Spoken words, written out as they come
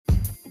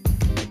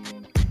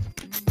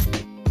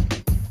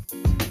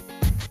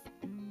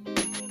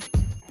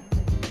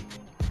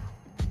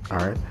All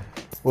right.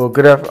 Well,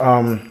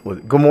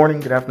 good morning,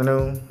 good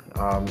afternoon.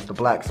 It's the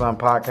Black Sun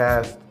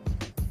Podcast.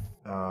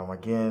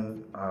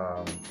 Again,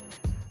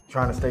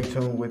 trying to stay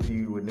tuned with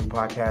you with new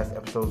podcast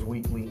episodes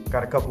weekly.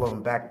 Got a couple of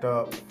them backed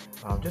up.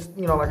 Just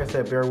like I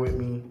said, bear with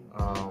me.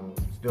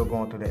 Still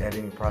going through the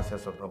editing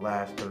process of the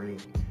last three,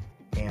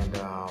 and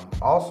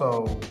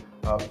also,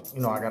 I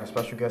got a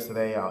special guest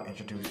today. I'll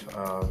introduce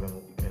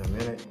them in a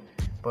minute.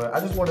 But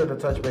I just wanted to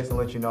touch base and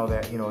let you know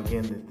that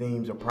again, the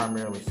themes are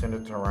primarily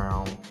centered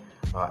around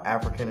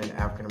African and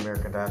African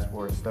American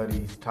diaspora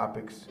studies.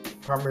 Topics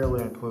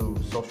primarily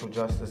include social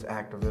justice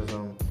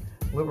activism,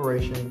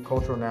 liberation,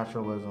 cultural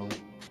nationalism,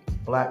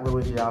 Black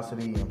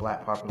religiosity, and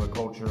Black popular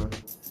culture.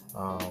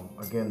 I'm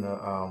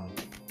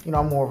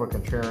more of a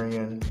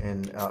contrarian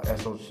and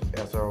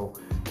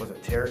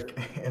esoteric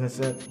in a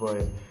sense,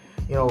 but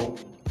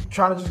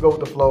trying to just go with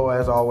the flow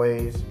as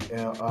always.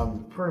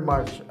 Pretty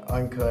much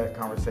uncut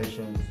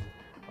conversations.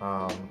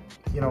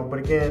 But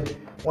again,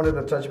 wanted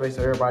to touch base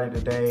with everybody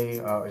today.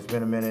 It's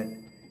been a minute,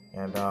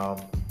 and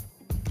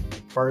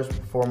first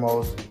and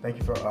foremost, thank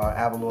you for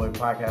Avalloy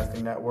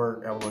Podcasting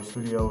Network, Avalloy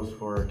Studios,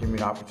 for giving me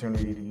the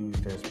opportunity to use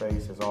their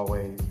space. As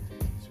always,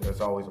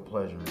 it's always a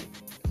pleasure.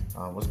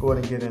 Let's go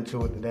ahead and get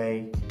into it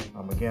today.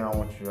 Again, I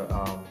want you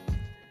to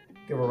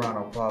give a round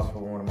of applause for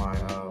one of my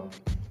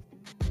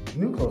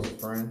new closest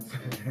friends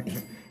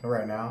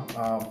right now.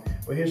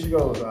 But here she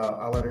goes.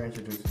 I'll let her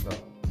introduce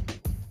herself.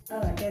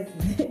 Oh, I guess,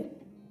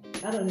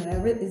 I don't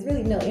know. It's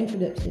really no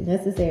introduction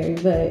necessary,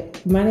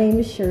 but my name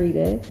is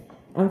Sharita.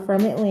 I'm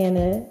from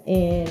Atlanta,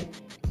 and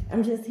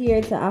I'm just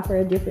here to offer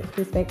a different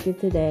perspective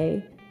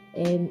today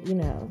and,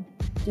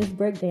 just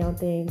break down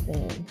things.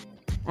 And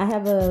I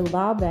have a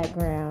law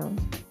background,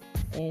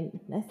 and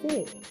that's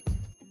it.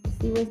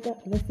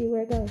 Let's see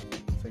where it goes.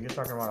 So you're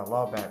talking about a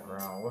law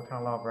background. What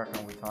kind of law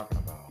background are we talking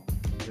about?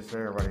 Just so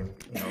everybody,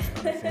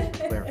 understands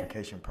for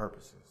clarification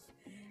purposes.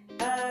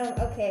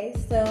 Okay,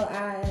 so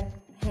I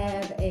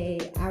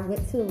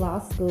went to law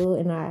school,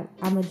 and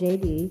I'm a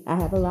JD. I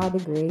have a law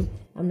degree.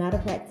 I'm not a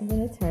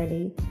practicing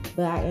attorney,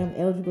 but I am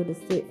eligible to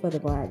sit for the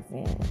bar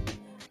exam.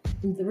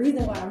 The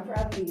reason why I'm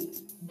probably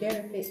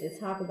better fit to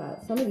talk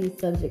about some of these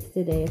subjects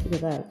today is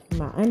because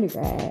my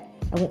undergrad,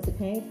 I went to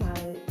Payne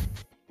College,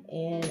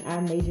 and I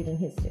majored in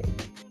history.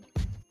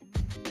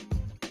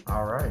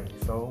 All right,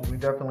 so we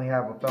definitely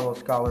have a fellow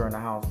scholar in the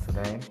house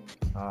today.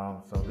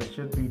 So this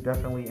should be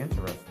definitely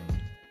interesting.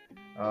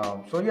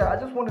 I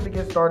just wanted to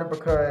get started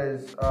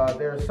because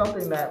there's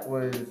something that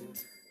was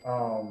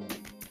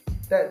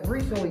that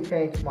recently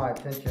came to my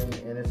attention,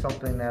 and it's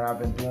something that I've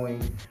been doing.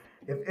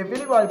 If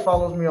anybody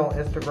follows me on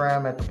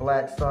Instagram at the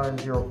Black Sun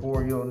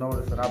 04, you'll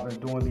notice that I've been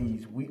doing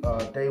these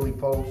daily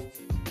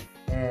posts.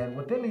 And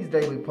within these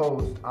daily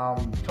posts,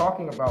 I'm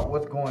talking about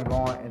what's going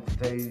on in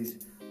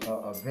today's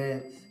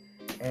events,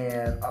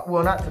 and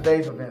not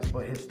today's events,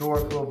 but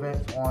historical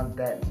events on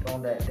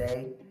that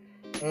day.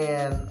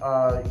 And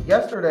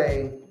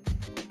yesterday,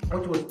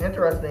 which was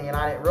interesting, and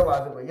I didn't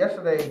realize it, but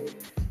yesterday,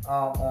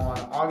 on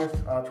August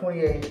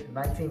 28th,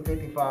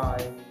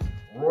 1955,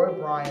 Roy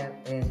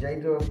Bryant and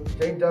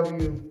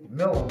J.W.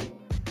 Millam,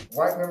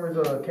 white members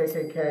of the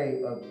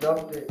KKK,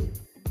 abducted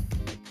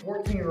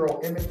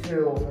 14-year-old Emmett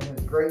Till from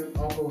his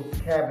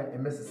great-uncle's cabin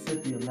in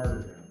Mississippi and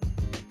murdered him.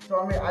 So,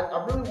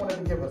 I really wanted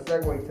to give a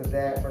segue to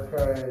that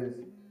because,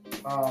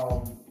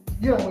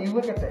 when you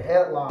look at the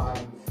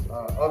headlines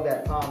of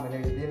that time, and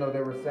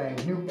they were saying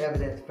new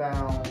evidence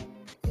found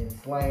in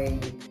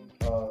slain,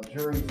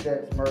 jury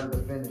sets murder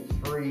defendants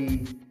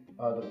free,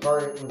 the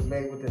verdict was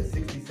made within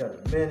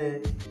 67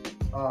 minutes.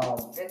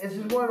 It's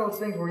just one of those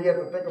things where you have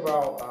to think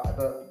about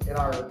in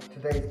our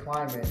today's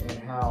climate and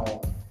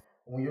how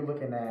when you're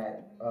looking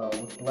at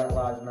with Black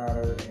Lives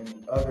Matter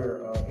and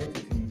other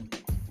entities,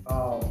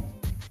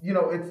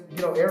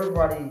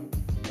 everybody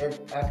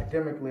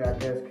academically, I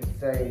guess, could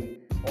say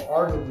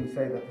or arguably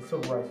say that the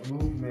civil rights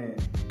movement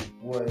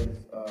was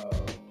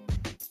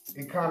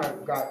it kind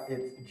of got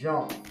its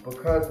jump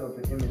because of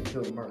the Emmett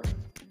Till murder.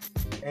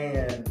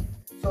 And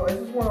so it's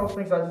just one of those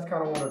things I just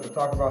kind of wanted to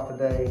talk about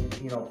today,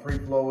 free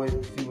flow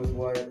it, see what's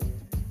what.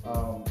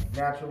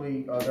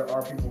 Naturally, there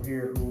are people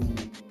here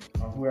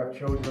who have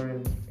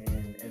children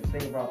and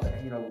think about that,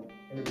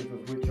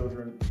 individuals with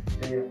children,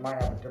 they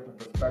might have a different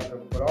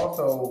perspective. But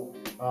also,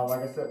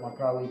 like I said, my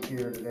colleague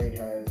here today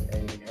has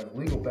a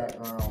legal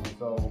background.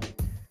 So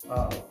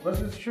let's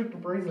just shoot the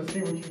breeze and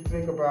see what you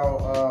think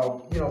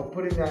about,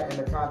 putting that in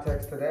the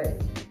context today.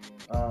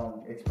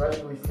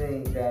 Especially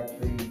seeing that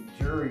the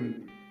jury,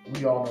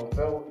 we all know,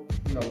 felt,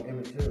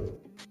 Emmett Till.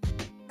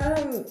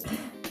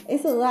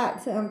 It's a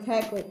lot to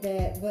unpack with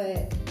that,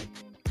 but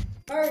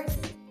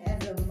first,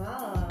 as a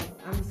mom,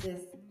 I'm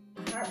just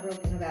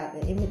heartbroken about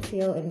the Emmett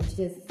Till and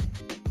just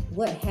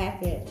what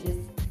happened.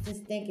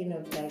 Just thinking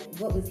of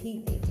what was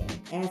he thinking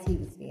as he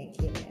was being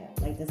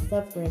kidnapped, the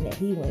suffering that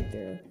he went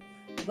through.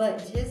 But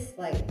just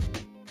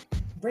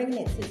bringing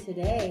it to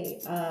today,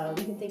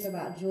 we can think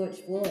about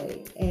George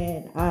Floyd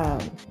and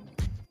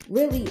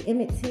really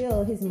Emmett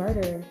Till. His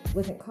murder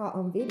wasn't caught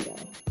on video,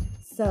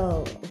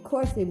 so of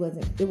course it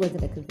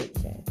wasn't a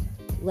conviction.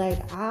 Like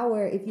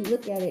if you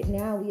look at it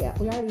now, we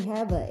already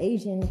have an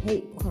Asian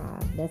hate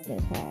crime that's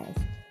been passed.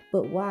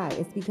 But why?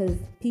 It's because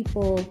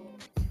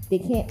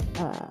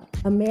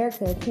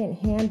America can't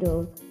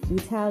handle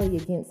brutality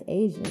against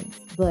Asians,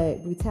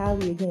 but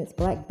brutality against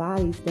black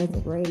bodies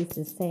doesn't raise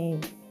the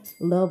same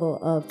level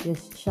of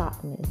just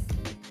shockness.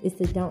 It's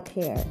the don't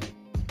care.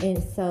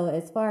 And so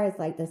as far as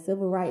like the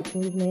civil rights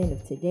movement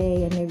of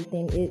today and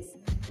everything, it's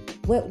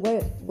what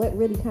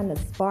really kind of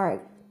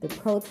sparked the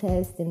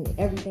protests and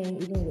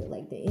everything, even with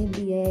like the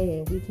NBA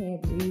and We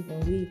Can't Breathe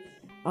and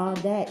all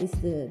that is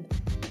the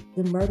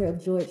murder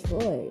of George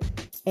Floyd.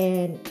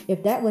 And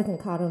if that wasn't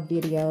caught on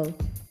video,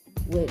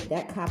 would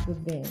that cop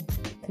have been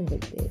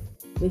convicted?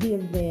 Would he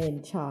have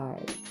been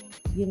charged?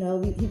 He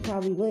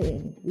probably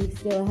wouldn't. We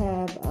still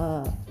have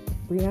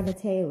Breonna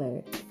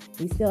Taylor.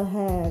 We still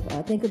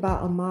have, think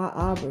about Ahmaud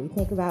Arbery.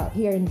 Think about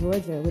here in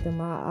Georgia with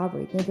Ahmaud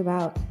Arbery. Think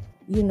about,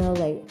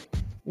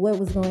 what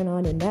was going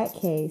on in that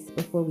case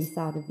before we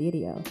saw the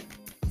video.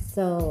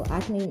 So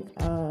I think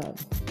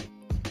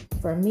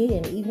for me,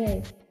 and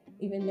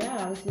even now,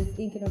 I was just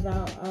thinking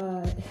about,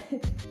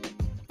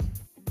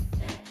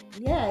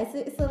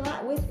 it's a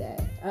lot with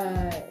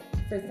that.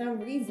 For some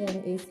reason,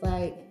 it's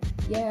like,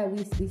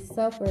 we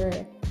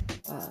suffer,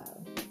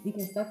 we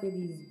can suffer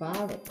these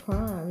violent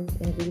crimes,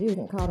 and if it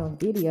isn't caught on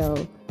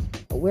video,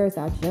 where's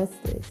our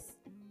justice?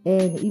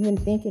 And even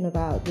thinking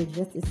about the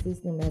justice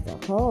system as a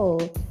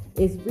whole,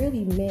 it's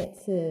really meant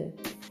to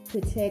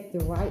protect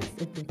the rights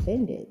of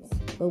defendants.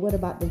 But what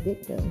about the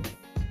victims?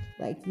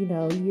 Like,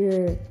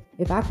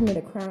 if I commit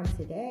a crime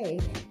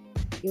today,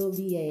 it will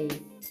be a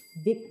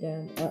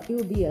victim, it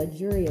will be a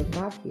jury of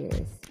my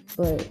peers.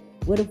 But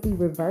what if we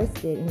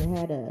reversed it and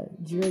had a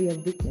jury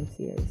of victim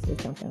peers or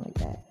something like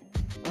that?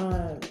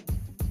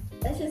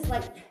 That's just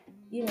like,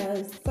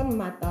 some of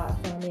my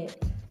thoughts on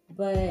it.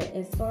 But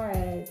as far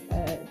as,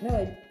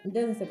 no, it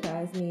doesn't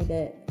surprise me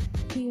that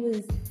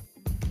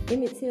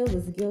Emmett Till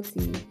was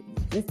guilty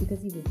just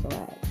because he was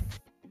black.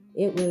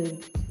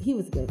 He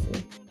was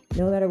guilty.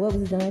 No matter what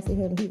was done to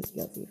him, he was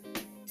guilty.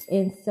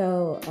 And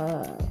so,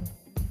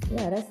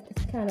 that's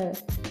kind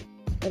of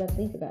what I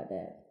think about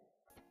that.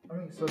 I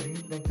mean, so do you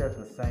think that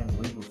the same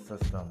legal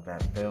system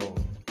that failed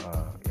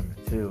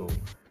Emmett Till,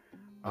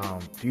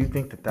 do you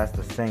think that that's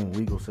the same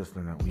legal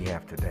system that we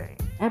have today?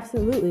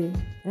 Absolutely.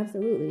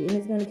 And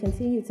it's going to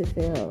continue to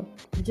fail.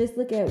 Just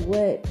look at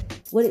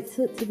what it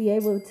took to be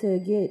able to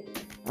get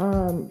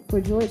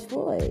for George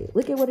Floyd.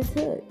 Look at what it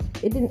took.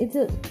 It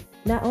took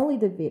not only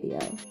the video,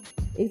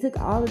 it took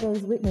all of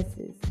those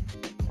witnesses.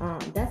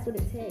 That's what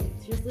it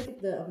takes. Just look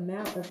at the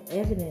amount of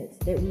evidence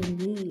that we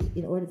need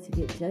in order to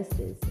get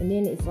justice. And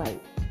then it's like,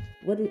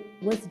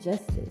 what's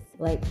justice?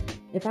 Like,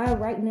 if I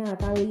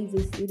leave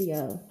this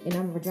studio and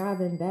I'm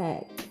driving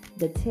back,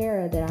 the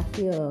terror that I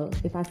feel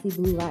if I see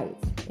blue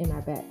lights in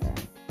my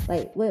background,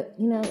 like what's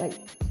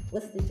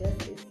the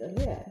justice? So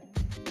yeah.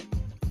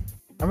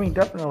 I mean,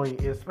 definitely,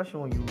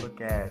 especially when you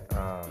look at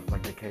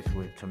like the case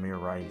with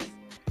Tamir Rice.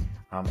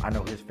 I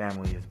know his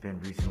family has been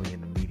recently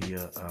in the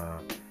media,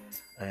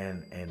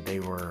 and they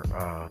were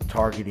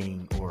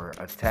targeting or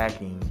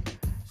attacking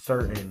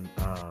certain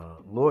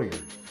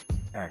lawyers,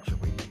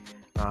 actually,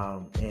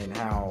 and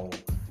how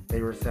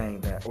they were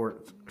saying that, or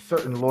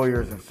certain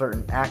lawyers and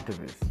certain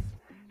activists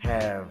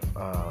have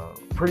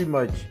pretty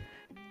much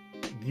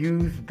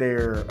used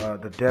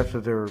the deaths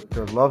of their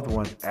loved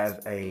ones as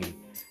a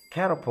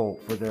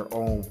catapult for their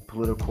own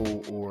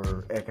political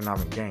or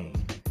economic gain.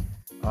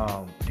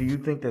 Do you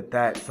think that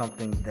that's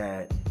something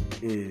that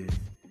is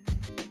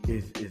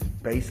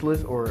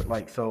baseless, or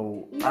like,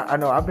 so I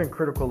know I've been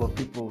critical of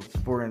people,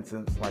 for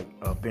instance, like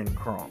Ben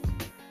Crump.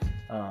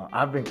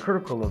 I've been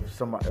critical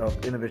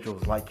of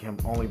individuals like him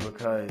only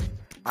because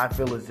I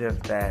feel as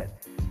if that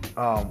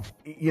I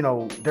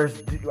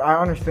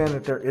understand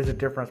that there is a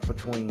difference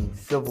between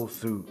civil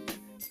suits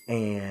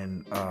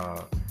and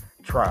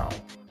trial.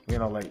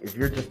 Like if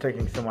you're just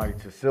taking somebody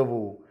to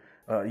civil,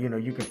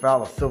 you can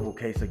file a civil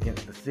case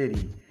against the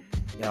city,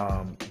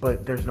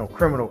 but there's no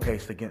criminal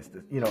case against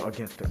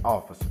the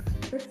officer.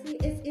 But see,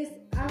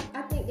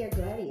 I think they're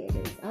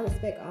gladiators. I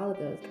respect all of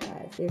those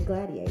guys. They're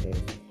gladiators.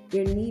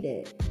 They're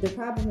needed. The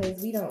problem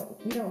is we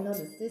don't know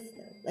the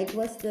system. Like,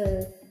 what's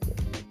the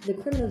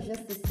criminal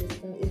justice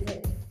system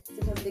isn't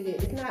supposed to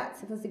get. It's not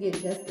supposed to get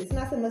justice. It's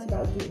not so much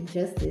about getting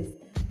justice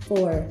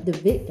for the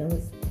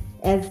victims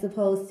as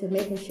opposed to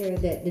making sure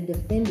that the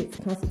defendant's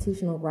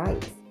constitutional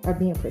rights are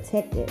being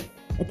protected.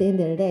 At the end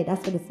of the day,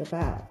 that's what it's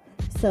about.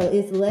 So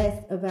it's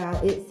less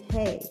about,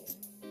 hey,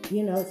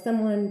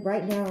 someone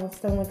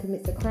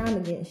commits a crime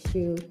against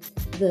you,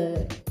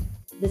 the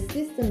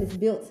system is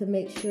built to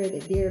make sure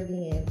that they're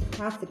being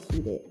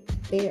prosecuted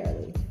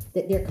fairly,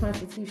 that their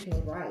constitutional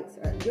rights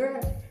are,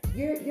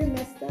 you're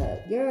messed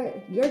up.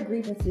 Your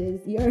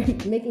grievances,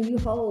 making you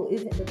whole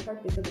isn't the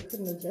purpose of the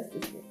criminal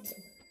justice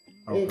system.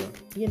 Okay.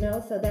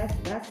 So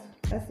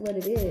that's what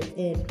it is.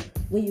 And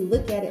when you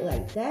look at it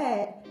like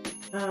that,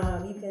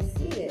 you can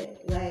see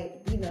it,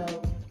 like,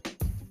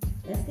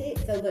 that's it.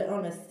 So, but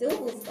on a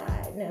civil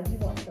side, now if you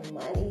want some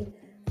money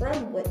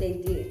from what they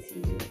did to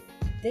you,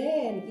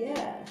 then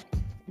yeah,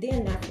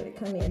 then that's where it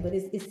come in. But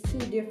it's two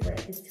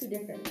different. It's two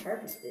different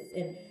purposes.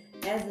 And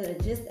as a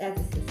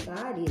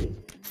society,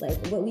 like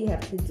what we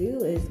have to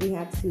do is we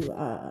have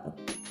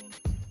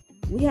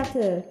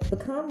to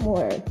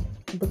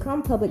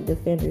become public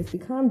defenders,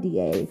 become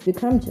DAs,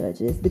 become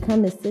judges,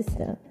 become the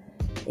system.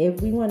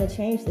 If we want to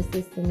change the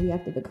system, we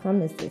have to become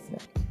the system.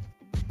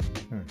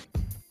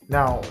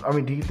 Now, I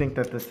mean, do you think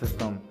that the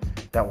system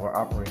that we're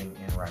operating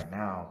in right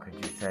now,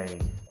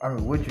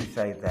 would you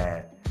say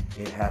that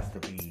it has to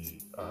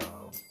be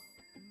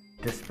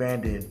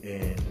disbanded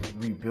and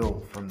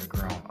rebuilt from the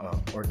ground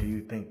up, or do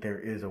you think there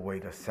is a way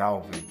to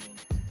salvage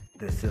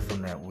the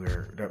system that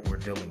we're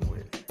dealing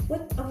with?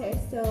 Okay,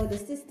 so the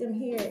system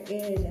here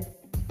in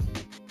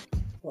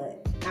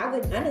I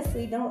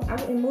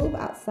wouldn't move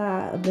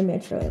outside of the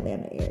Metro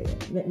Atlanta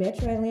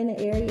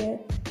area.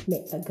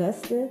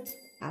 Augusta,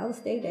 I would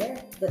stay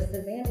there. But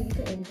Savannah,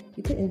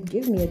 you couldn't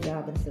give me a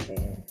job in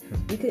Savannah.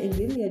 You couldn't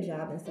give me a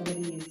job in some of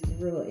these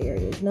rural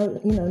areas.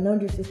 No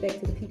disrespect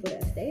to the people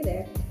that stay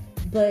there,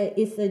 but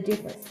it's a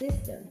different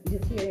system.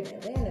 Because here in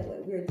Atlanta,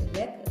 we're the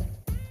Mecca,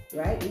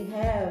 right?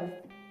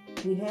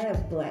 We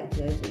have black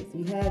judges,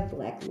 we have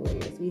black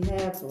lawyers, we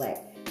have black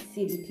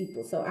city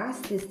people. So our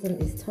system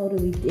is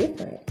totally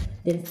different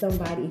than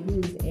somebody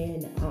who's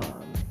in,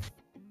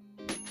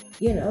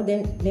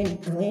 than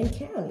Glenn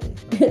County.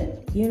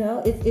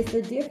 It's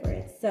a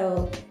difference.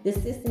 So the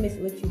system is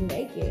what you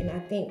make it. And I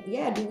think,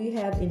 do we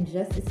have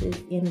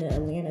injustices in the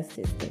Atlanta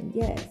system?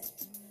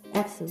 Yes,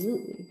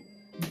 absolutely.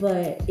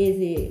 But is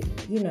it,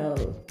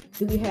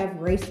 do we have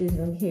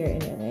racism here in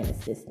the Atlanta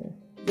system?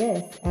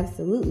 Yes,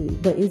 absolutely.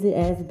 But is it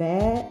as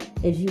bad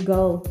as you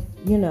go,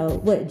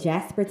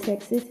 Jasper,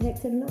 Texas? Heck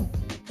to no.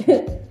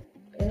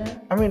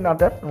 I mean, now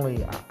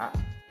definitely,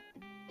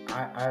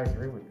 I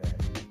agree with that.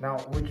 Now,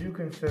 would you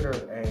consider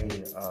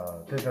this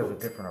as a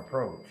different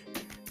approach?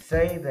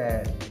 Say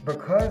that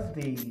because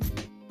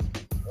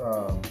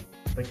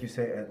like you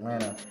say,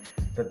 Atlanta,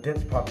 the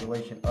dense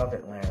population of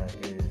Atlanta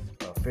is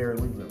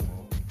fairly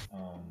liberal.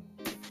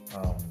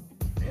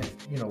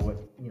 What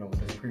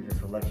this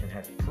previous election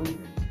has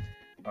proven.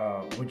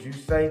 Would you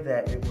say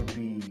that it would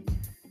be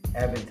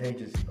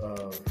advantageous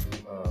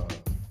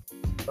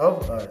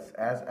of us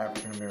as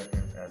African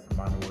Americans, as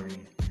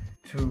minorities,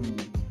 to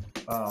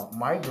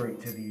migrate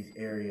to these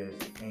areas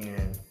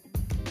and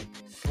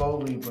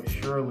slowly but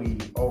surely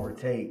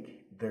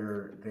overtake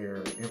their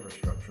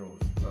infrastructure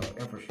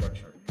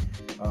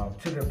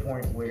to the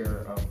point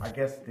where I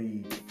guess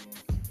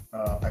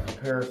a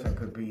comparison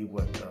could be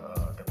what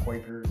the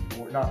Quakers,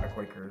 or not the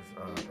Quakers,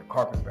 the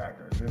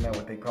carpetbaggers. Isn't that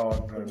what they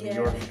called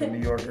the New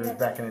Yorkers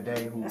back in the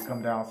day who would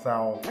come down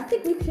south? I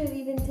think we should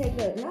even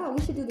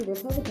we should do the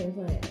Republican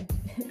plan.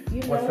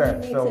 What's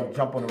that? So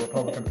jump on the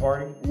Republican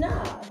Party?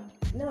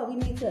 No, we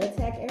need to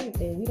attack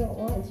everything. We don't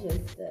want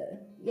just,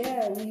 we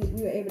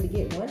were able to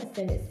get one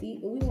Senate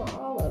seat, but we want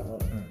all of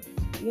them.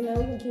 We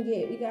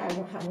got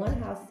one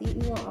House seat,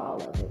 we want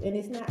all of them. And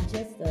it's not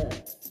just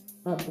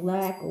a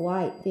black,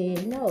 white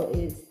thing. No,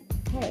 it's,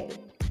 hey,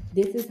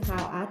 this is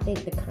how I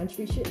think the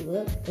country should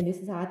look, and this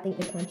is how I think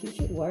the country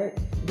should work.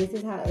 This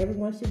is how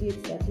everyone should be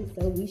accepted,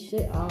 so we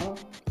should all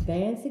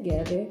band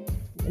together.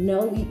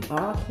 No, we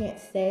all can't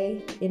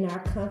stay in our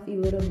comfy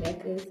little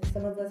meccas.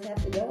 Some of us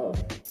have to go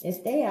and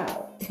stay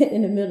out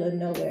in the middle of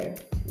nowhere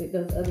with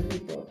those other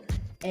people.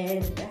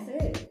 And that's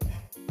it.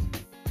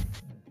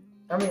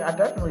 I mean, I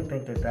definitely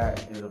think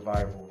that is a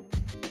viable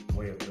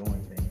way of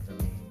doing things. I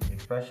mean,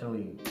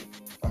 especially,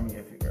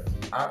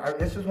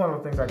 it's just one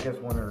of the things I guess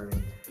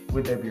wondering,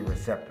 would they be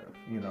receptive,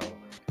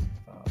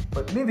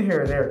 But neither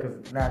here or there,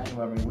 because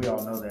naturally, I mean, we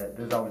all know that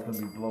there's always going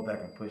to be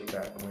blowback and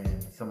pushback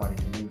when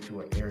somebody's new to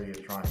an area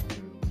trying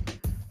to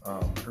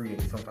create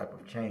some type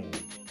of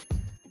change.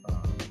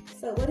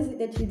 So what is it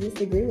that you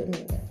disagree with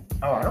me with?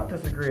 Oh, I don't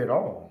disagree at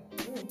all.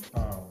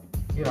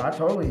 I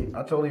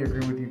totally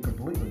agree with you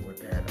completely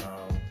with that.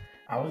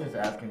 I was just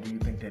asking, do you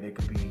think that it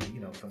could be,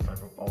 some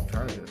type of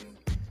alternative?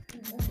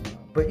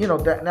 But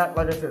that, not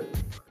like I said,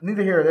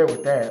 neither here or there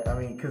with that. I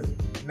mean, because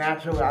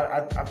naturally,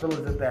 I feel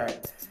as if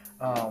that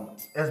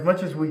as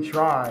much as we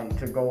try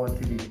to go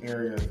into these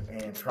areas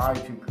and try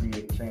to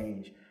create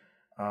change,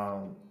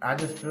 I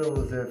just feel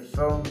as if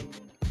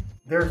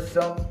there's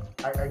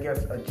I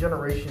guess, a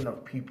generation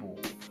of people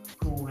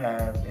who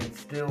have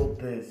instilled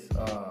this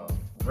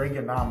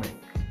Reaganomic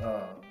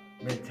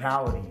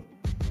mentality,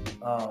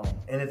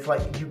 and it's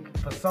like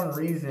for some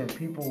reason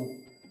people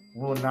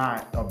will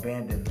not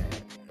abandon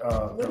that.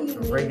 What do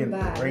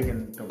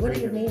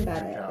you mean by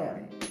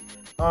that?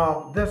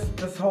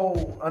 This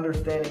whole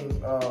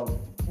understanding of,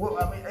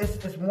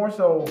 it's more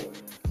so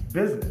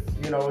business.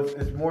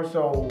 It's more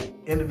so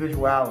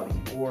individuality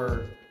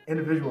or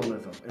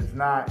individualism. It's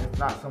not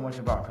so much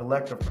about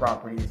collective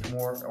property. It's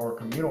more, or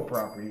communal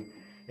property.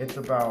 It's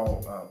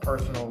about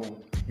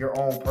your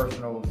own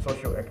personal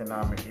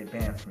socioeconomic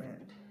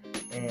advancement,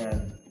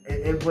 and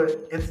but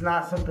it's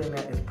not something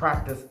that is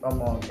practiced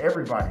among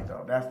everybody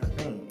though. That's the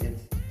thing.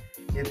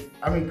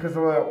 Because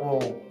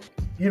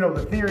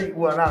the theory,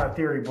 well, not a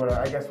theory, but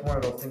I guess one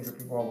of those things that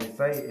people always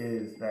say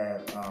is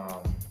that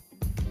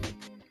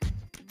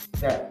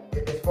that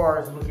as far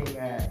as looking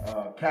at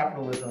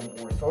capitalism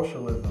or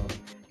socialism,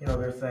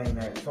 they're saying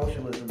that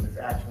socialism is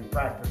actually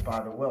practiced by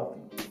the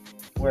wealthy,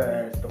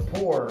 whereas the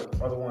poor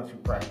are the ones who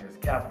practice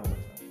capitalism.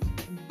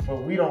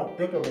 But we don't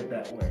think of it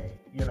that way.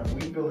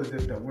 We feel as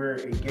if that we're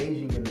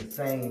engaging in the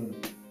same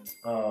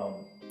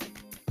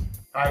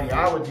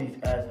ideologies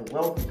as the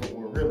wealthy, but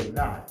we're really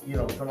not.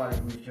 Somebody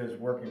who's just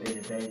working day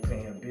to day,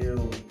 paying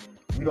bills.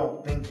 We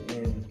don't think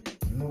in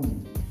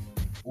moves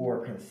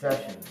or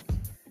concessions.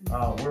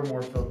 We're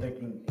more so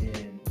thinking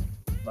in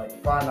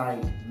like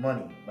finite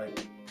money.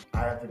 Like I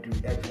have to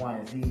do X, Y,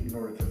 and Z in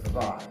order to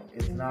survive.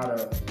 It's not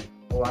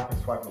I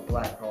can swipe a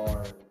black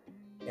card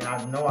and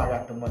I know I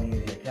got the money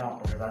in the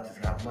account because I just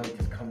have money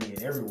just coming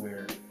in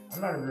everywhere.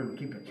 I'm not even really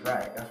keeping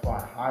track. That's why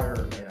I hire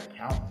an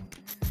accountant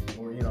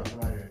or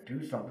somebody to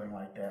do something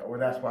like that. Or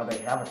that's why they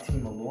have a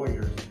team of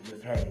lawyers to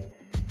just, hey,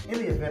 in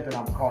the event that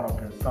I'm caught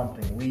up in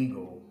something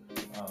legal,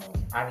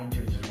 I need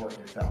you to just work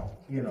this out,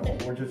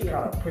 or just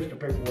kind of push the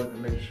paperwork to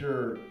make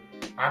sure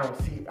I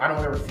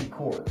don't ever see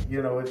court.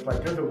 It's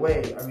like there's a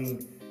way. I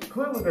mean,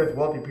 clearly there's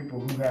wealthy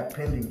people who have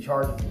pending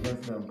charges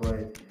against them,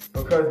 but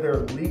because their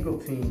legal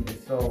team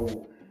is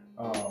so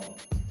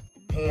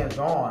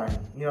hands-on,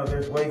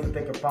 there's ways that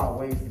they can find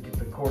ways to get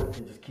the court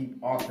to just keep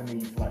offering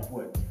these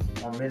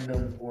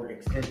amendments or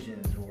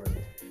extensions or,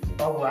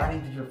 I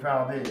need you to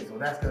file this, so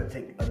that's going to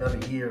take another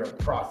year to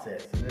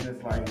process. And then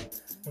it's like,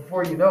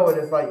 before you know it,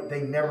 it's like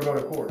they never go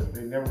to court.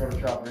 They never go to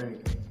trial for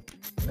anything.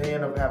 They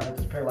end up having to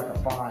just pay like a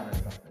fine or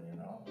something,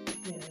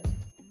 Yeah.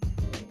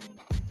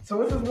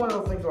 So this is one of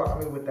those things where,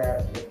 with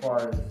that, as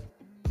far as,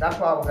 that's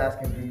why I was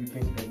asking, do you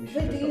think that we should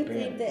But do you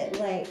think that,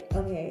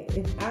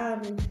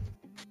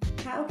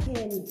 how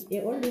can,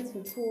 in order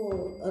to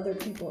pull other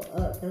people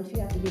up, don't you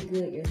have to be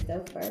good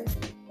yourself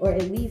first? Or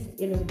at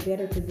least in a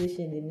better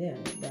position than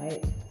them,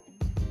 right?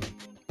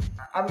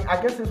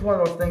 I guess it's one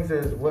of those things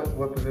is,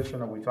 what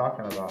position are we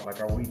talking about? Like,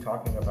 are we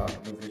talking about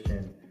the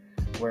position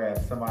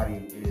whereas somebody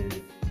is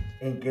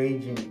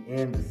engaging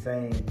in the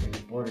same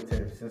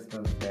exploitative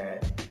systems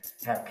that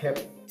have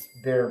kept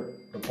the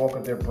bulk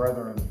of their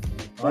brethren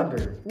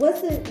under?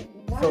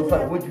 So it's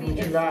like, would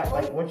you not,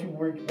 like, once you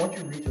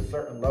reach a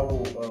certain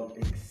level of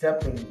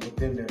accepting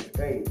within their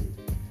space,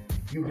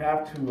 you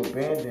have to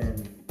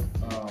abandon,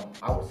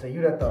 I would say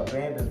you'd have to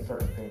abandon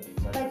certain things.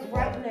 Like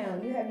right now,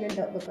 you have your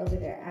notebook over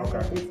there. I have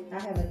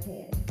a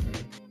pen.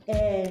 Mm-hmm.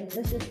 And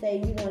let's just say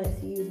you wanted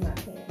to use my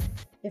pen.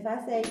 If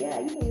I say, yeah,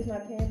 you can use my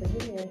pen, but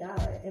give me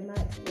 $1, am I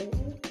exploiting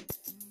you?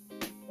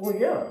 Well,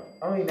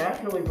 yeah.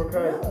 Naturally,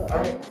 because no,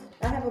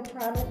 I have a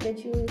product I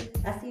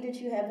see that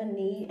you have a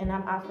need, and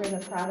I'm offering a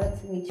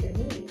product to meet your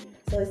need.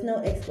 So it's no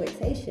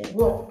exploitation.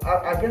 Well,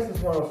 I guess it's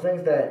one of those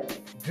things that,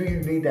 do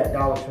you need that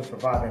dollar to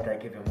survive at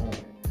that given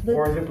moment?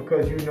 Or is it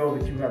because you know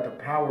that you have the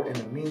power and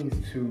the means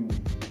to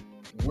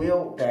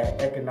wield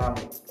that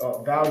economic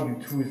value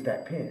towards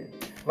that pen?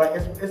 Like,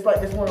 it's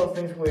one of those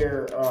things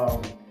where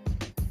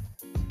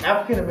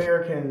African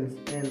Americans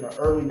in the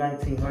early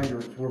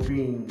 1900s were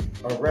being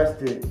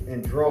arrested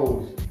in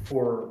droves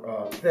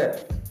for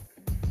theft.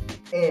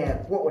 And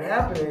what would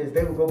happen is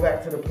they would go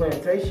back to the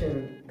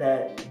plantation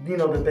that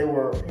that they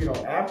were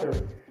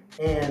after,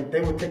 and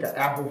they would take an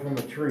apple from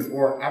a tree,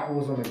 or an apple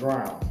was on the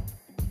ground,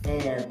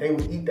 and they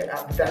would eat the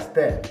apple. That's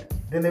theft.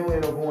 Then they would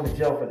end up going to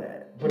jail for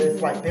that. But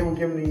it's like they were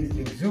given these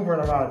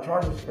exuberant amount of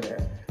charges for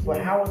that.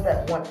 But how is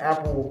that one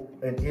apple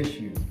an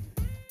issue?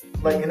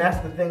 Like, and that's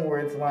the thing where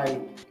it's like,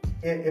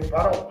 if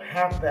I don't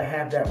have to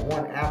have that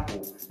one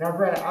apple. Now,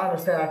 granted, I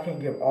understand I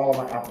can't give all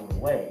my apples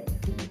away,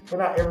 but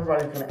not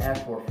everybody's going to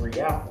ask for a free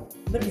apple.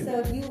 But so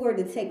if you were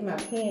to take my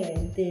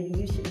pen, then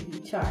you should be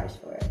charged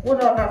for it. Well,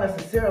 no, not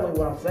necessarily.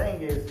 What I'm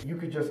saying is you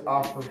could just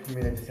offer for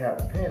me to just have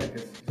the pen. If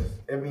it's just,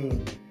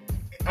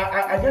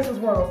 I guess it's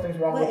one of those things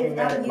where I'm looking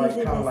at it like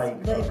kind of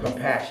like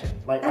compassion.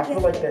 Like, I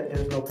feel like that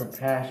there's no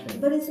compassion.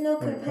 But it's no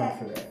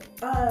compassion.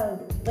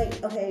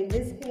 Okay,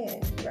 this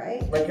pen,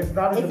 right? Like, it's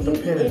not as if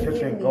the pen is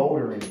just in gold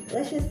or anything.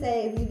 Let's just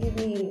say if you give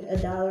me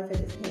 $1 for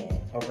this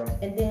pen. Okay.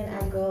 And then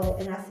I go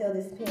and I sell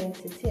this pen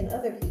to 10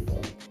 other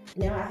people.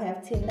 Now I have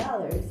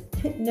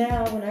 $10.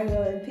 Now when I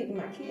go and pick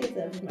my kids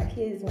up, if my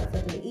kids want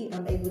something to eat,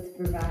 I'm able to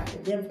provide for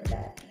them for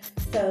that.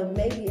 So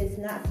maybe it's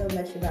not so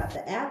much about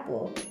the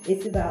apple.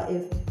 It's about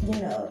if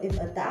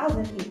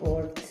 1,000 people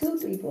or 2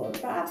 people or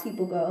 5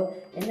 people go,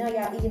 and now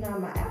y'all eating all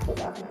my apples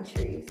off my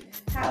trees.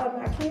 How are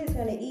my kids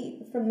gonna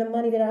eat from the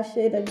money that I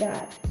should have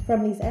got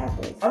from these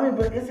apples?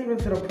 But it's even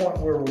to the point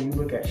where when you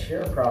look at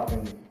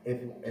sharecropping,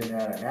 if in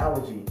that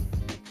analogy,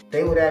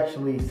 they would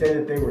actually say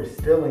that they were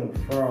stealing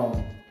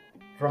from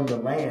the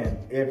land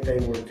if they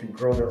were to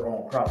grow their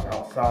own crops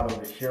outside of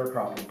the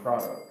sharecropping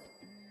products.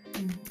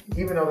 Mm-hmm.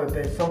 Even though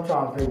that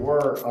sometimes they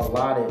were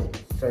allotted,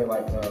 say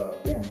like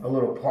a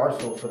little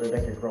parcel so that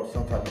they could grow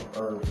some type of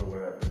herbs or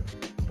whatever.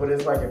 But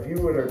it's like if you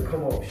were to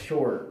come up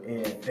short,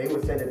 and they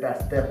would say that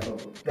that's theft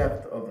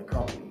of the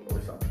company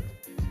or something.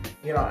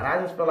 And I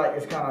just feel like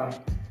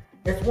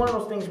it's one of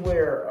those things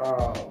where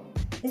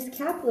It's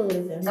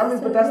capitalism. I mean,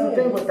 but that's the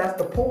thing. But that's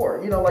the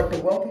poor. You know, like the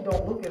wealthy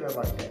don't look at it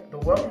like that. The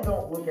wealthy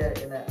don't look at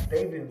it in that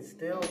they've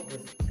instilled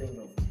this thing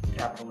of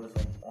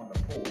capitalism on the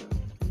poor.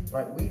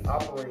 Like we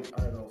operate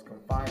under those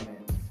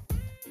confinements,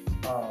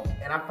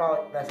 and I feel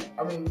like that's.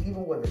 I mean,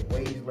 even with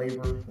wage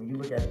labor, when you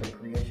look at the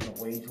creation of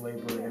wage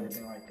labor and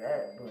everything like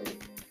that.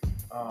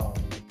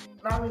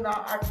 But I mean,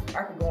 I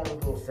could go on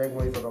those little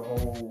segues of the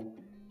whole.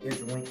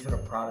 It's linked to the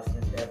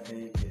Protestant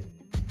ethic, and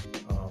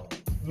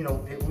you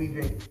know,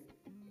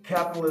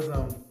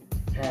 capitalism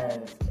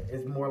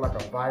is more like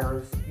a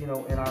virus, you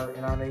know, in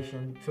our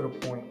nation, to the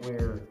point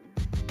where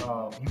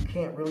you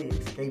can't really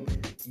escape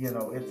it. You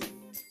know,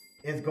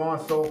 it's gone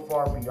so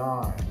far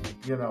beyond,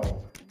 you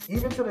know,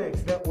 even to the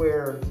extent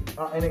where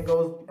and it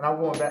goes, and I'm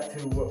going back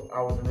to what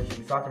I was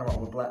initially talking about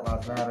with Black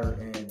Lives Matter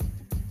and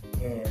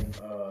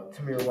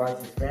Tamir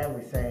Rice's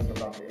family saying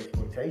about the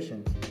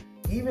exploitation.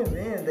 Even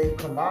then, they've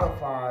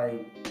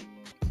commodified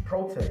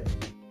protest.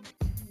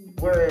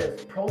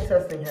 Whereas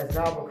protesting has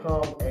now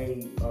become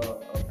a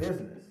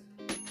business,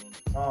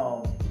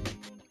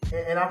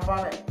 and I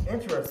find it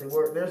interesting.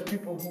 Where there's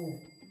people who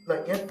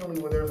like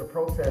instantly, when there's a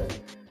protest,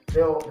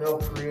 they'll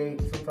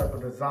create some type of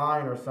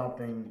design or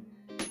something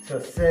to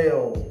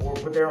sell,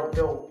 but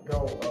they'll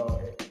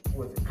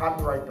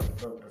copyright the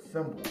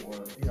symbol,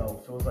 or you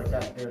know, so it's like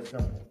that's their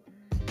symbol.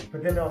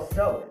 But then they'll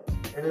sell it,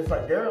 and it's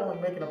like they're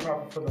only making a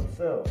profit for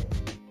themselves.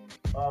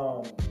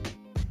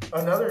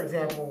 Another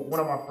example,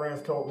 one of my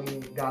friends told me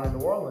down in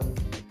New Orleans,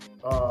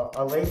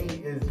 a lady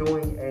is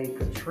doing a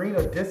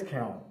Katrina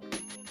discount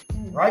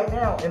right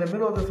now in the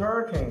middle of this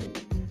hurricane.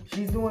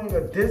 She's doing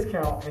a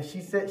discount, and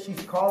she said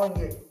she's calling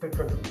it the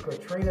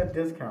Katrina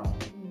discount.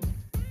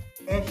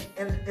 And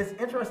it's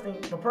interesting.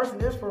 The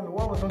person is from New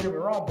Orleans, don't get me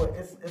wrong, but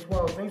it's one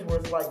of those things where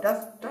it's like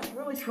that's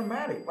really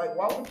traumatic. Like,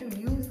 why would you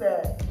use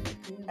that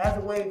as a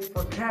way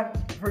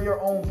for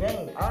your own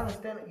gain? I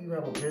understand that you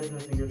have a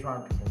business and you're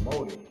trying to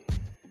promote it.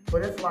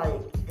 But it's like,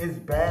 it's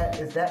bad.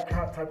 Is that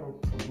type of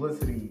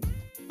publicity?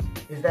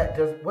 Is that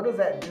just, what does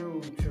that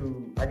do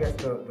to, I guess,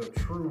 the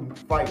true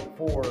fight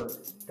for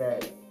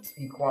that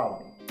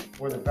equality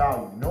or the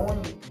value?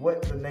 Knowing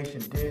what the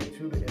nation did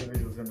to the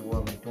individuals in New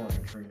Orleans during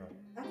Katrina.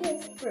 I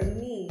guess for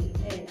me,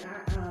 and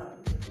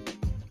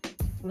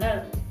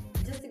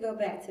just to go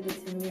back to the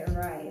Tamir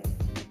Rice,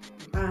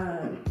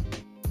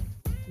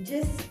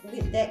 just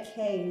with that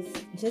case,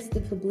 just the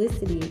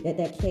publicity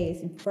that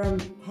case, from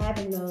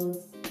having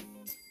those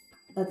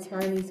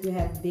attorneys who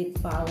have big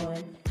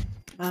following,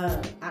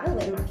 I don't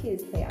let my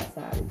kids play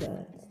outside with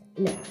guns.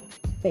 No,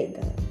 fake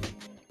guns.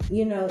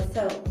 You know,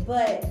 so,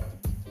 but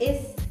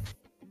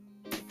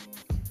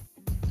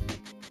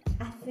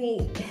I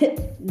think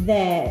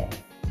that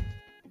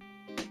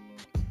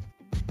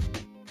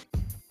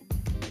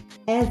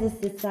as a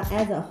society,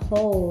 as a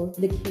whole,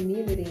 the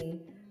community,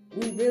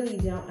 we really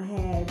don't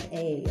have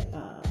a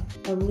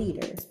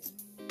leader.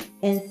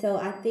 And so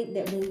I think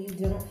that when you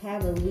don't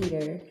have a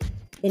leader,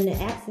 in the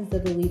absence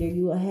of a leader,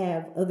 you will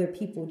have other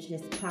people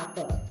just pop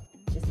up,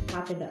 just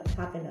popping up.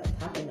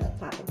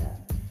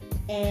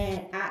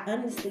 And I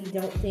honestly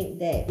don't think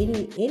that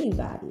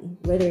anybody,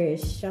 whether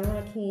it's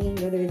Shaun King,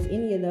 whether it's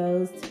any of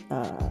those,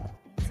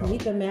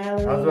 Tamika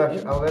Mallory. I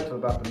was actually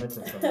about to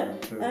mention something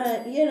too.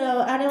 You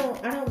know, I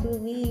don't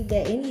believe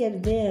that any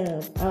of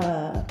them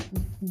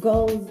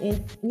go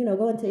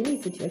into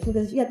any situation,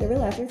 because you have to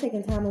realize they're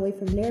taking time away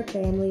from their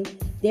family,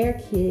 their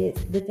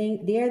kids, the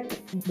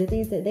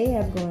things that they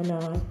have going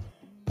on.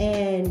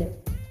 And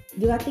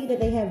do I think that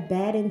they have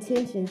bad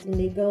intentions when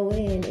they go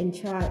in and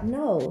try?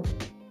 No.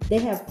 They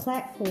have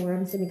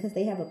platforms, and because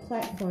they have a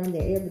platform,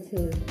 they're able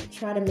to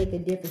try to make a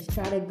difference,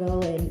 try to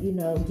go and, you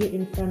know, get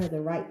in front of the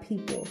right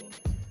people.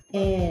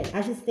 And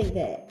I just think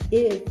that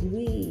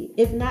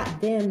if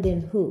not them,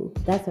 then who?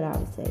 That's what I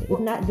would say. If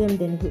not them,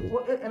 then who?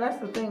 Well, and that's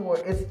the thing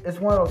where it's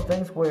one of those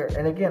things where,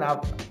 and again,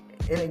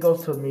 it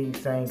goes to me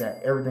saying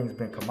that everything's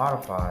been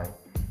commodified,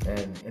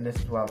 and this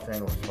is what I'm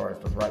saying as far as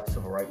the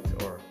civil rights,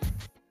 or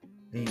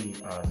the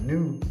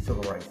new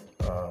civil rights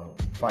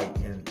fight,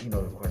 and you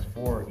know, the quest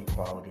for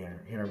equality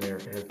in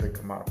America has been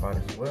commodified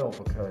as well,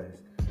 because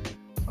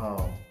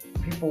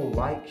people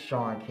like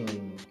Shaun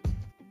King.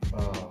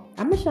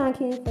 I'm a Shaun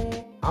King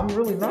fan. I'm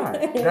really not.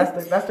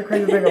 That's the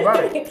crazy thing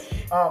about it.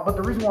 But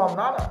the reason why I'm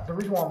not a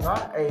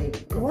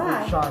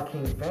complete Shaun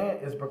King fan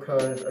is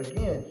because,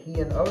 again, he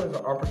and others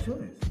are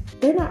opportunists.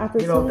 They're not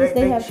opportunists.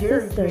 They have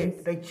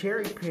systems. They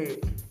cherry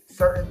pick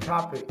certain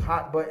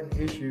hot button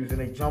issues, and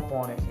they jump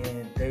on it,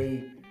 and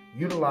they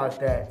utilize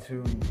that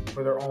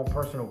for their own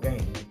personal gain.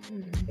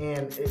 Mm-hmm.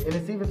 And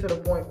it's even to the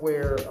point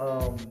where,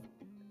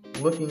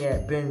 looking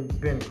at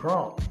Ben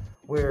Crump,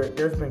 where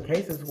there's been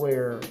cases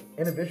where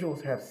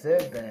individuals have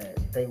said that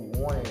they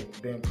wanted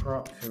Ben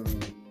Crump to,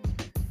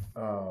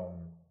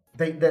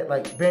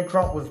 like Ben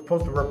Crump was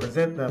supposed to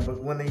represent them,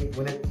 but when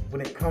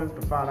it comes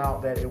to find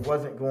out that it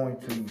wasn't going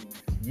to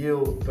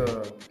yield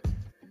the,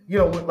 you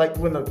know, like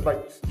when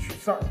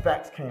certain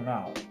facts came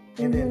out,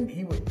 and then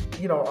he would,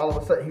 all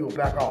of a sudden he would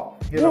back off.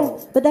 You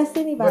know, but that's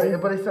anybody.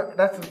 But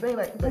that's the thing.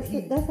 Like, that's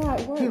how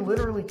it works. He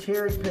literally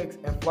cherry picks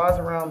and flies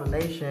around the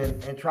nation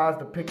and tries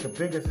to pick the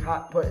biggest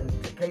hot button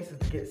cases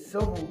to get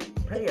civil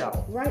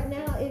payout. Right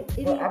now, I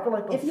feel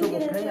like those civil payouts. If you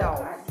get into a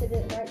car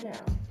accident right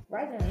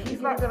now,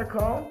 he's not gonna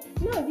come.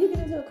 No, if you get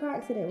into a car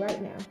accident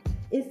right now,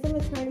 it's some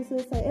attorneys who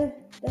will say,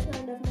 that's not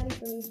enough money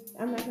for me.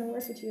 I'm not gonna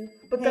work with you.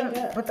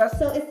 But that's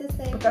so it's the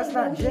same. But that's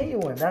not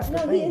genuine. That's the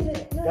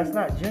thing. That's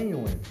not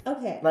genuine.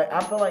 Okay. Like,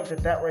 I feel like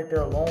that right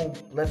there alone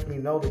lets me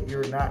know that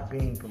you're not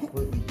being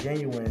completely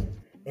genuine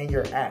in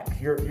your acts.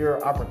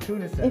 You're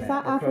opportunist in If I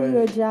offer you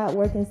a job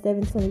working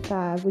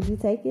 $7.25, would you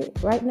take it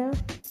right now?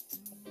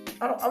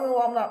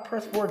 I'm not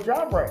pressed for a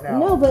job right now.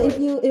 No, but would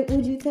you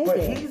take it?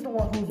 But he's the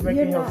one who's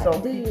making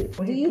himself. Do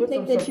you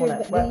think that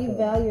do you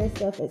value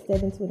yourself at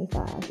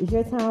 $7.25? Is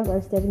your time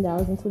worth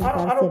 $7.25?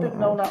 I don't think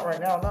not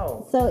right now.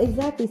 No. So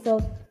exactly. So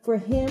for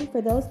him,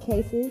 for those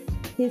cases,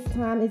 his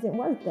time isn't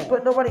worth that.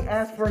 But nobody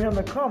asked for him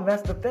to come.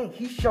 That's the thing.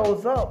 He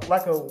shows up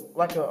like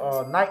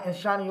a knight in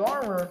shiny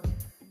armor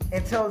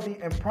and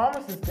and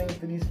promises things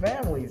to these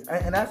families,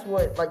 and that's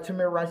what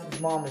Tamir Rice's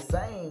mom is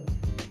saying.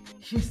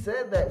 She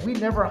said that we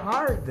never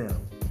hired them.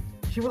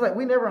 She was like,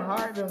 we never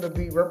hired them to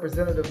be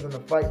representatives in the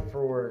fight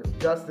for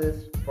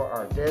justice for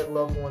our dead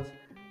loved ones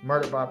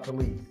murdered by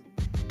police.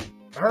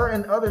 Her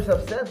and others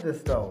have said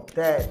this, though,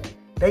 that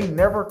they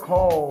never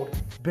called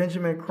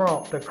Benjamin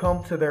Crump to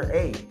come to their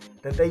aid,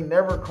 that they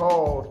never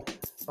called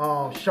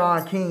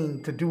Shaun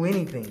King to do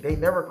anything. They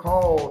never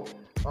called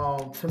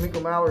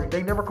Tamika Mallory.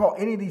 They never called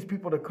any of these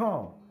people to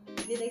come.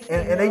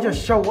 And they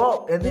just show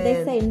up, and then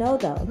they say no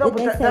though. No,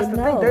 but that's the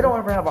thing. They don't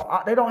ever have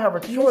a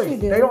choice.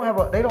 Yes,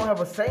 they don't have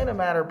a say in the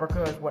matter,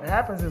 because what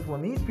happens is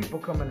when these people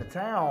come into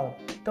town,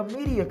 the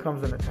media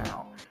comes into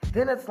town.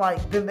 Then it's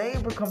like they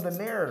become the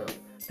narrative.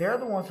 They're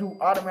the ones who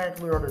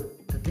automatically are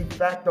the de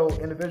facto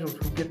individuals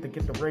who get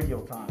the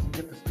radio time, who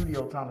get the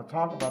studio time to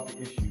talk about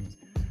the issues.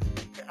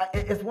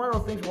 It's one of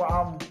those things where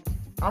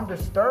I'm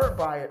disturbed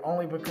by it,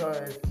 only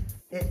because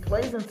it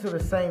plays into the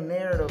same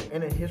narrative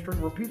and history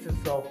repeats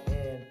itself.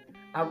 And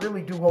I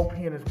really do hope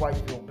he and his wife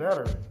feel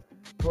better.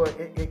 But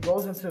it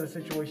goes into the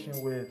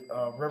situation with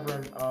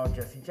Reverend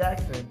Jesse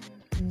Jackson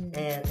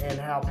and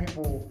how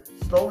people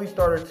slowly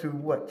started to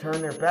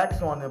turn their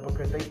backs on them,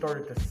 because they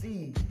started to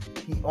see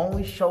he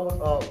only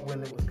showed up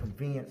when it was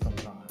convenient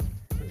sometimes.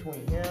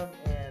 Between him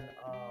and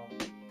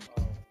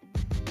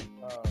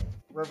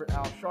Reverend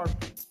Al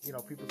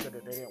Sharpton, people said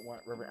that they didn't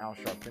want Reverend Al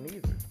Sharpton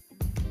either.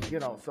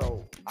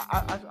 So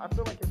I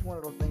feel like it's one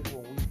of those things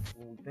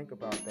when we think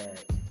about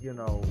that,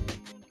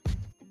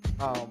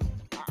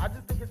 I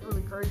just think it's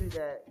really crazy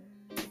that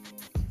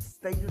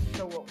they just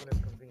show up when it's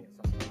convenient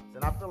sometimes.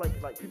 And I feel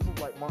like people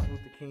like Martin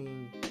Luther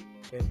King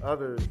and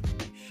others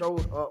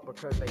showed up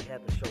because they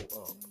had to show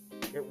up.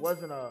 It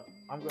wasn't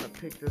I'm going to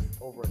pick this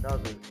over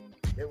another.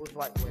 It was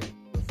like when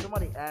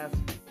somebody asked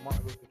Dr.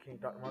 Martin Luther King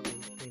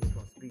to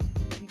come speak,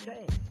 he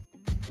came.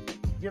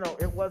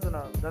 It wasn't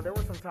now there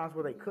were some times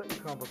where they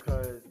couldn't come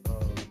because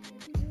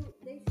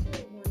they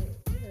still wanted,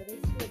 they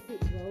still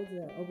picked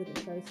Rosa over the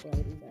first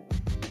lady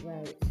though,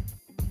 right?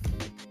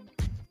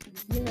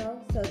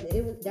 So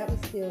that was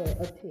still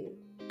a pick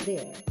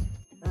there.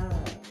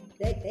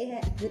 They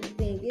had, the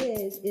thing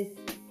is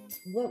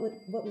what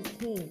was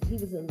King? He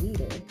was a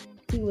leader.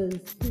 He was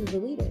a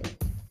leader.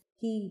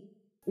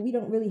 We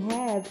don't really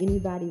have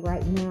anybody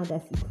right now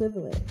that's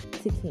equivalent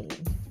to King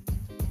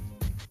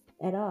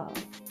at all.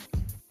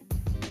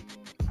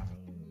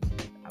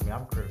 I mean,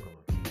 I'm critical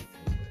of King too,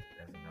 but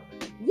that's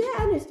another thing. Yeah,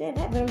 I understand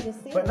that, but I'm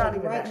just saying, but not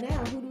even right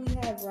now, who do we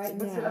have right now?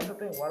 But see, that's the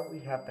thing. Why do we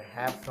have to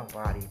have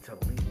somebody to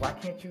lead? Why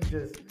can't you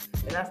just?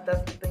 And that's the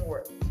thing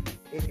where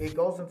it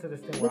goes into this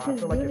thing where because I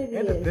feel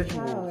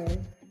like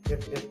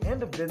if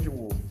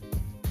individuals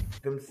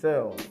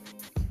themselves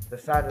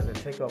decided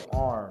to take up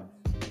arms,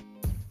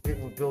 it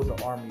would build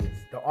the army.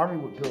 The army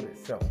would build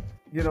itself.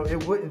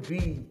 It wouldn't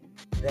be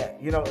that.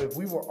 If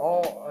we were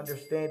all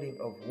understanding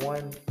of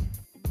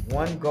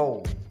one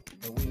goal,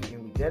 and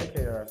we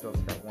dedicated ourselves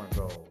to that one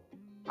goal,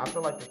 I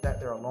feel like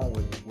that there alone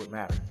would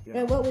matter.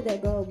 And what would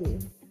that goal be?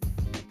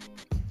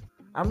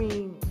 I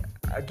mean,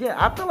 again,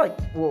 I feel like,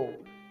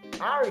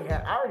 I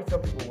already tell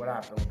people what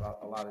I feel about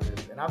a lot of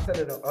this, and I've said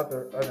it on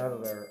other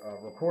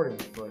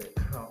recordings, but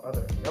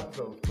other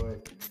episodes.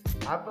 But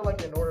I feel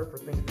like in order for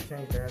things to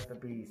change, there has to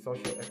be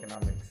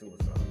socioeconomic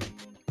suicide,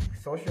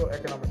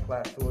 socioeconomic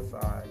class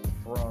suicide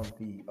from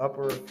the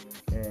upper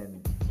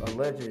and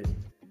alleged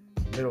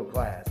middle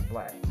class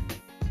black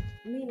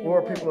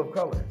or people of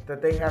color,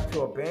 that they have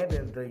to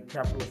abandon the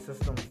capitalist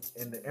systems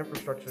and the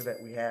infrastructure that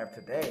we have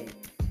today,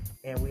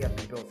 and we have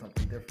to build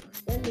something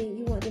different. That means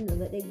you want them to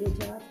let their good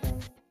jobs go?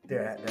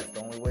 That's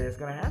the only way it's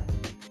going to happen.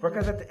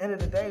 Because at the end of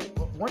the day,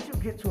 once you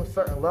get to a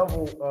certain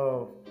level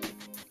of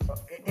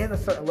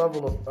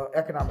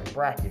economic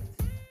brackets,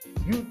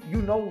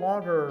 you no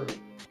longer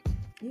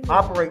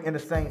operate in the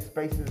same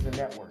spaces and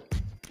networks.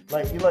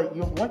 Once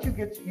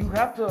you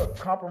have to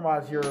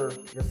compromise your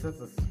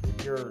sense of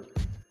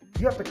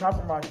you have to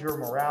compromise your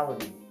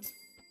morality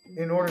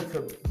in order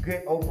to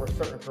get over a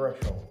certain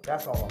threshold.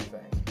 That's all I'm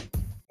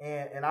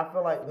saying. And I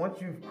feel like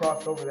once you've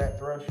crossed over that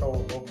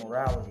threshold of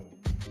morality,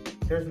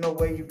 there's no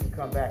way you can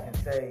come back and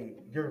say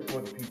you're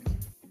for the people,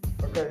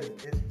 because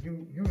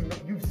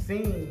you've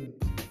seen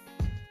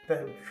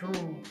the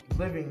true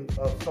living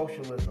of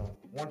socialism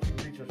once you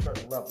reach a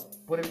certain level,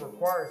 but it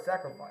requires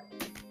sacrifice.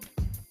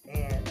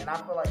 And I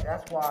feel like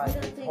that's why you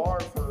don't it's think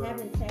hard for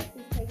having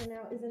taxes taken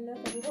out is enough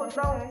of a well,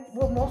 sacrifice?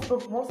 no, well, most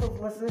of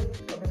let's say,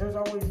 I mean, there's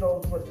always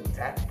those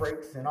tax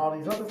breaks and all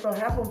these other stuff.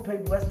 Half of them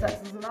pay less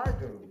taxes than I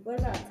do. What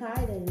about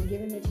tithing and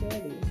giving to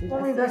charities? Well,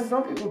 I mean, that's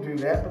some people do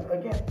that, but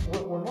again,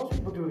 when most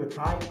people do the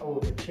tithe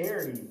or the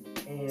charity,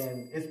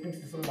 and it speaks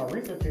to some of my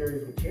research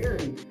areas with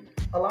charity,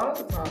 a lot of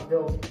the times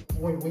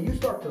when you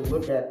start to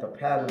look at the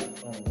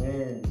patterns on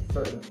when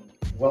certain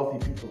wealthy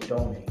people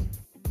donate,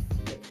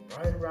 it's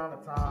right around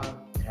the time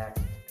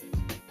taxes.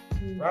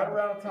 Right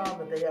around the time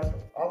that they have to,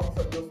 all of a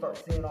sudden you'll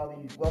start seeing all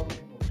these wealthy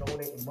people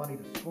donating money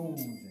to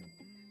schools.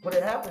 But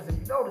it happens, if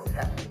you notice, it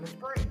happens in the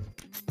spring.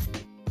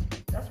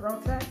 That's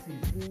around tax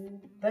season.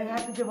 They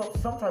have to give up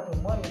some type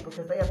of money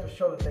because they have to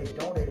show that they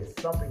donated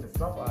something to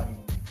somebody,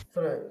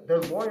 so that their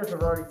lawyers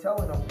are already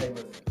telling them, hey,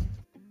 listen,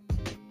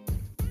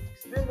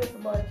 spend this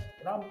much.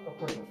 And I'm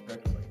speculating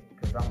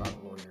because I'm not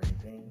a lawyer or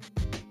anything.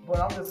 But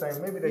I'm just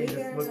saying, maybe they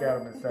just look at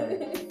them and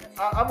say,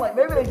 I'm like,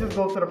 maybe they just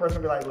go to the person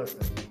and be like, listen,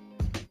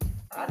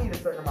 I need a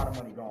certain amount of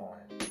money gone.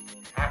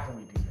 How can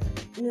we do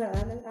that? No,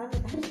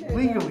 I'm sure.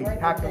 Legally,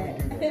 how can we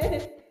do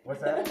that?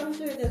 What's that? I'm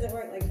sure it doesn't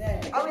work like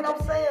that. I mean, I'm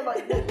saying,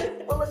 like,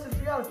 well, let's just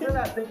be honest. They're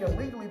not thinking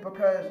legally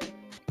because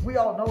we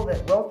all know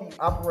that wealthy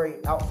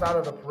operate outside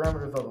of the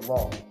parameters of the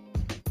law.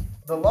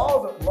 The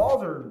laws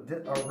are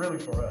really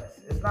for us.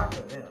 It's not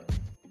for them.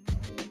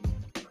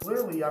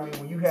 Clearly, I mean,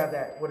 when you have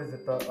that, what is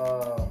it?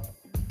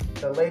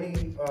 The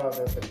lady, what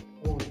was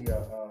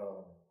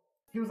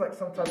he was like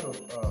some type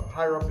of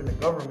higher up in the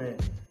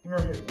government. You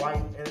remember his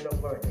wife ended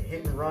up like a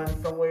hit and run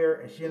somewhere,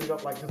 and she ended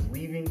up like just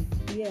leaving.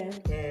 Yeah.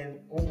 And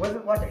was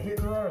it like a hit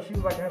and run, or she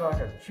was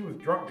she was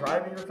drunk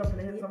driving or something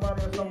to hit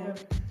somebody or something?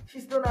 Yeah.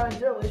 She's still not in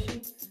jail, is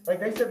she? Like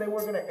they said they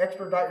were gonna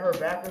extradite her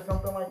back or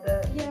something like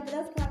that. Yeah, but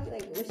that's probably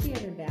like, was she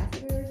an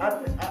ambassador or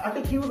something? I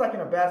think he was like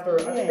an ambassador.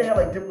 I think they had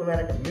like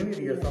diplomatic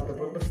immunity or something.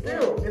 But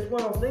still, it's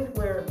one of those things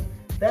where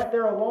that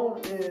there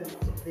alone is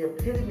the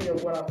epitome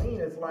of what I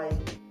mean. It's like,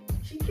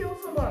 she killed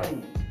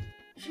somebody.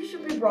 She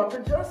should be brought to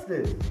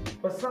justice.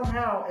 But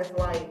somehow it's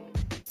like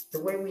the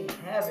way we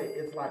have it,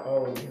 it's like,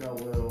 oh,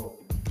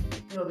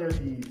 there's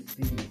these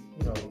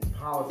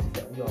policies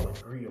that we all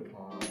agree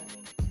upon.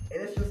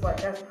 And it's just like,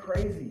 that's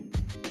crazy.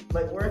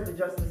 Like, where's the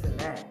justice in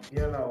that?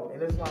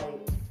 And it's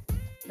like,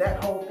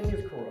 that whole thing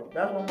is corrupt.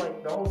 That's why I'm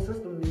like, the whole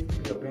system needs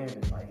to be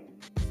abandoned. Like,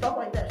 stuff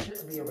like that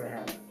shouldn't be able to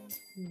happen.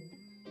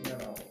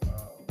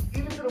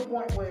 Even to the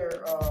point where,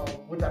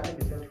 which I think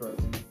is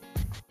interesting,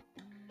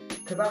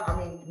 because I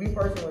mean, me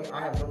personally,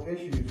 I have no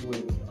issues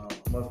with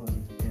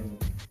Muslims and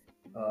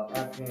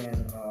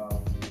Afghan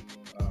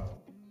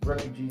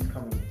refugees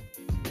coming,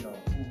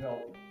 who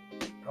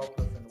help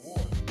us in the war.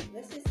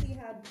 Let's just see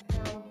how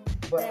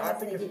but I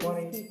think it's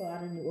funny. People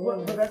out in New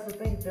Orleans. But that's the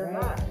thing, they're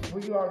not.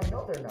 Well, you already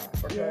know they're not.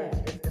 Because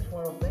it's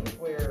one of those things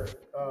where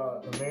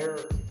the mayor,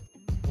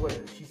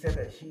 she said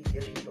that she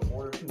issued the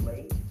order too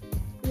late.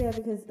 Yeah,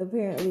 because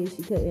apparently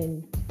she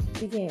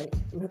can't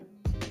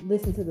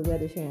listen to the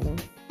Weather Channel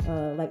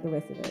like the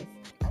rest of us.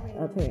 I mean,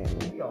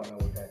 apparently. We all know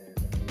what that is.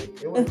 I mean,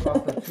 it would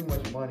cost them too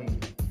much money,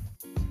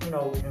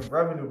 in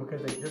revenue,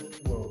 because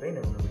they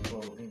never really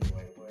closed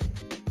anyway.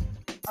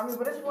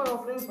 But it's one of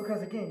those things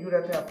because, again, you'd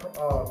have to have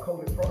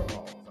COVID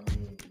protocols. I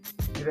mean,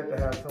 you'd have to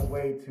have some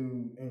way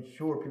to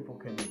ensure people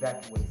can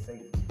evacuate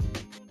safely.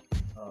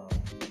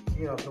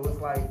 So it's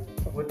like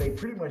what they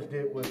pretty much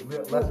did was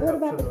left it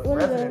up to the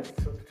residents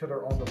to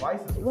their own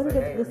devices. What are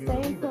the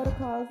same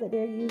protocols that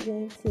they're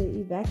using to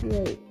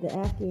evacuate the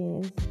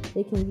Afghans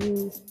they can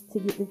use to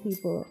get the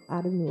people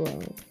out of New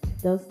Orleans?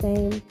 Those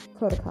same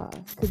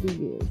protocols could be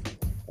used.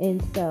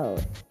 And so,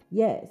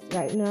 yes,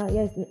 right now,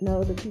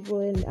 the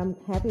people I'm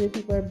happy that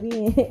people are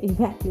being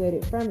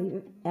evacuated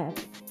from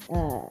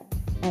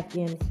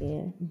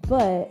Afghanistan,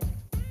 but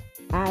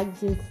I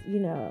just,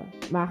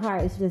 my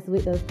heart is just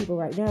with those people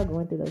right now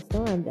going through those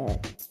storms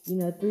that,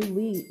 3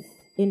 weeks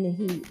in the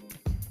heat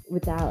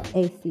without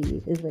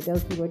AC is what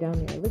those people are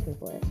down there looking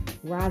for.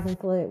 Rising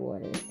flood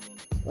waters.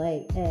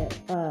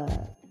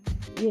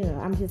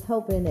 I'm just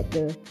hoping that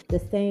the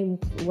same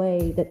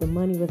way that the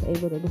money was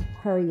able to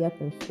hurry up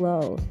and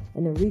flow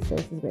and the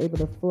resources were able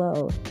to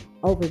flow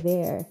over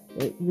there,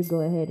 we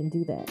go ahead and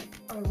do that.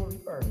 I mean, well, you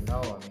already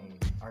know,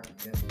 our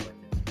defense budget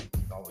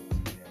is always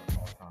been at an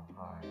all-time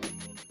high.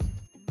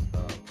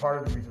 Part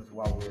of the reasons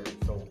why we're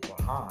so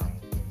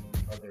behind in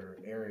other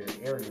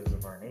areas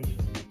of our nation,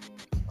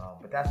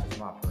 but that's just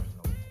my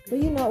personal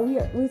opinion.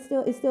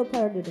 But it's still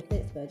part of the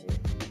defense budget.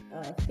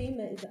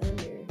 FEMA is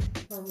under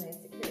Homeland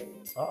Security.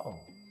 Oh.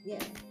 Yeah.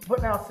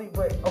 But now, is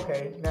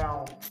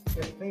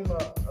FEMA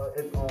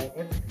its own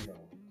entity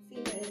though?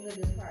 FEMA is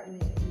a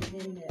department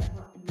within the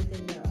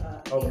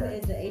Okay.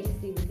 FEMA is an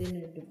agency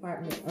within the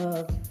Department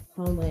of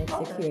Homeland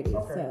Security.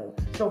 Okay.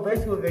 So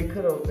basically, they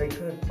could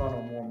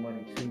funnel more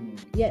money to.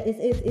 Yeah,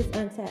 it's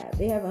untapped.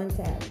 They have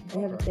untapped.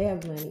 Okay. They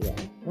have money. Yeah,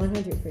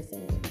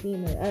 100%.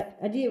 FEMA.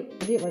 I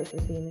did work for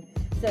FEMA.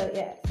 So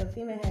yeah. So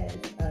FEMA has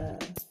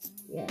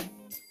yeah.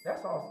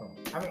 That's awesome.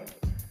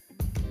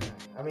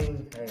 I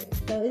mean, hey.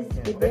 So it's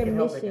they their can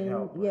help, mission.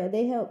 help, yeah,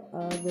 they help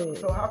with.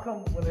 So how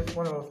come when it's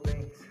one of those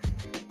things?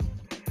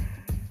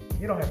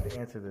 You don't have to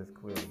answer this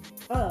clearly.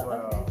 Oh,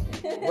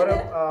 but, okay.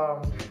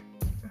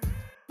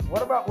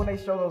 What about when they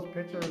show those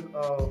pictures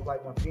of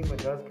like when FEMA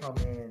does come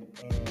in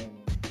and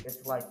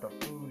it's like the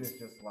food is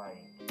just like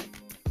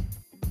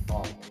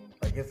awful.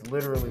 Like it's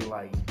literally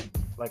like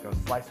a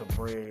slice of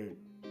bread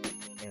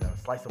and a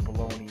slice of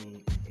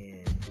bologna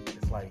and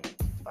it's like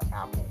an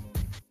apple.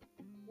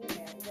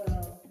 Yeah,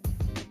 well,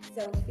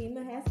 so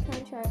FEMA has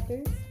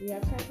contractors. They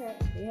had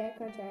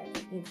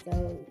contracts, and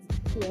so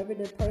whoever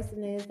the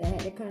person is that had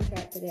the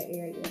contract for that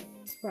area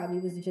probably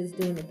was just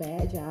doing a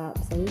bad job.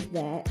 So it's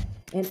that.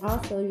 And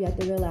also, you have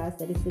to realize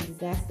that it's a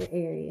disaster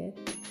area,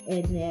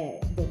 and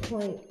that the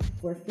point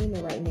for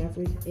FEMA right now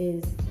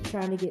is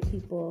trying to get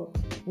people.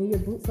 When you're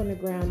boots on the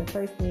ground, the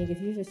first thing is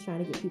you're just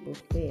trying to get people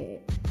fed.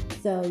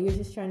 So you're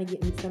just trying to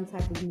get some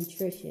type of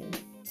nutrition.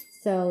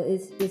 So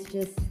it's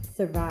just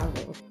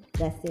survival.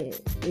 That's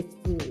it. It's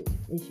food.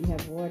 If you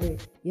have water,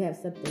 you have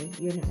something.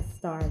 You're not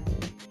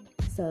starving.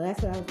 So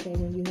that's what I would say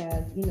when you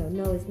have,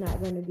 no, it's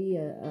not going to be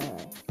a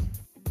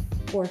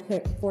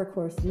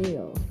four-course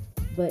meal,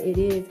 but it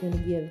is going to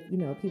give,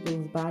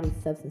 people's bodies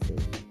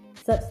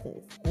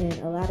substance. And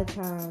a lot of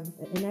times,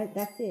 and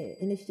that's it.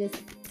 And it's just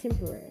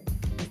temporary.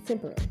 It's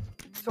temporary.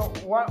 So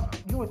what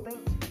you would think,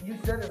 you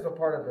said it's a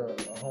part of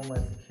the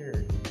Homeland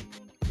Security.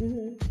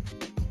 Mm-hmm.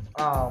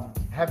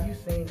 Have you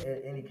seen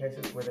any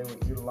cases where they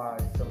would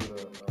utilize some of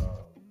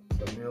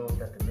the meals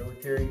that the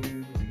military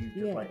use?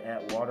 You just like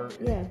add water?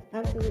 Yeah,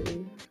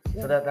 absolutely.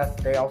 Yeah. So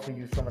that's they also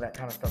use some of that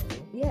kind of stuff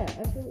too? Yeah,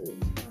 absolutely.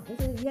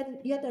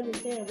 You have to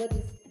understand what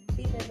this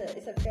FEMA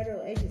is. A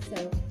federal agency.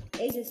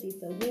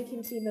 So when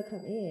can FEMA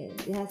come in?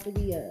 It has to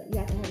be you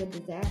have to have a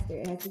disaster.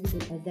 It has to be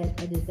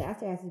a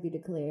disaster has to be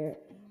declared.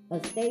 The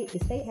state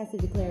has to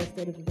declare a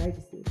state of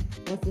emergency.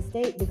 Once the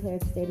state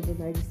declares a state of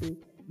emergency,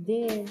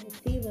 then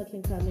FEMA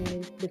can come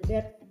in.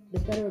 The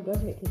federal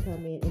government can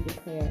come in and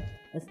declare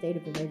a state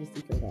of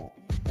emergency for that.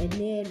 And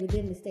then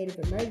within the state of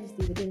emergency,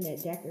 within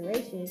that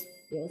declaration,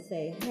 they'll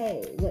say,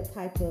 hey, what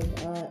type of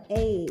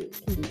aid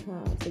can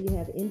become? So you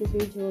have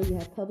individual, you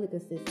have public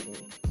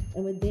assistance.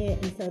 Only then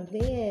can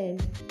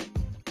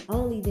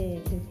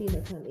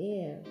FEMA come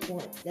in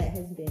once that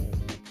has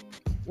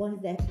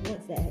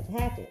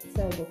happened.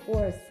 So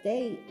before a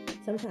state,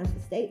 sometimes the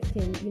states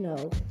can,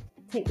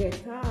 take their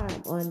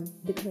time on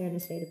declaring a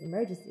state of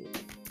emergency.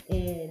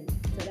 And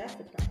so that's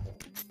the problem.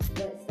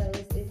 But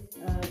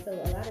so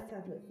a lot of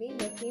times with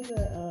FEMA,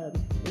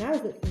 when I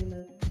was with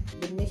FEMA,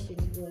 the mission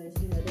was,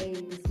 they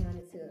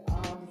responded to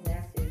all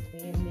disasters,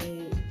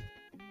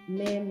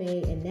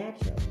 man-made and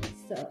natural.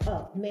 So,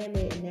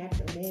 man-made and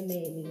natural.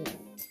 Man-made meaning like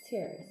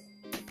terrorists,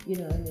 you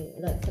know what I mean?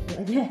 Like something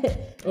like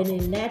that. And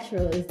then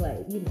natural is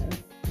like,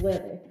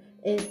 weather.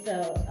 And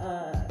so,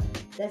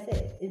 that's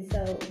it. And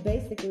so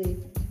basically,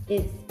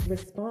 it's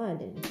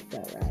responding,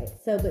 though, right?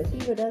 So, but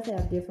FEMA does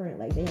have different,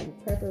 like they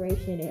have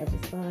preparation, they have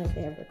response,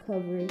 they have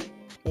recovery,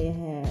 they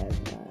have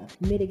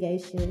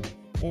mitigation,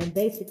 and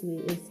basically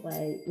it's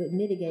like, with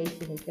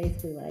mitigation, it's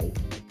basically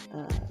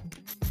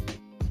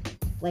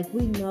like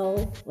we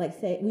know, like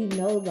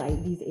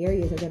these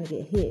areas are going to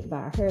get hit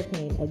by a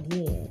hurricane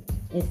again.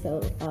 And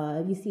so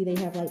you see they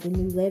have like the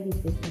new levee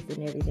systems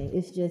and everything.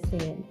 It's just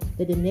saying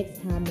that the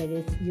next time that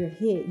you're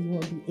hit, you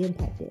won't be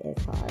impacted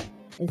as hard.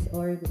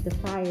 Or with the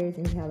fires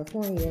in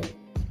California,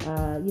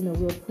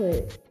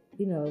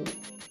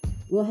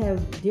 we'll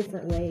have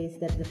different ways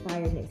that the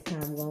fire next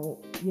time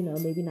won't,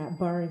 maybe not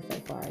burn so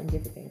far and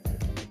different things like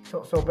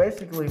that. So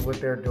basically, what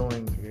they're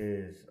doing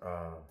is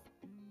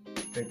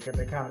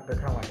they're kind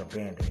of like a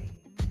Band-Aid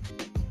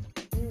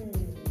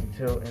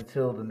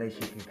until the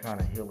nation can kind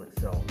of heal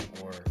itself,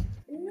 or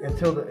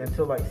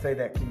until like say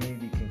that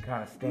community can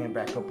kind of stand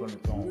back up on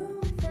its own.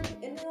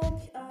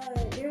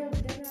 They're not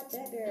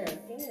that.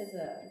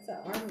 It's an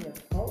army of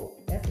hope.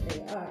 That's what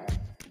they are.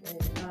 And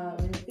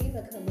when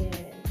FEMA come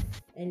in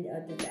and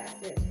a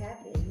disaster has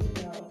happened,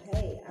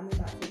 hey, I'm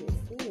about to get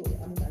food,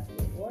 I'm about to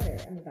get water,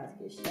 I'm about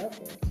to get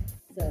shelter.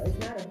 So it's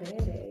not a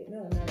Band-Aid, no,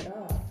 not at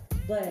all.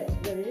 But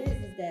what it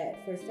is that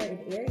for certain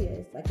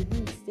areas, like if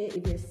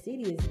your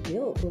city is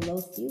built below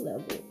sea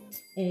level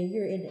and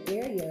you're in the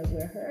area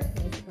where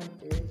hurricanes come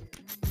through,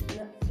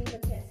 FEMA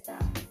can't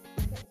stop.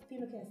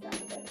 FEMA can't stop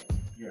the weather.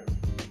 Yeah.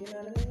 You know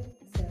what I mean?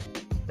 So.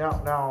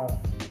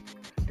 Now,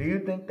 do you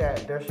think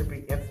that there should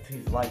be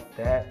entities like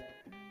that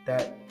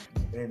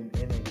and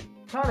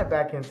tying it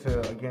back into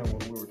again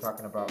what we were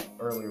talking about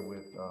earlier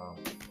with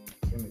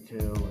Emmett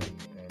Till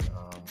and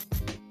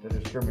the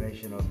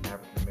discrimination of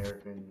African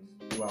Americans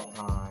throughout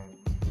time,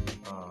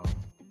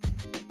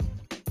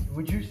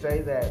 would you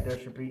say that there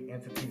should be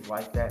entities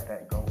like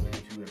that go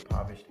into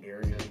impoverished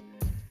areas,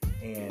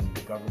 and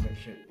the government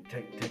should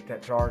take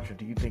that charge, or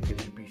do you think it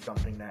should be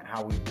something that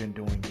how we've been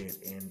doing it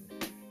and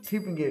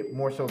keeping it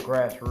more so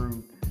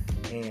grassroots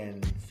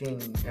and seeing,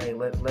 hey,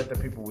 let the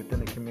people within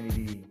the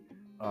community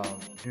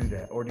do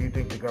that, or do you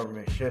think the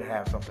government should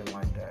have something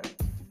like that?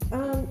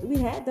 We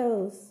had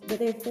those, but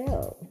they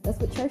failed. That's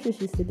what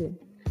churches used to do.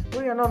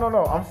 Well, yeah,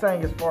 no. I'm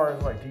saying as far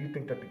as like, do you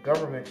think that the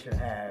government should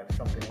have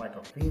something like a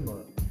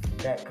FEMA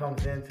that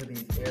comes into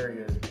these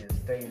areas and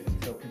stays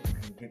until people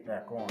can get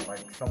back on,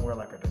 like somewhere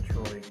like a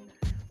Detroit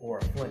or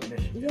a Flint,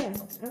 Michigan? Yeah,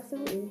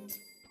 absolutely.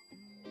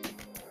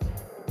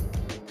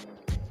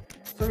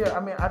 So yeah, I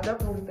mean, I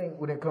definitely think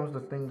when it comes to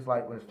things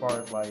like as far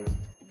as like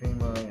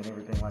FEMA and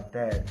everything like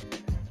that.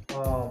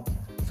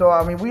 So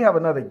I mean, we have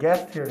another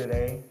guest here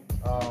today,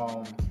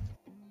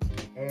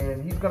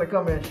 and he's gonna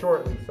come in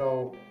shortly.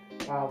 So.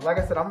 Like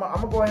I said, I'm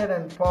gonna go ahead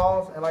and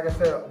pause, and like I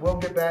said, we'll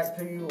get back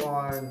to you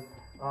on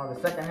the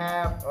second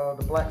half of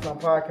the Black Sun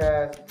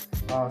podcast.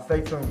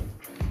 Stay tuned.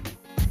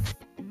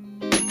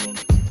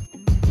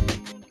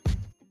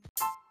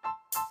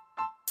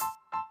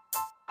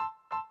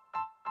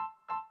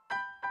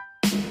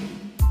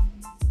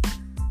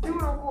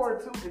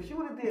 If she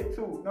would have did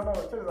two,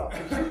 check this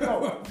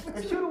out.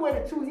 If she would have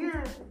waited 2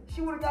 years,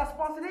 she would have got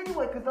sponsored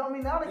anyway. Cause I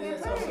mean, now they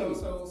get paid.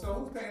 So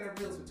who's paying her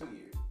bills for 2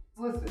 years?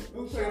 Listen,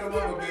 who's paying her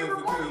mama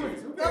bills for 2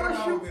 years? Who's paying her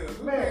mama bills?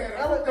 Man,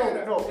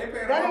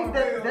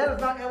 that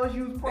is not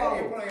LSU's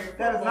problem.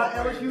 That is not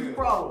LSU's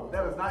problem.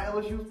 That is not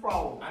LSU's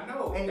problem. I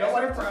know. Ain't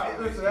nobody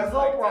problem. Listen, that's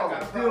no problem.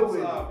 Deal with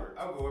it.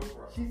 I'm going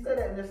for it. She said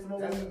that in this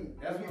smoke weed.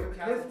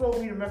 This smoke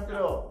weed messed it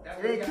up.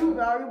 It ain't too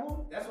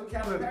valuable. That's what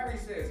Calipari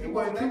says. It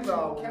wasn't too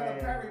valuable, man.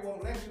 Calipari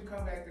won't let you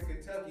come back to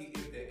Kentucky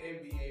if the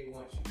NBA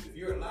wants you. If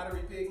you're a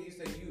lottery pick, he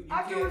said you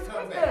can't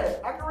come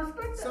back. I can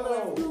respect that.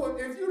 So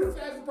if you're the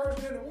fastest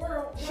person in the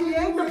world, she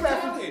ain't the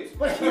fastest.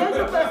 But she ain't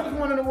the fastest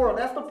one in the world.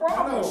 That's the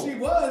problem. No, she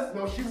was.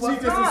 No, she was not.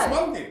 She just was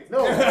smoking.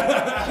 No,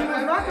 she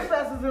was not the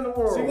fastest in the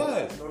world. She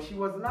was. No, she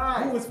was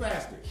not. Who was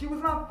faster? She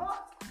was not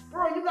fast.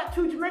 Bro, you got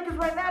 2 Jamaicans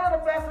right now that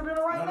are faster than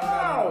her right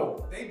now.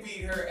 No. They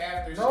beat her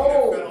after she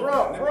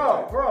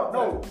bro.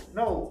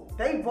 No.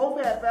 They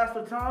both had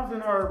faster times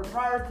than her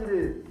prior to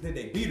this. Did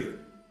they beat her?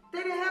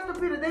 They didn't have to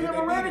beat her. They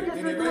never ran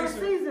against her during the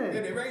season.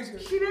 Did they race her?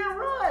 She didn't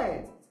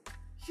run.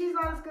 She's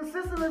not as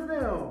consistent as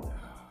them.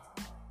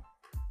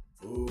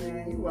 Ooh,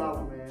 man, you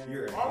out, man.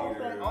 You're a all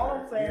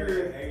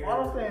hater.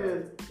 I'm saying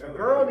is the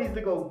girl needs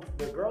to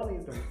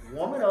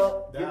warm it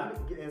up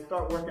and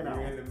start working out.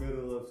 You're in the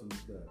middle of some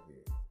stuff here.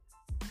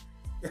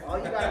 All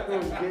you gotta do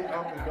is get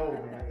up and go,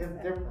 man. It's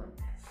different.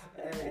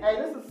 Hey,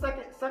 this is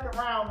second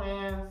round,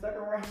 man.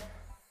 Second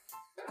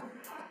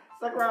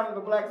round of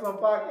the Black Sun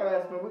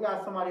podcast, man. We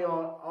got somebody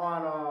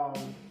on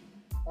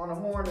the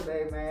horn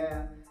today,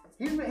 man.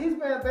 He's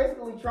been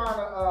basically trying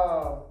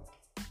to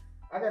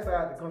I guess I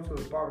had to come to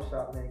his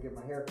barbershop, man, and get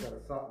my hair cut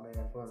or something,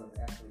 man, for him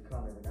to actually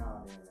come every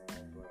now and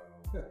then, man.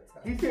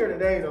 But he's here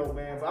today, though,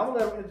 man. But I'm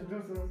gonna let him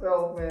introduce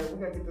himself, man.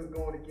 We're gonna get this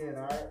going again,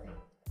 all right?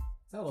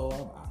 Hello,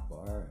 I'm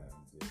Akbar.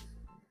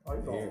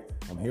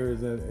 I'm here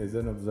as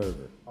an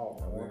observer. All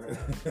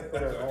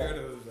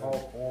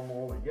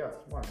formal, and yes,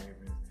 my name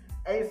is.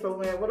 Hey, so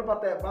man, what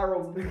about that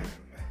viral?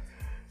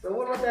 So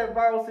what about that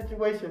viral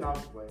situation? I'm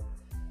just playing.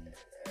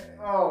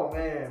 Oh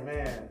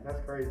man,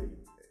 that's crazy.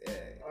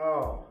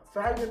 Oh,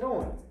 so how you been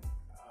doing?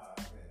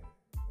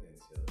 Been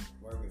chilling.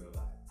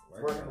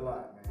 Working a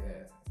lot, man.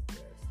 Yes.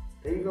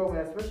 There you go,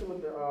 man. Especially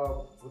with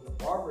the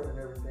barber and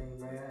everything,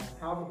 man.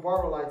 How's the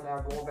barber life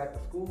now? Going back to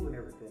school and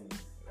everything.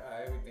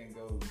 Everything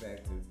goes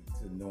back to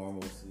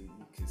normalcy,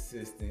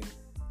 consistent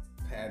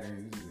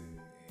patterns, and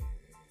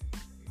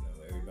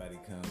everybody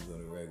comes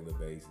on a regular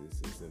basis.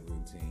 It's a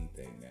routine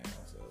thing now,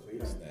 so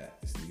it's not.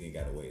 You ain't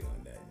gotta wait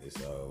on that.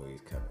 It's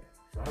always coming.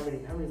 So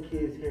how many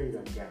kids here you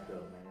done gapped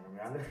up, man?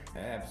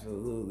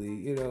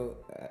 Absolutely,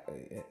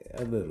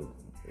 a little.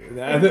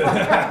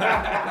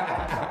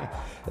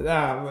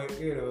 Nah, but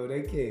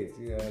they kids,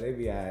 they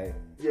be alright.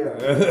 Yeah.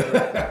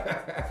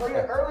 So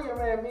earlier,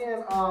 man, me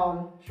and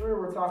Sheree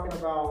were talking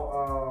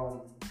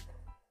about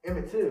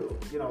Emmett Till.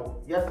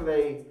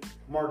 Yesterday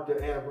marked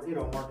the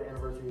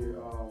anniversary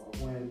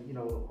of when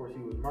of course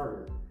he was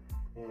murdered,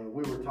 and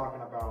we were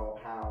talking about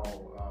how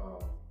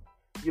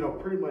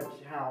pretty much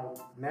how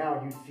now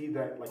you see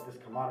that like this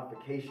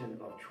commodification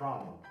of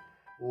trauma,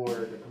 or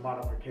the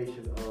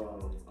commodification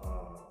of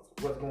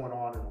what's going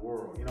on in the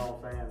world. You know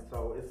what I'm saying?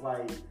 So it's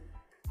like,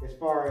 as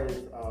far as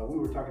we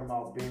were talking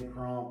about Ben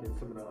Crump and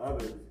some of the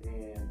others,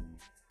 and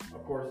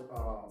of course,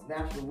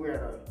 naturally we're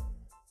at an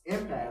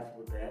impasse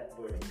with that,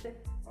 but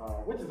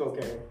which is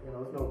okay.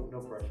 There's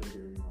no pressure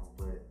here.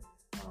 But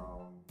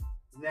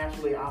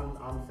naturally,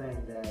 I'm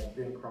saying that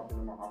Ben Crump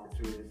and them are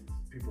opportunists.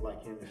 People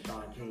like him and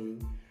Sean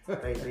King.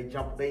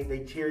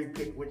 They cherry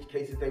pick which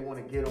cases they want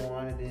to get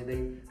on, and then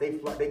they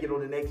get on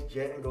the next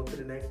jet and go to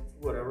the next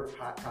whatever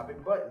hot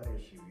topic button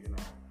issue,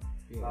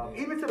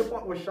 even to the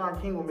point where Sean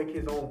King will make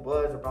his own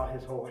buzz about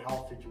his whole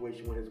house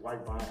situation with his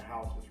wife buying a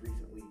house just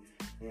recently,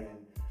 and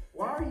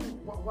Why are you?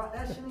 Why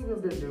that shouldn't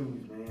even been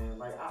news, man.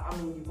 Like, I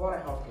mean, you bought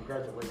a house.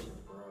 Congratulations,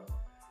 bro.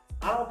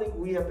 I don't think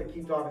we have to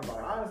keep talking about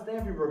it. I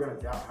understand people are gonna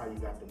doubt how you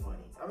got the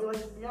money. I mean,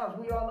 let's be honest.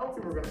 We all know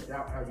people are gonna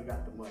doubt how you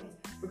got the money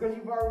because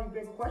you've already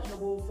been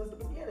questionable since the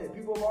beginning.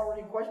 People have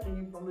already questioned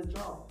you from the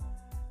jump.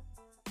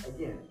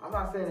 Again, I'm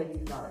not saying that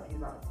he's not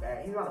a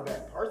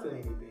bad person or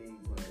anything,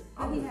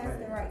 but he has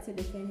the right to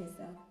defend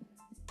himself.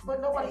 But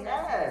nobody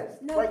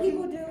asked. No, like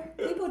people do.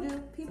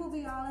 People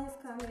be all in his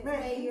comments.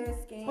 Say you're a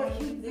scam. But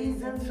he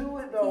feeds into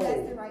it though. He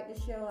has the right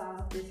to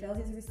show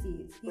his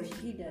receipts.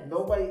 He does.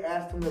 Nobody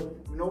asked him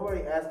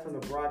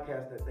to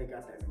broadcast that they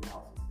got that new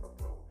house and stuff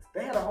though.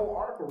 They had a whole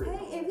article written.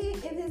 Hey,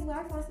 if his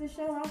wife wants to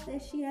show off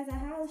that she has a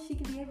house, she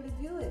can be able to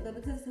do it. But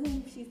because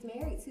who she's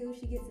married to,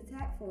 she gets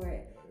attacked for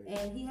it.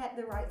 And he had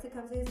the right to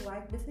come to his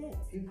wife's defense.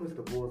 He puts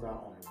the bullseye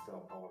on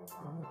himself all the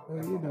time.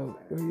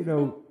 Well, you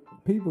know,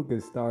 people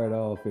can start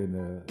off in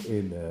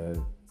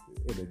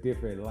a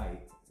different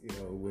light,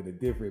 with a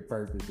different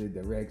purpose and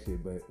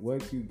direction. But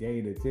once you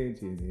gain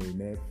attention and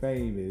that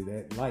fame is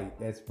that light,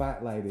 that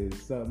spotlight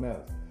is something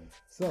else.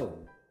 So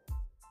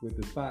with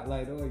the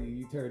spotlight on you,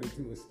 you turn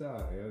into a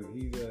star.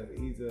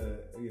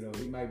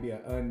 He might be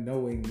an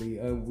unknowingly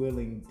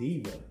unwilling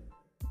diva.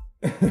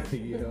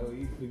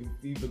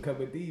 He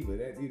become a diva.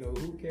 That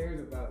who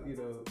cares about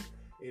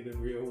in the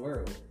real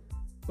world.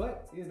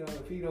 But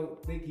if he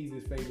don't think he's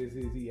as famous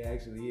as he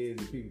actually is,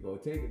 and people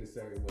gonna take it a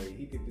certain way,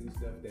 he could do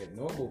stuff that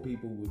normal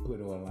people would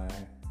put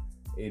online,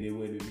 and it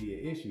wouldn't be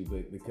an issue.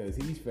 But because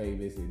he's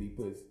famous and he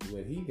puts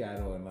what he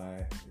got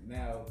online,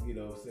 now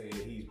saying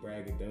he's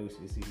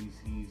braggadocious,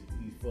 he's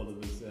full of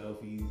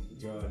himself, he's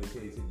drawing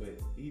attention, but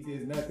he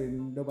did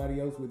nothing nobody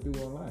else would do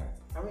online.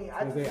 I mean,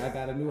 I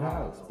got a new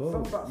house.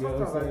 Boom. Sometimes I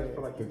just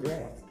feel like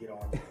Congrats. He just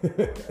wants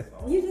to get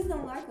on. You just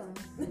don't like him.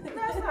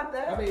 That's not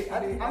that.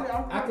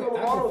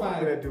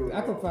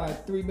 I can find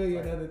 3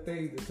 million other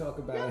things to talk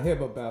about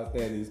him about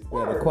that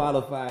are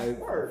qualified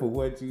for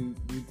what you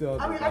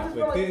talking about.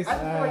 But this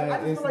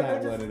it's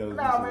not one of those.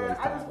 Nah, man,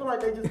 I just feel like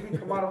they just be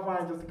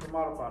commodifying just to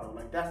commodify them.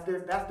 Like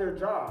that's their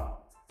job.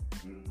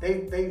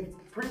 They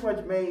pretty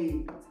much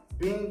made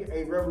being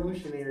a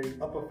revolutionary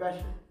a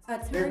profession.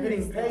 They're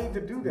getting paid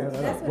to do that.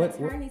 That's what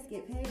attorneys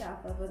get paid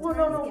off of. Well,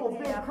 no.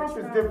 Ben Crump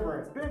is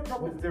different. Ben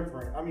Crump is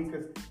different. I mean,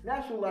 because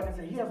naturally, like I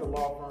said, he has a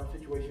law firm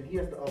situation. He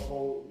has to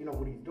uphold,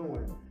 what he's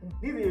doing.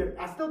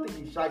 I still think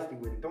he's shiesty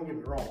with it. Don't get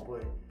me wrong,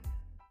 but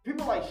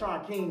people like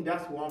Shaun King,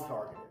 that's who I'm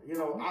targeting.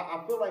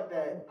 I feel like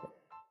that.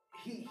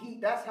 He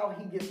that's how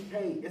he gets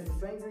paid. It's the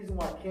same reason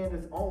why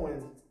Candace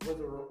Owens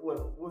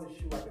wasn't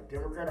she like a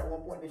Democrat at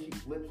one point, then she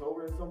flips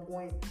over at some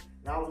point.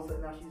 Now all of a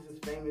sudden she's this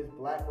famous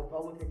black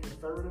Republican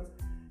conservative.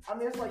 I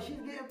mean, it's like she's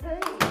getting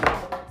paid.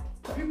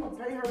 People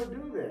pay her to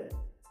do that.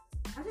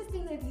 I just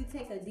think that if you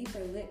take a deeper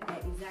look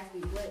at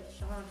exactly what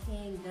Shaun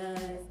King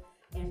does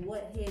and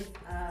what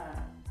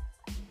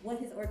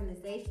his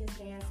organization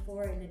stands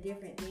for and the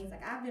different things,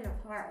 like I've been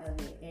a part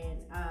of it,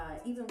 and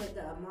even with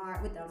the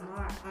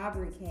Ahmaud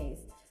Arbery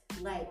case,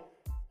 like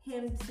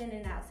him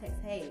sending out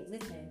text, hey,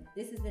 listen,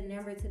 this is the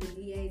number to the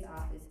DA's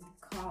office,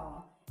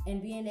 call. And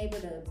being able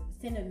to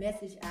send a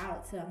message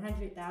out to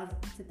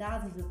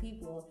thousands of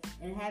people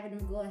and having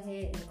them go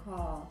ahead and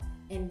call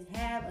and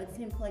have a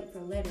template for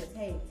letters.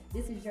 Hey,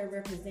 this is your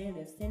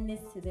representative. Send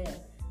this to them.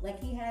 Like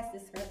he has the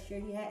structure.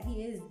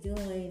 He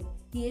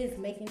is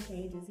making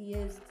changes. He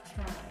is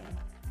trying.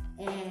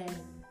 And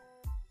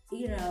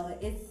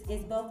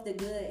it's both the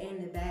good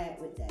and the bad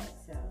with that.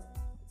 So.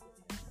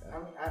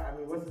 I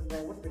mean, what's his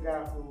name? What's the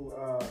guy who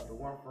the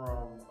one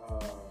from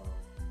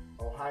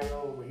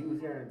Ohio, but he was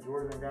here in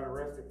Georgia and got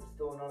arrested for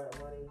stealing all that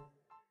money.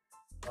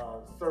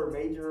 Sir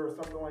Major or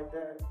something like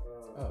that.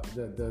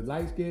 The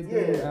light skinned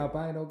dude,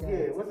 albino guy. Yeah,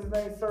 what's his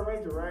name? Sir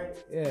Major, right?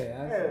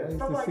 I used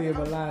to see him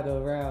a lot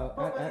around.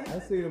 I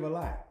see him a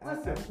lot.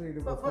 Listen, I've seen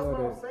him but before.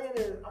 what I'm saying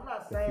is, I'm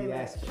not saying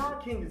that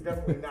Shaun King is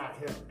definitely not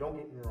him. Don't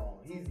get me wrong.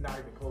 He's not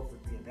even close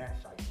to being that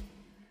shite.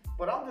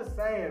 But I'm just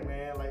saying,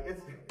 man, like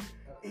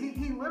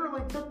he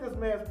literally took this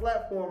man's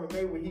platform and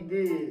made what he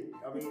did.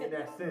 I mean, in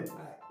that sense.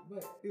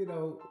 But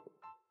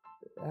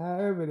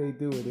however they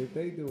do it, if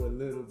they do a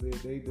little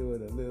bit, they do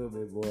it a little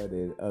bit more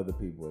than other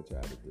people are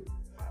trying to do.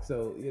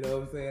 So, you know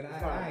what I'm saying?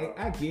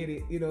 I get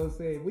it. You know what I'm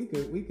saying? We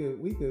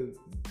could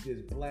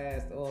just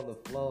blast all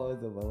the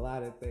flaws of a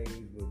lot of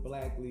things, but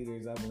black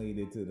leaders, I'm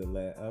leaning to the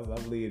left.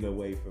 I'm leaning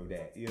away from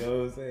that. You know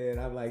what I'm saying?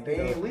 I'm like, they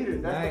ain't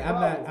leaders. That's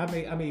I'm not.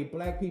 I mean,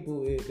 black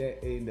people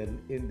in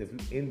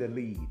the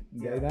lead.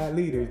 Yeah. They're not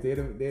leaders. They're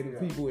the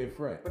people in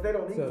front. But they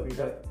don't need to be.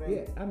 That's the thing.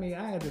 Yeah, I mean,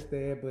 I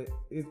understand, but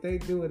if they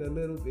do it a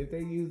little, if they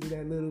use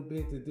that little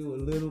bit to do a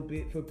little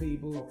bit for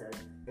people. Okay.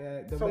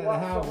 No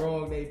matter how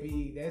wrong they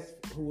be, that's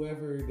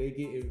whoever's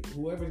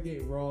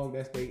getting wrong,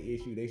 that's their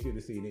issue. They should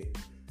have seen it.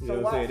 You know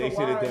what I'm saying? They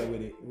should have done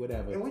with it,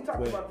 whatever. And we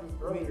talked about this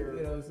earlier.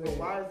 You know what I'm saying? But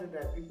why is it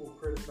that people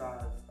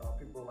criticize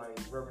people like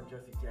Reverend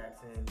Jesse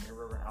Jackson and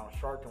Reverend Al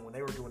Sharpton when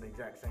they were doing the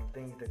exact same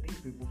things that these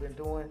people been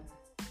doing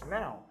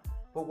now?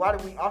 But why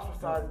do we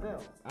ostracize them?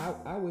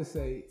 I would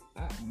say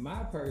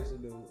my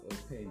personal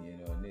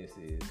opinion on this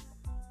is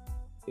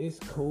it's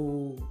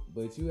cool,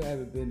 but you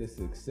haven't been a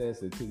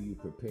success until you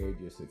prepared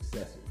your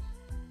successors.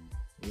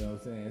 You know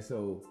what I'm saying?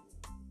 So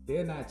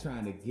they're not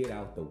trying to get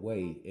out the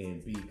way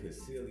and be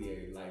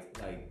conciliatory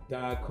like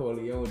Don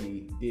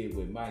Corleone did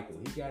with Michael.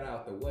 He got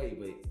out the way,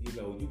 but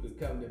you know, you could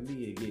come to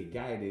me and get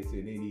guidance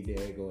in any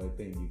daggone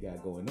thing you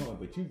got going on,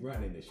 but you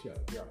running the show.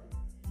 Yeah.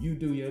 You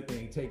do your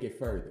thing, take it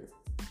further.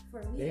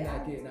 For me, They're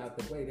not getting out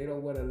the way. They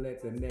don't want to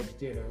let the next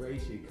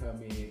generation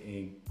come in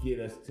and get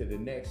us to the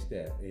next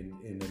step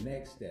and the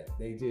next step.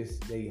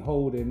 They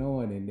holding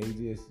on, and they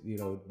just, you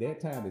know, their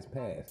time is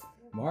past.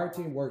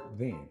 Marching worked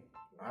then.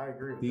 I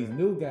agree with These that.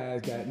 new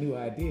guys got new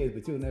ideas,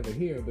 but you'll never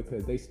hear them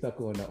because they stuck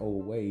on the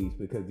old ways,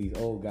 because these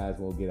old guys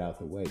won't get out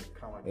the way.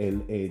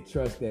 And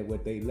trust that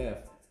what they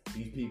left,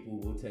 these people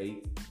will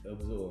take,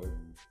 absorb,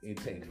 and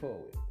take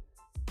forward.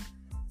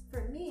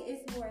 For me,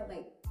 it's more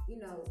like, you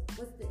know,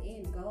 what's the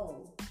end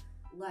goal?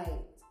 Like,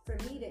 for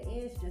me, the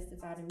ends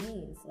justify the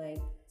means.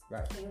 Like,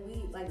 Right. can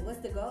we, like, what's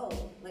the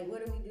goal? Like,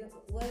 what are we doing?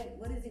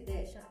 What is it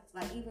that,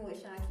 like, even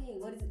with Sean King,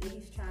 what is it that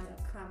he's trying to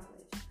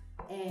accomplish?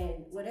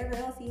 And whatever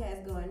else he has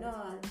going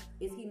on,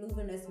 is he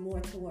moving us more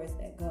towards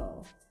that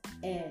goal?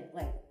 And,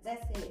 like,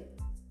 that's it.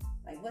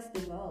 Like, what's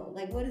the goal?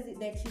 Like, what is it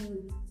that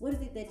you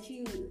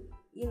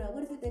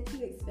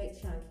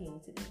expect Sean King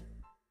to do?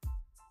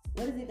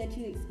 What is it that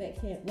you expect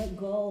him? What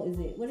goal is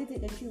it? What is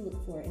it that you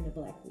look for in a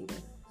black leader?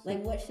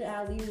 Like, what should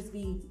our leaders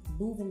be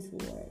moving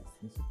towards?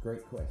 It's a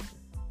great question.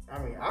 I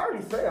mean, I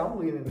already say I'm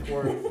leaning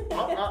towards. I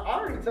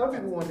already tell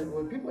people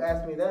when people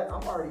ask me that,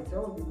 I'm already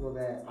telling people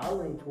that I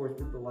lean towards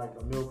people like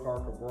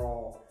Amilcar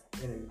Cabral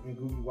and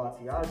Ngugi wa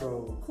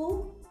Thiago.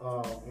 Cool.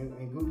 And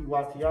Ngugi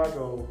wa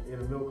Thiago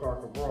and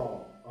Amilcar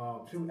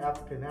Cabral, two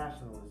African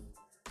nationalists.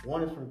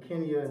 One is from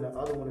Kenya and the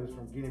other one is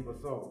from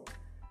Guinea-Bissau.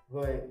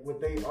 But what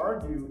they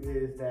argue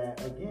is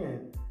that,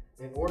 again,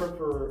 in order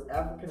for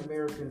African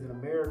Americans in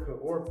America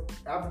or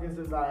Africans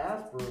in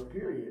diaspora,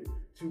 period,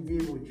 to be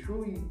able to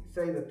truly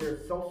say that they're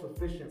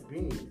self-sufficient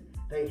beings,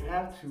 they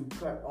have to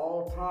cut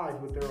all ties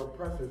with their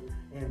oppressors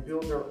and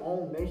build their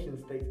own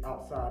nation states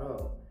outside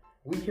of.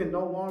 We can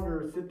no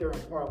longer sit there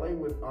and parlay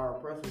with our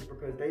oppressors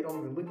because they don't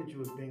even look at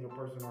you as being a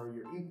person or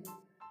your equal.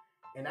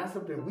 And that's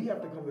something we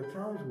have to come to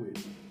terms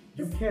with.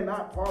 You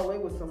cannot parlay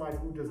with somebody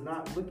who does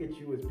not look at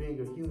you as being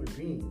a human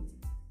being.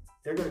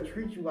 They're going to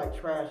treat you like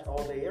trash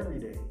all day, every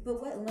day.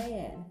 But what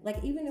land?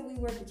 Like, even if we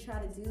were to try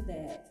to do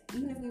that,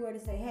 even if we were to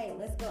say, hey,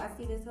 let's go, I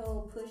see this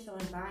whole push on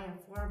buying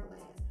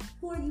farmland.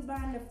 Who are you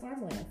buying the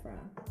farmland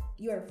from?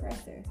 Your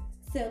oppressor.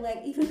 So,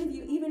 like,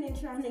 even in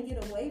trying to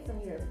get away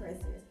from your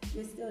oppressor,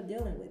 you're still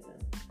dealing with them.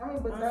 I mean,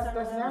 but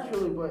that's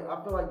naturally, but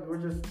I feel like we're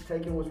just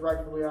taking what's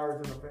rightfully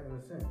ours in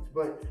a sense.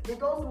 But it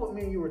goes to what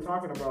me and you were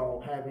talking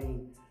about,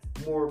 having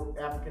more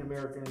African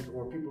Americans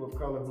or people of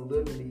color who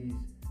live in these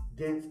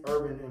dense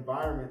urban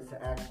environments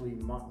to actually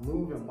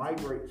move and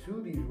migrate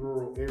to these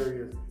rural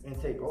areas and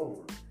take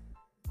over.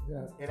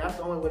 Yeah. And that's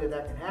the only way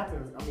that can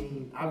happen. I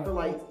mean, I feel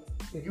like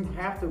you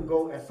have to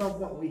go, at some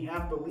point we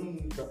have to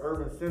leave the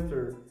urban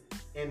center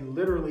and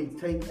literally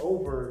take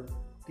over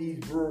these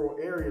rural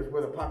areas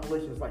where the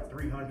population is like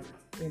 300.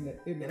 And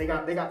they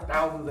got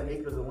thousands of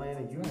acres of land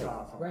in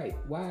Utah. Right.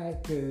 Why?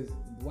 Because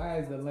why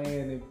is the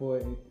land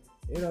important?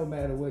 It don't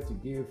matter what you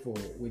give for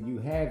it. When you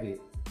have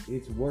it,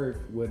 it's worth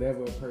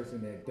whatever a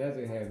person that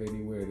doesn't have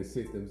anywhere to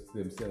sit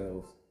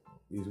themselves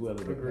is willing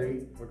to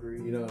pay.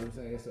 Agreed. You know what I'm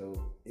saying?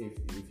 So if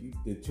you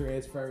the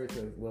transference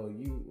of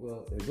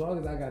as long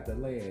as I got the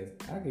land,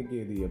 I can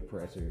give the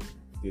oppressor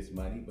this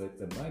money, but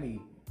the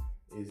money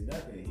is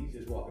nothing. He's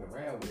just walking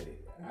around with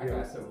it. I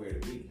got somewhere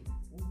to be.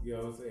 You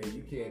know what I'm saying?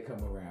 You can't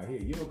come around here.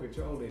 You don't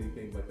control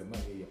anything but the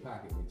money in your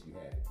pocket once you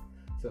have it.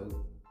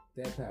 So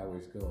that power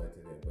is going to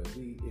them. But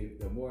if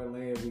the more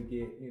land we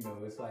get, you know,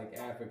 it's like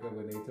Africa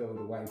when they told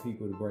the white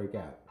people to break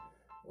out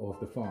off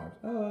the farms.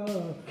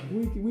 Oh,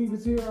 we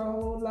was here our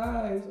whole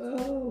lives.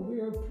 Oh,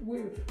 we're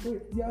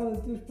y'all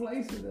is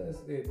displacing us.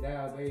 And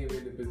now they're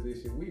in the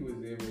position we was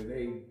in when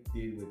they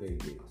did what they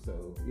did.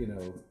 So, you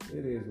know,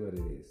 it is what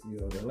it is. You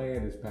know, the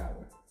land is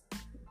power.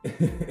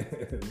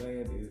 The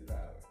land is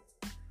power.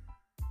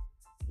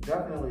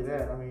 Definitely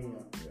that. I mean,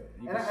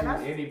 you can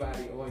shoot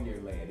anybody on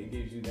your land. It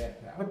gives you that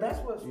power. But that's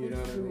what speaks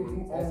to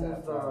who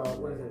owns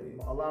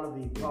a lot of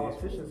the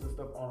politicians and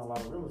stuff own a lot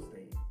of real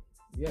estate.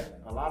 Yeah.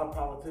 A lot of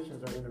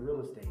politicians are in the real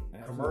estate,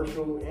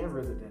 commercial and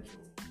residential.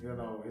 You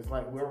know, it's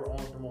like whoever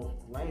owns the most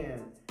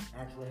land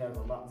actually has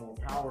a lot more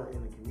power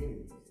in the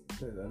communities.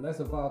 Because unless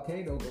a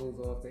volcano goes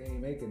off, they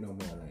ain't making no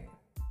more land.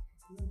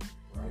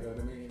 Right. You know what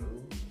I mean?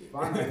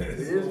 Finite. It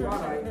is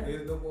finite.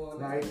 There's no more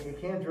land. Now, it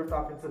can drift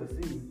off into the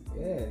sea.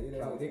 Yeah, you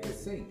know, it can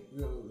sink.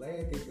 You know,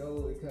 land can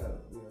go and come.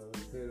 You know,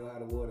 depending on how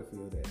the water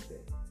feel that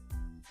day.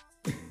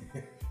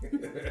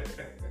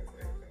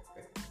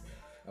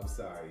 I'm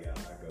sorry, y'all.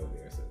 I go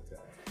there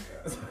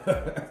sometimes.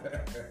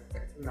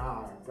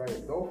 Nah,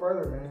 great. Go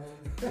further, man.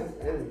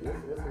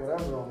 It's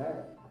whatever on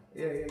that.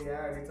 Yeah. I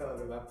already told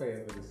them I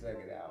paid for the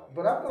second hour.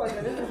 But I feel like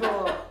this is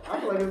all. I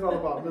feel like it's all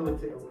about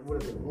military.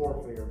 What is it?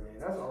 Warfare, man.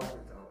 That's all I can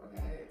tell.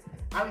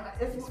 I mean,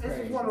 it's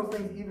just one of those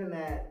things. Even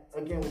that,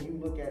 again, when you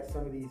look at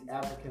some of these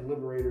African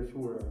liberators who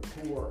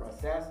were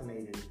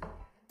assassinated,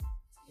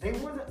 they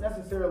wasn't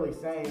necessarily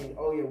saying,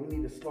 "Oh yeah, we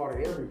need to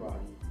slaughter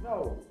everybody."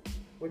 No,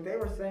 what they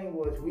were saying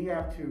was we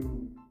have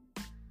to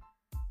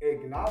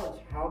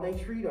acknowledge how they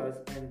treat us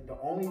and the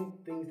only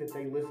things that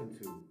they listen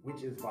to,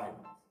 which is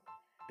violence.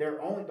 The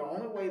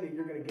only way that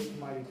you're gonna get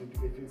somebody to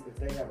if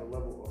they have a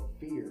level of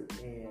fear,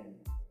 and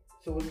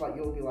so it's like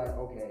you'll be like,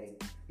 okay,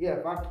 yeah,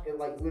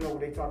 like when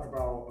they talk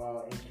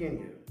about in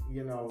Kenya,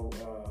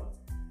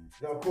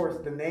 of course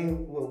the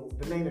name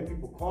that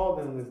people call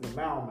them is the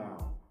Mau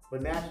Mau,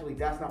 but naturally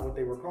that's not what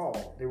they were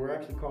called. They were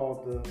actually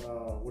called the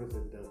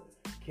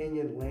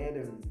Kenyan Land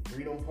and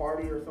Freedom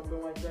Party or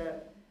something like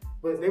that.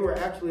 But they were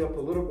actually a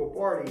political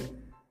party,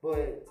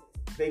 but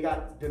they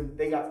got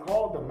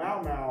called the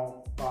Mau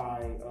Mau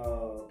by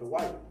the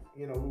whites,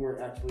 who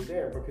were actually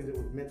there because it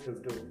was meant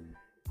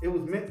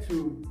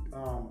to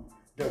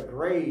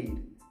degrade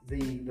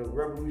the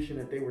revolution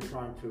that they were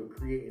trying to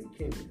create in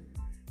Kenya.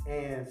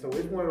 And so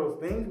it's one of those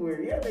things where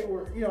they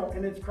were,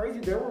 and it's crazy.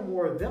 There were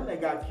more of them that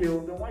got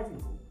killed than white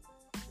people.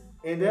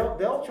 And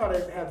they'll try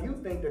to have you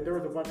think that there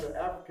was a bunch of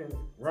Africans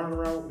running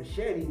around with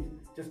machetes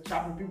just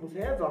chopping people's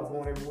heads off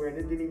going everywhere, and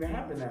it didn't even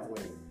happen that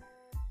way.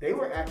 They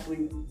were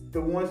actually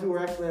the ones who were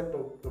actually at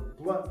the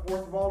blunt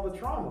force of all the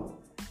trauma,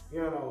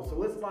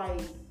 So it's like,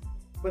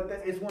 but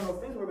it's one of those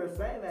things where they're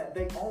saying that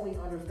they only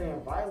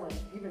understand violence.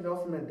 Even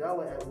Nelson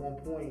Mandela at one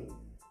point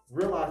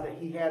realized that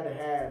he had to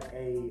have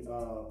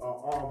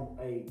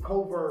a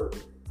covert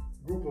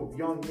group of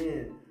young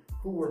men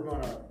who were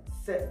going to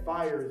set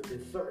fires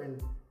in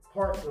certain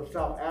parts of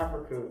South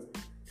Africa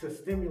to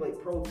stimulate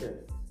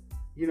protests.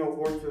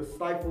 Or to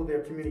stifle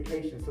their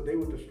communication, so they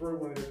would destroy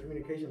one of their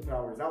communication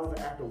towers. That was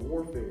an act of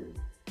warfare.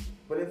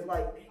 But it's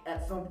like,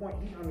 at some point,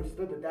 he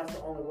understood that that's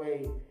the only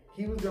way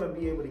he was going to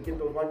be able to get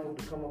those white people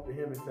to come up to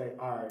him and say,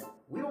 all right,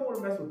 we don't want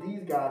to mess with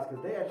these guys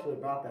because they actually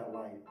about that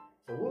life.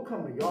 So we'll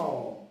come to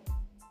y'all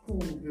who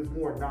is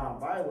more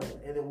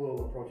non-violent, and then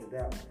we'll approach it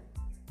that way.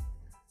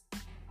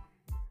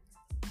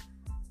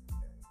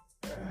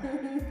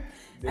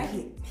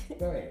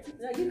 Go ahead.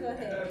 No, you go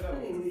ahead.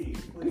 Please.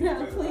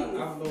 No, please.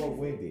 I'm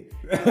long-winded.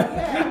 We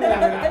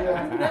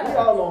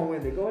all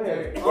long-winded. Go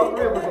ahead. All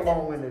three of us are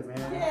long-winded,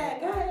 man.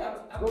 Yeah,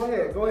 go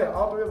ahead. Go ahead.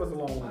 All three of us are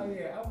long-winded. Oh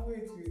yeah, I'm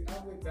with you.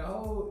 I'm with the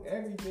whole,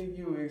 everything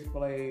you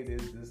explained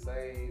is the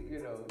same.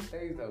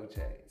 Things don't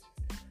change.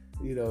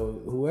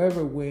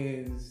 Whoever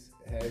wins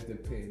has the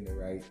pen to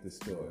write the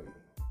story.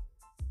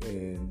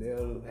 And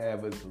they'll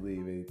have us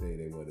believe anything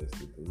they want us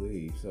to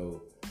believe.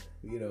 So,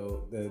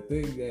 the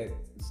thing that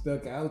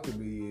stuck out to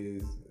me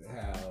is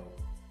how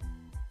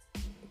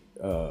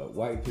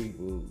white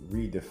people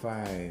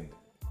redefined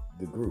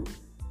the group.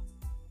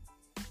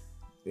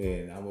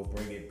 And I'm going to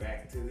bring it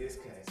back to this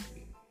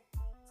country.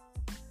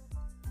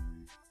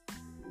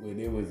 When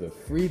there was a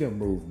freedom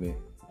movement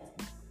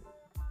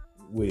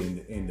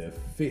in the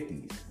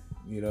 50s,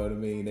 you know what I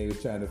mean? They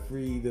was trying to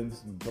free them.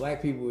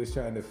 Black people was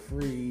trying to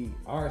free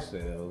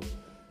ourselves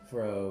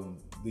from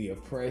the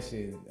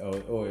oppression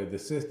or the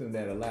system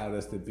that allowed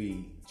us to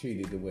be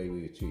treated the way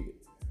we were treated.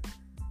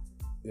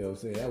 You know what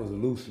I'm saying? That was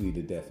loosely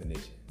the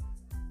definition.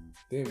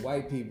 Then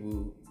white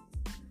people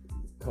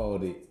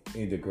called it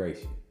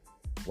integration.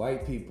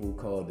 White people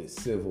called it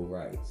civil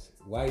rights.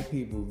 White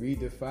people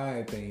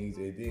redefined things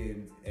and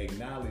then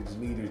acknowledged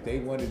leaders. They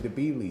wanted to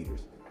be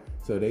leaders.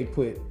 So they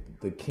put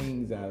the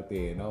kings out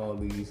there and all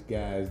these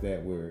guys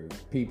that were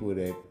people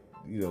that,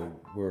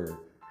 were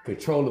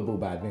controllable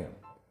by them.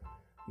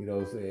 You know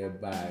what I'm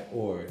saying?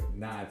 Or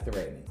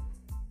non-threatening.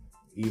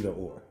 Either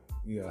or.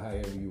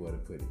 However you want to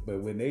put it.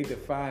 But when they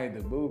defined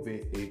the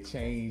movement, it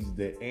changed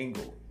the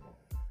angle.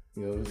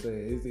 You know what I'm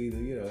saying? It's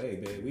either, hey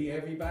man, we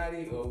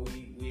everybody or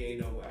we ain't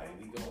nobody.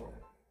 We going.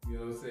 You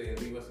know what I'm saying?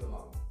 Leave us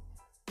alone.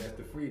 That's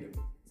the freedom.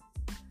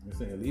 I'm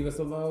saying leave us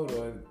alone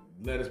or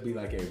let us be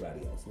like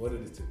everybody else. What are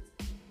the two?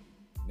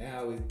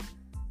 Now we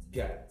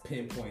got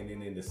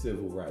pinpointing into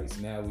civil rights.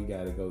 Now we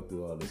got to go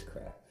through all this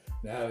crap.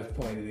 Now it's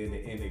pointed into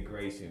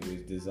integration,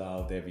 which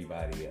dissolved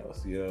everybody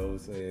else. You know what I'm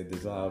saying?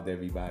 Dissolved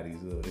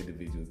everybody's little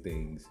individual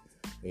things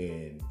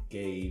and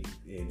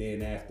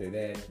then after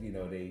that,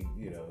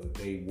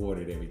 they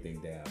watered everything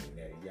down.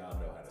 And y'all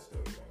know how the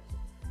story goes.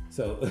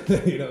 So,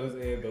 you know what I'm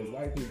saying? But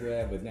white people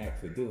have a knack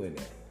for doing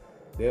that.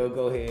 They'll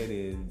go ahead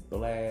and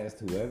blast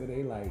whoever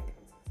they like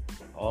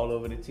all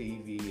over the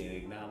TV and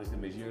acknowledge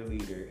them as your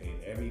leader,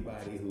 and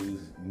everybody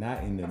who's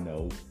not in the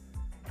know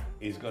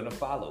is gonna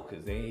follow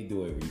because they ain't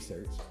doing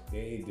research. They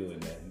ain't doing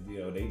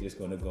nothing. They just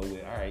gonna go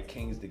with, all right,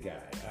 King's the guy.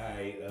 All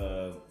right,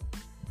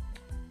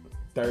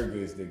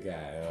 Thurgood's the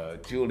guy.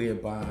 Julian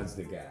Bond's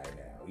the guy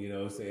now. You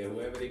know what I'm saying?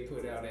 Whoever they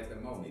put out at the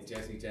moment,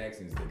 Jesse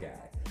Jackson's the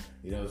guy.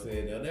 You know what I'm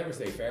saying? They'll never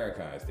say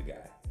Farrakhan's the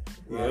guy.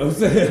 You know what I'm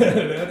saying?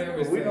 They'll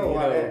never say,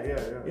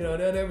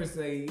 they'll never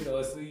say,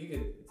 so you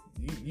can,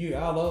 you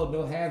although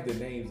they'll have the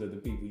names of the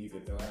people you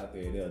can throw out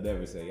there, they'll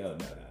never say, oh,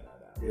 no.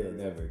 They'll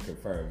never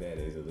confirm that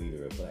as a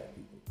leader of black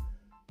people.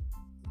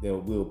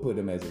 we'll put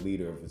them as a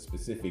leader of a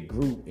specific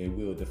group, and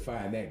we'll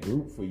define that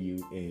group for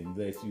you and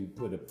let you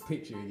put a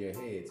picture in your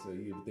head so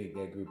you think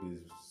that group is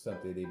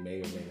something it may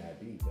or may not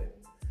be. But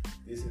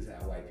this is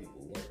how white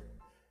people work.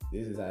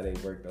 This is how they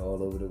worked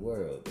all over the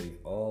world. They've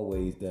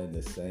always done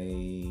the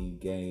same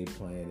game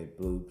plan and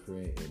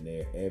blueprint, and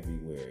they're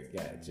everywhere.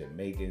 Got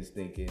Jamaicans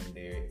thinking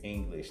they're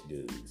English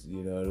dudes.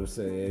 You know what I'm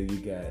saying?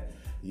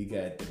 You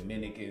got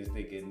Dominicans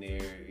thinking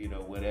they're, you know,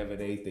 whatever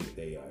they think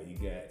they are. You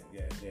got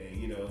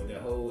you know, the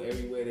whole,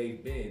 everywhere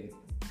they've been,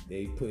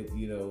 they put,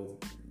 you know,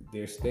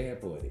 their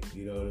stamp on it.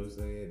 You know what I'm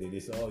saying? And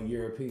it's all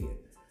European.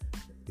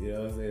 You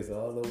know what I'm saying? It's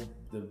all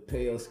the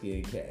pale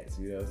skinned cats.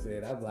 You know what I'm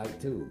saying? I'm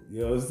like too.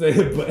 You know what I'm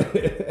saying?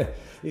 But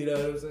you know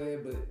what I'm saying?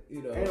 But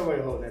you know, ain't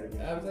nobody hold that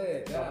again. I'm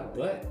saying,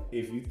 but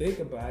if you think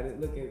about it,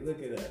 look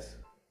at us.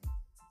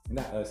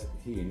 Not us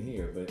here and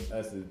here, but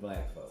us as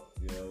black folk.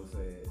 You know what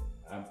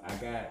I'm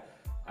saying?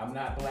 I'm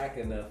not black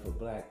enough for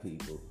black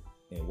people,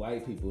 and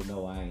white people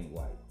know I ain't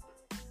white.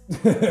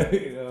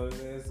 You know what I'm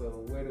saying?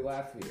 So where do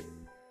I fit?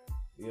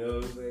 You know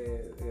what I'm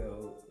saying? You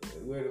know,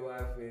 where do I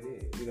fit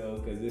in? You know,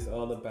 because it's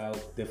all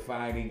about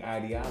defining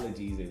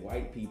ideologies, and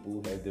white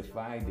people have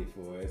defined it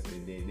for us,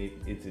 and then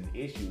it's an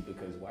issue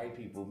because white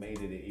people made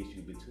it an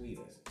issue between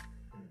us.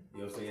 You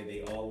know what I'm saying?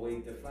 They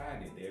always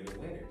defined it. They're the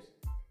winners.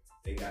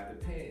 They got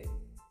the pen,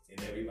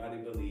 and everybody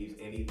believes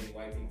anything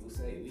white people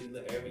say. We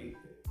look every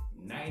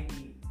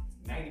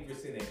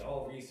 90% of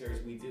all research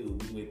we do,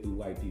 we went through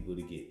white people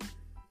to get.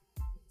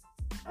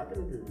 I can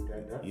agree with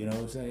that. Definitely. You know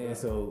what I'm saying? Yeah.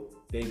 So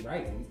they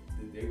write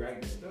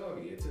the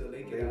story until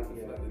they get out the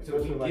way.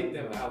 Until we get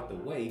them out the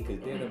way, because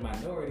they're the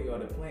minority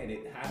on the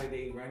planet. How do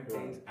they run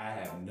things? I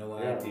have no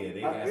idea. They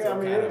got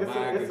some kind of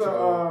mind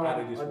control out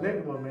of this world.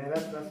 Enigma, man.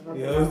 That's one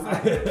you thing.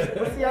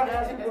 But see, I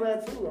ask people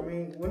that too. I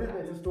mean, when did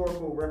the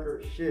historical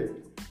record shift?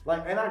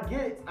 Like, and I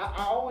get it.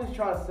 I always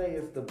try to say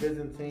it's the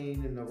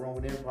Byzantine and the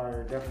Roman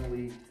Empire,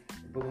 definitely.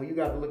 But when you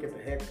got to look at the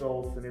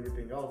Hexos and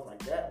everything else like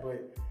that,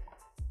 but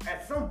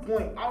at some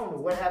point, I don't know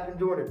what happened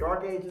during the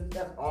Dark Ages.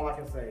 That's all I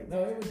can say.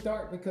 No, it was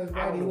dark because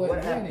Whitey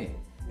wasn't winning.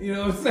 You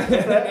know what I'm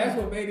saying? That's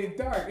what made it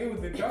dark. It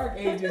was the Dark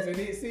Ages, and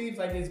it seems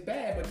like it's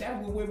bad, but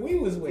that was when we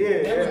was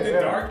winning. That was the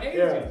Dark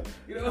Ages.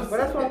 You know what I'm saying? But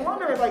that's what I'm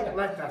wondering.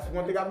 Like that's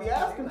one thing I be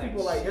asking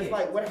people. Like, it's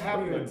like, what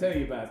happened? We're gonna tell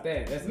you about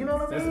that. That's you know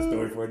what I mean? That's a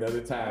story for another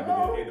time.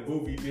 And the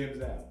movie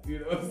dims out. You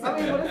know what I'm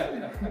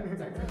saying?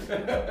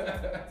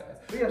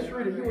 Yeah,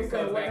 Shrita, you were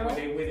saying back when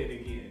they win it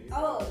again.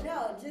 Oh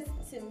no, just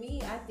to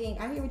me, I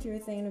hear what you were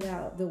saying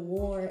about the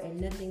war and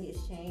nothing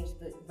has changed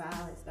but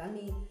violence. But I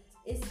mean,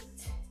 it's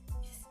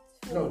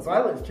no,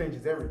 violence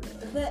changes everything.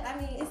 But I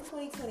mean, it's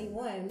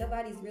 2021.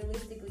 Nobody's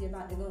realistically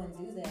about to go and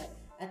do that.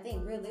 I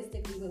think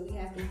realistically, what we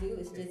have to do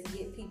is just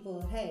get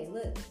people. Hey,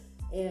 look,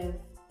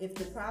 if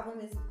the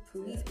problem is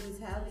police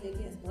brutality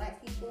against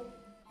black people,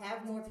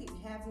 have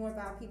more of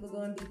our people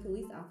go and be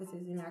police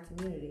officers in our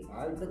community.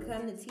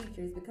 Become the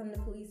teachers, become the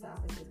police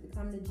officers,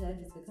 become the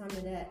judges, become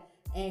the that,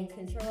 and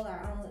control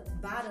our own,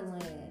 buy the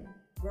land,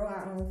 grow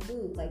our own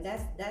food. Like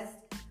that's,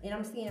 and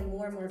I'm seeing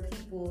more and more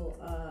people,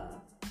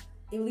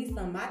 at least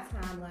on my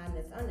timeline,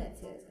 that's on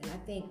that tip. And I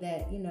think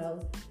that,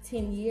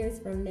 10 years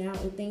from now,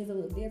 things will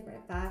look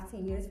different.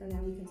 5-10 years from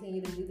now, we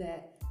continue to do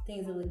that,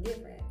 things will look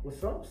different.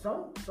 Well,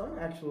 some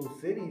actual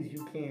cities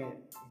you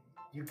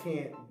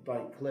can't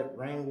like collect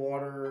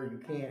rainwater. You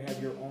can't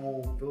have your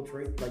own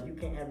filtrate. Like you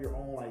can't have your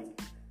own like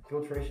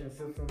filtration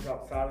systems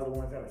outside of the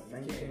ones that are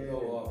sanctioned. You can't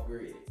go off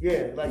grid.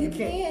 Yeah, like you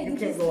can't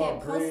just go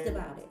off grid. Post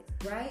about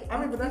it, right? I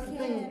mean, but that's the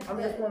thing. I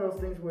mean, it's one of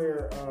those things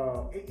where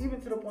even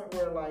to the point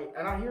where like,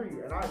 and I hear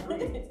you, and I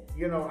agree.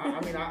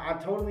 I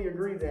totally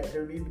agree that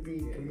there needs to be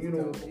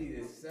communal.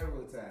 You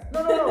several times.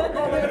 No.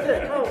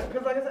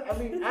 Because like I said, I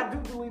mean, I do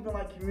believe in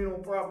like communal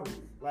properties,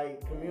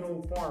 like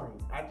communal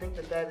farming. I think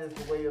that is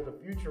the way of the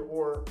future,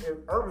 or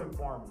urban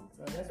farming.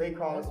 They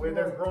call it, where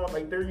they're growing,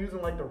 like they're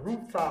using like the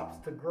rooftops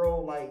to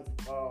grow like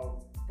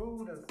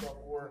food and stuff,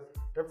 or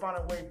they're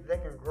finding ways they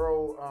can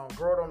grow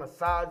it on the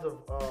sides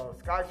of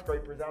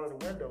skyscrapers out of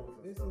the windows.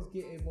 This is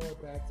getting more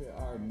back to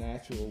our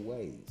natural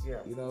ways. Yeah.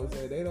 You know what I'm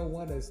saying? They don't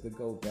want us to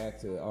go back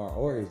to our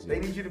origins. They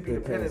need you to be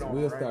dependent on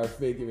we'll it, right? start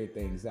figuring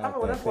things out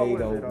that why they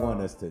don't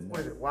want us to know. What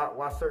is it?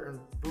 Why certain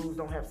foods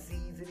don't have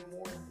seeds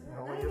anymore?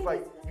 It's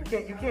like you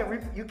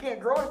can't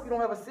grow it if you don't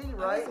have a seed,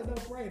 right? It's a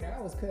no-brainer.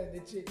 I was cutting the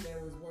chick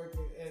that was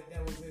working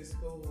that was in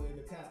school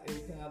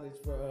in college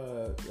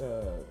for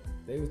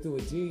they was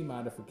doing gene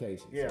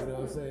modifications. Yeah. You know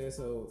what I'm saying?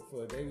 So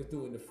they was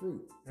doing the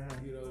fruit.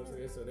 Mm-hmm. You know what I'm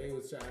saying? So they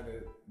was trying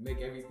to make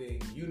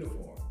everything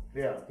uniform.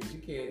 Yeah. Because you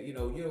can't, you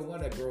don't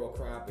want to grow a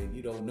crop and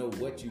you don't know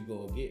what you're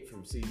going to get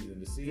from season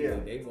to season. Yeah.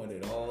 They want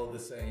it all the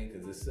same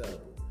because it's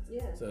sellable.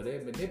 Yeah. So they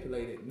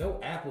manipulated. No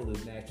apple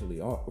is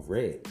naturally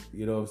red.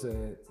 You know what I'm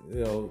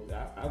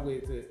saying? I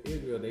went to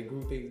Israel. They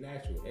grew things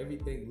natural.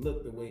 Everything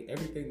looked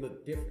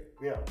different.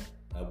 Yeah.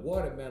 A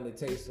watermelon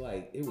tastes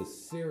like, it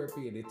was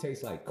syrupy and it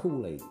tastes like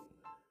Kool-Aid.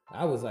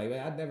 I was like,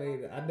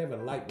 man, I never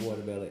liked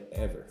watermelon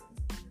ever.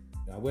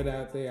 I went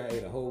out there, I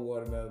ate a whole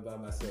watermelon by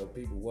myself.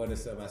 People wanted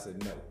something. I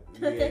said, no,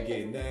 you ain't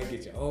getting none.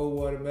 Get your own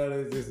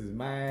watermelons. This is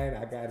mine.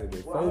 I got it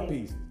in 4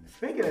 pieces.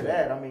 Speaking of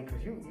that, I mean,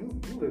 because you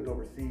lived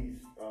overseas,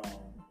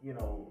 you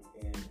know,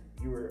 and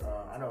you were,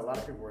 I know a lot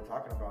of people were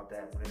talking about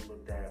that when they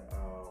looked at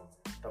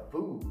the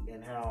food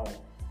and how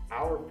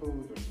our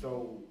foods are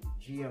so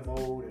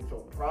GMO'd and so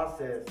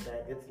processed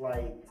that it's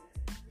like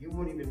you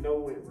wouldn't even know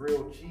what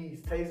real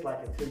cheese tastes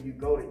like until you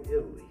go to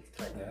Italy.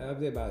 I'm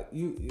saying about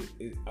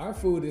our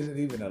food isn't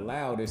even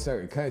allowed in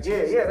certain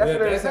countries. Yeah, that's what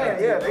they're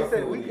saying. Yeah, they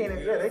said we can't.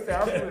 Yeah, they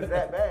said our food is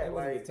that bad. They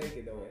like take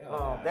it away.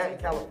 that in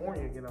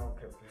California, you know.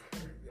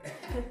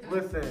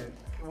 Listen,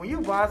 when you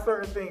buy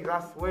certain things,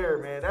 I swear,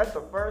 man, that's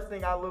the first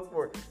thing I look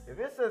for. If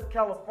it says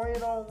California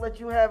don't let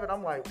you have it,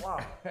 I'm like, wow.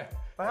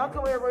 Like, how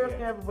come everybody else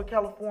can have it but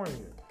California?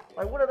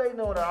 Like, what do they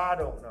know that I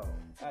don't know?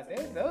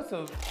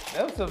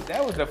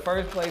 That was the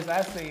first place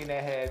I seen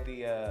that had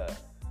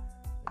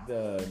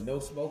the no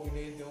smoking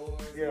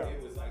indoors. Yeah.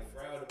 It was like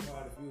frowned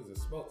upon if you was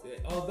a smoke.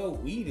 Although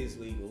weed is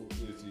legal,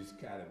 which is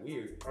kind of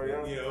weird. Oh,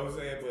 yeah? You know what I'm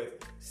saying?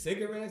 But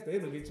cigarettes, they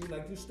look at you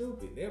like you're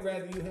stupid. They'd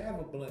rather you have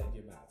a blunt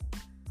in your mouth.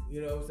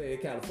 You know what I'm saying? In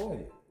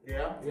California.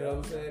 Yeah. You know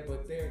what I'm saying?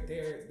 But they're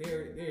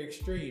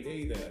extreme. They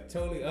either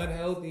totally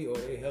unhealthy or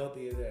they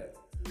healthy as hell.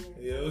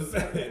 You know what I'm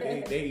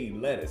saying? they eat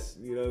lettuce,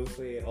 you know what I'm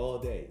saying, all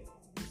day.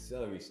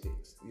 Celery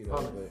sticks, you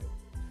know,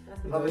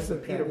 but it's a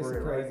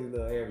crazy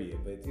little area.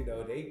 But you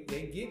know, they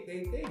get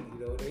their thing, you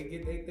know, they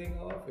get their thing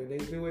off and they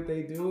do what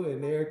they do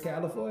and they're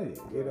California.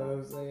 You know what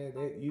I'm saying?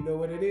 You know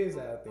what it is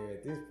out there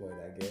at this point,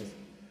 I guess.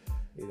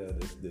 You know,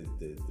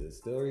 the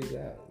story's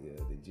out, you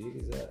know, the jig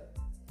is up.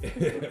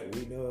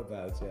 We know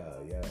about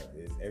y'all,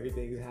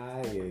 everything's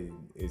high and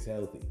it's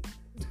healthy.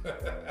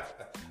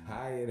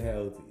 High and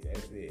healthy,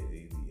 that's it.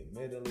 Either you're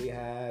mentally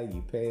high,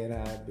 you paying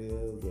high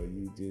bills, or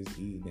you just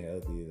eating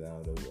healthy as I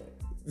don't know what.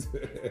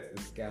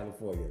 It's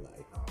California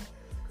life. Oh,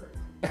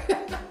 that's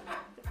crazy.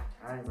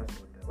 I ain't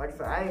messing with that. Like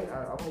I said,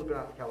 I've only been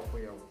out to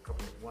California a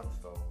couple of months,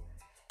 so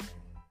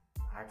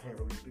I can't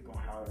really speak on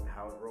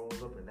how it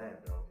rolls up in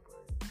that though.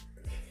 But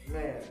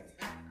man,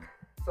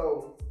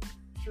 so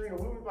Sharina,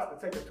 we were about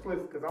to take a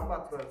twist because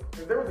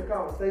there was a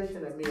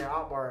conversation that me and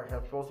Akbar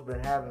have supposed to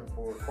been having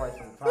for quite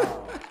some time.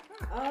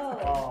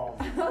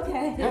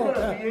 Okay. You're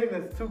gonna be in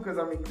this too, because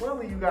I mean,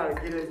 clearly you gotta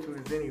get into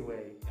this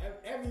anyway.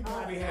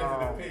 Everybody has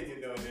an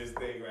opinion on this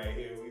thing right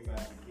here. We about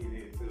to get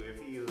into it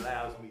if he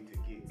allows me to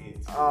get into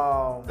it.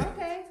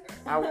 Okay.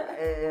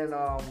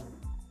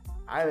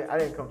 I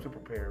didn't come too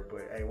prepared,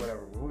 but hey,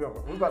 whatever. We're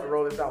about to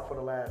roll this out for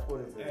the last.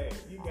 What is it? Hey,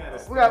 you gotta.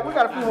 We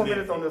got a few more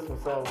minutes on this one.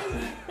 So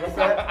what's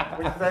that?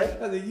 What you say?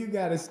 I said you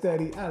gotta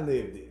study. I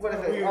lived it. What is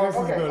it? This is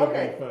gonna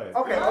be fun.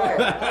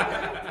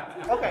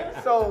 Okay.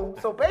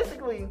 So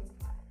basically,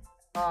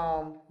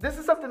 this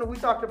is something that we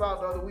talked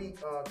about the other week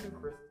too,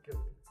 Chris.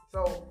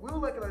 So we were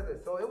looking at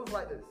this. So it was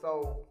like this.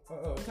 So.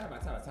 Time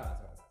out.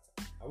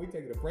 Are we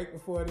taking a break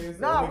before this?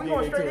 Nah, we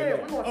going straight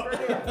in.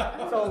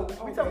 So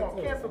we talking about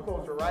cancel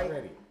culture, right?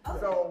 Okay.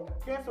 So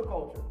cancel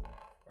culture.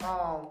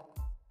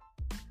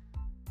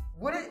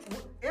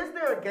 Is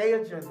there a gay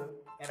agenda?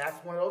 And that's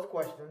one of those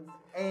questions.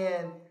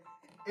 And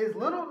is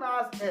Lil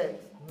Nas X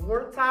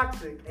more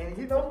toxic? And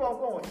he knows where I'm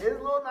going. Is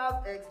Lil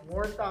Nas X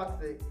more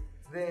toxic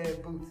than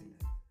Bootsy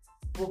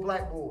for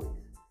black boys?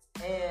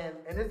 And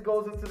this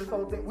goes into this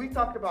whole thing. We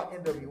talked about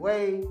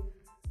NWA.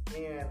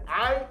 And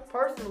I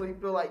personally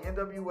feel like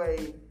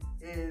NWA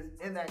is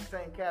in that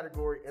same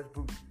category as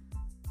Bootsy.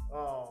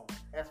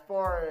 As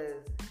far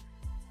as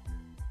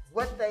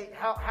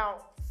how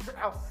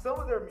some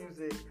of their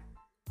music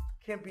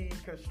can be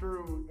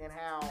construed and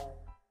how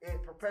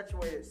it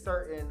perpetuated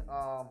certain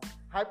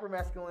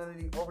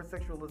hypermasculinity,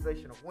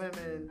 over-sexualization of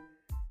women,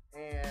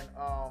 and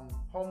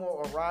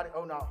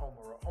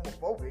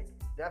homophobic,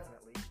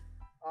 definitely.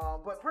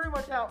 But pretty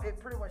much how it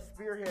pretty much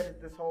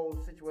spearheaded this whole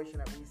situation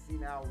that we see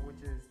now,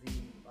 which is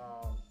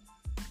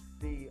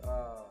the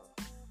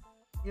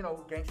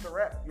gangster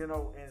rap,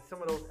 and some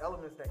of those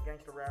elements that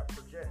gangster rap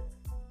projects.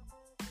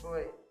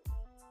 But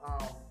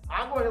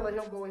I'll go ahead and let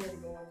him go ahead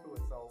and go into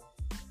it. So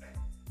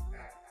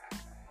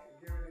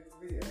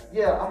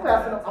yeah, I'm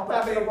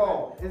passing the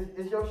ball.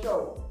 It's your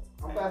show.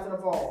 I'm passing the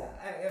ball.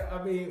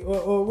 I mean,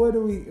 what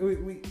do we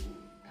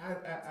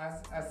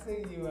I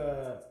see you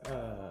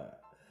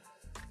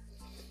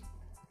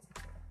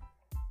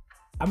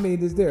I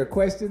mean, is there a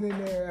question in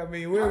there? I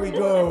mean, where are we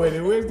going with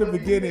it? Where's the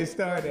beginning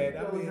start at?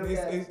 I mean,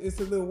 it's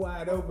a little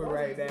wide open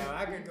right now.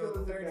 I could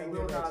go 30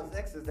 Lil Nas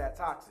X is that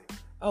toxic?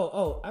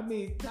 I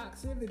mean,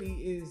 toxicity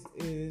is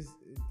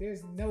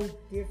there's no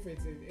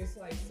difference. It's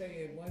like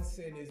saying one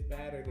sin is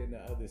better than the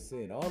other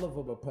sin. All of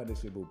them are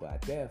punishable by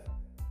death.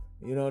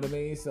 You know what I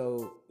mean?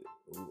 So,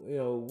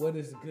 what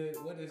is good?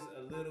 What is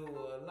a little,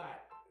 a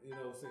lot? You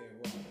know what I'm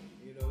saying? Wrong.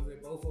 You know, they're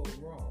both of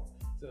them wrong.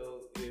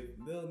 So if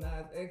Lil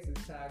Nas X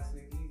is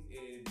toxic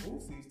and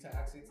Boosie's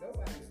toxic,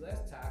 nobody's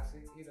less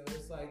toxic. You know,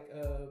 it's like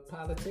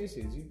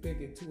politicians. You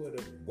picking two of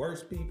the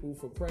worst people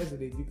for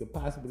president you could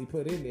possibly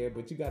put in there,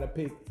 but you got to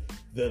pick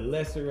the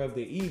lesser of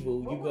the evil.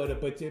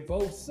 But you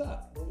both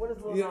suck. But what is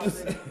Lil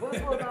Nas X? What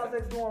is Lil Nas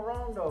X doing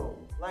wrong though?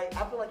 Like,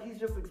 I feel like he's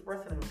just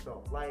expressing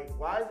himself. Like,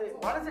 why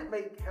does it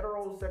make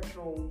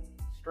heterosexual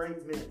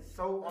straight men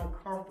so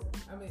uncomfortable?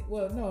 I mean,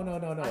 well, no. I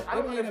don't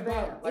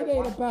understand. Like, it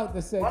ain't about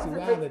the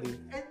sexuality.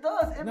 It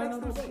does. It makes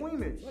them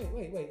squeamish.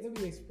 Wait. Let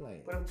me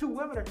explain. But if two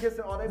women are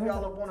kissing, they be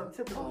all up on the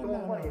tip of the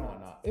doing money.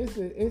 No.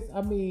 It's.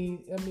 I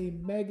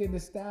mean, Megan Thee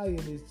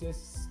Stallion is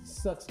just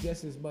sucks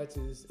just as much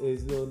as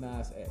Lil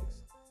Nas X.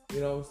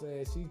 You know what I'm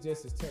saying? She's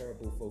just as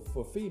terrible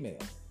for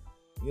females.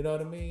 You know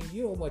what I mean?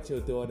 You don't want your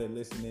daughter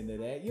listening to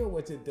that. You don't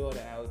want your daughter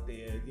out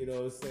there, you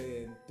know what I'm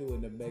saying, doing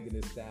the Megan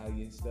Thee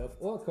Stallion stuff,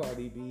 or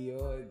Cardi B,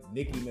 or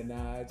Nicki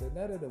Minaj, or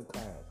none of them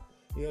clowns.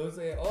 You know what I'm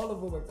saying? All of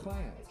them are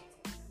clowns.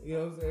 You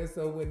know what I'm saying?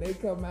 So when they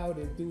come out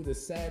and do the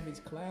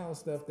savage clown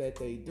stuff that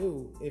they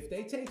do, if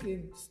they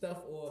taking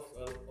stuff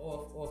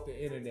off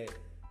the internet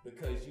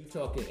because you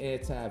talking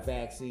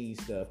anti-vaccine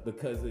stuff,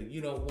 because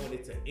you don't want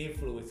it to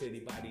influence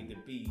anybody to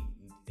be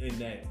in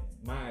that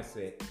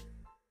mindset,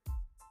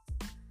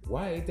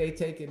 why ain't they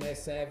taking that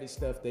savage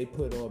stuff they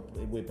put on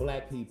with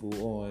black people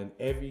on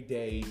every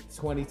day,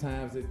 20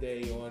 times a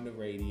day on the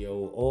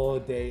radio, all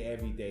day,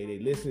 every day? They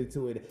listen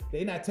to it.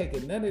 They not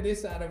taking none of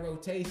this out of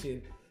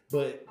rotation,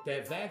 but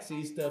that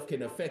vaccine stuff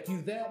can affect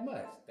you that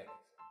much.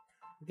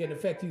 It can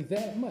affect you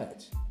that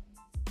much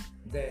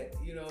that,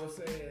 you know what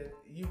I'm saying,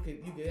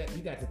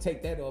 you got to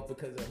take that off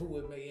because of who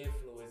it may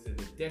influence and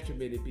the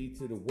detriment it be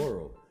to the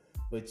world.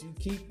 But you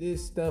keep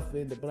this stuff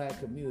in the black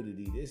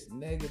community, this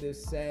negative,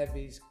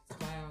 savage,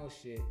 clown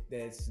shit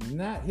that's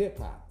not hip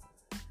hop.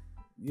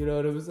 You know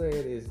what I'm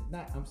saying? It's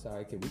not. I'm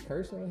sorry. Can we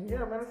curse on here?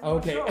 Yeah, man. It's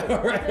okay.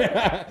 All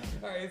right.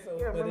 All right. So,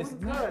 yeah, but it's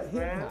not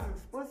hip hop. It's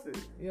explicit.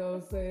 You know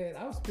what I'm saying?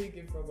 I'm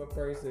speaking from a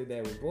person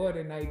that was born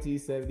in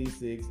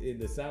 1976 in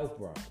the South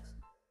Bronx.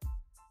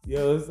 You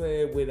know what I'm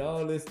saying? When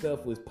all this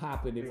stuff was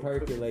popping and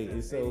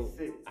percolating, so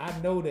I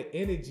know the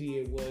energy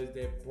it was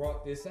that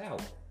brought this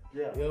out.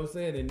 Yeah. You know what I'm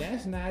saying? And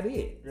that's not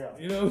it. Yeah.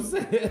 You know what I'm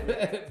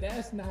saying?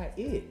 That's not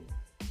it.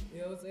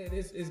 You know what I'm saying?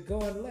 It's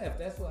going left.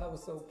 That's why I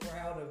was so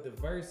proud of the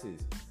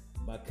verses.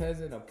 My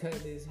cousin, I'm cutting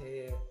his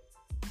hair.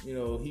 You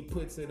know, he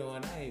puts it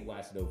on. I ain't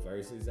watched no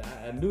verses.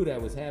 I knew that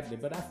was happening,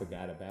 but I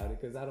forgot about it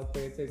because I don't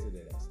pay attention to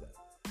that stuff.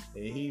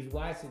 And he's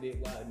watching it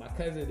while my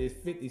cousin is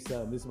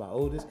 50-something. This is my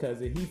oldest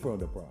cousin. He from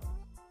the Bronx.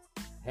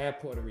 Half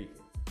Puerto Rican.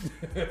 You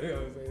know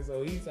what I'm saying?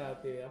 So he's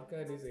out there. I'm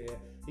cutting his hair.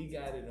 He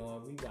got it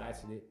on. We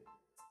watching it.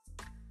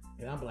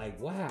 And I'm like,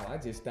 wow, I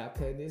just stopped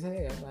cutting his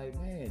hair. I'm like,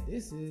 man,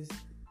 this is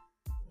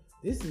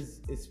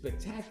a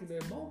spectacular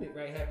moment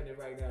happening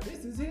right now.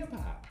 This is hip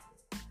hop.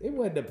 It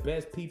wasn't the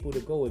best people to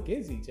go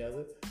against each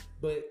other,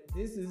 but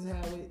this is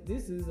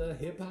a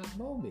hip hop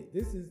moment.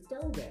 This is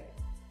throwback.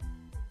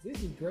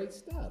 This is great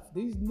stuff.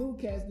 These new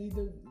cats need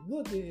to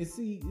look and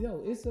see,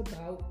 it's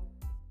about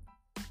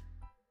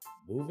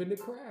moving the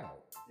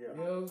crowd. Yeah.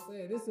 You know what I'm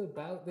saying? It's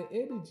about the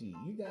energy.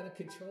 You gotta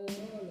control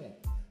all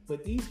that.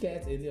 But these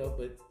cats,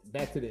 but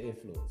back to the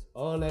influence,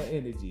 all that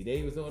energy.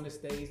 They was on the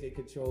stage, they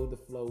controlled the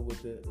flow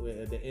with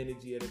the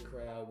energy of the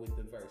crowd with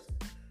the verses.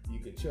 You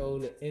control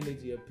the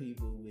energy of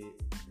people with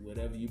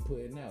whatever you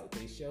putting out.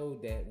 They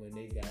showed that when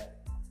they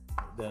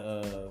got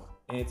the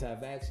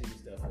anti-vaccine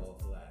stuff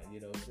offline.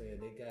 You know what I'm saying?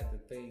 They got the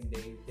thing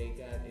they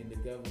got in the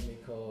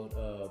government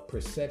called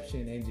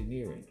perception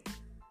engineering.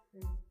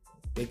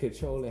 They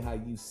controlling how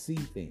you see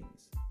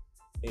things.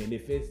 And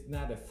if it's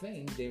not a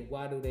thing, then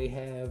why do they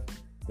have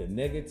the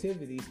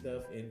negativity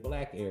stuff in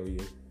black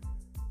areas,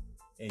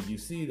 and you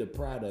see the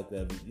product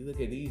of it? You look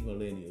at these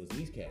millennials;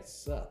 these cats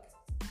suck.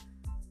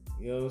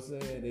 You know what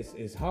I'm saying?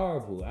 It's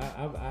horrible.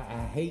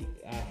 I hate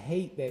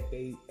that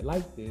they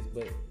like this,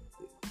 but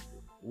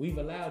we've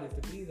allowed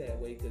it to be that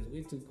way because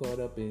we're too caught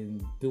up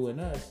in doing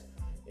us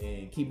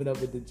and keeping up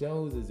with the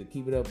Joneses and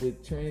keeping up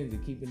with trends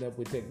and keeping up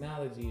with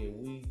technology,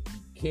 and we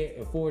can't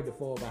afford to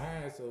fall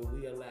behind, so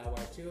we allow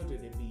our children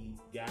to be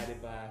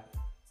guided by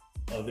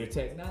other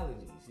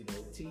technologies,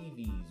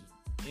 TVs,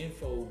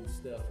 info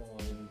stuff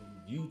on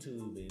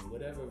YouTube and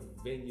whatever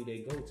venue they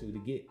go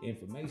to get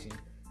information.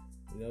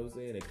 You know what I'm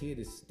saying? A kid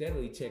is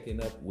steadily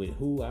checking up with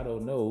who, I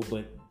don't know,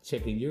 but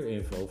checking your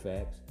info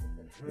facts.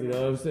 You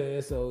know what I'm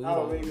saying? So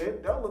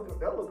they'll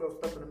look up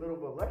stuff in the middle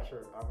of a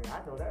lecture. I mean,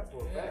 I know that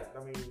for a fact.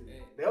 I mean,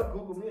 they'll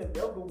Google me and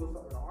they'll Google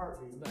something in a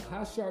heartbeat.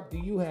 How sharp do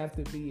you have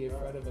to be in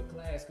front of a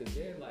class? Because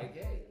they're like,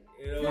 hey.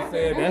 You know what I'm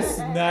saying? That's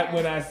not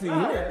what I see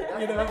here.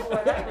 Hey,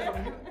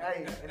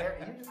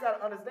 and you just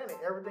gotta understand that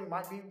everything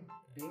might be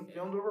being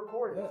filmed or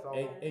recorded. So.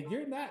 And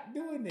you're not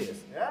doing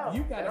this. Yeah,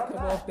 you gotta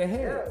come off the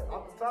head. Yeah,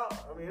 off the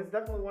top. I mean, it's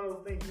definitely one of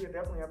those things you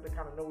definitely have to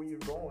kind of know where you're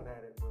going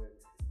at it. But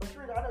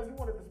Shrita, I know you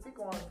wanted to speak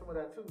on some of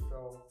that too.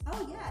 So.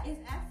 Oh yeah,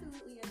 it's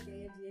absolutely a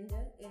gay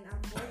agenda, and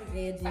I'm for the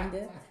gay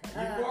agenda.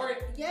 You for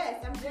it?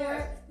 Yes, I'm for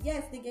Yes. it.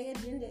 Yes, the gay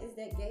agenda is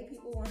that gay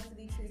people want to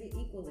be treated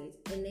equally,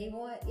 and they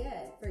want,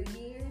 for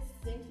years,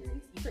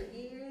 centuries, for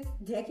years,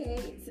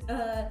 decades.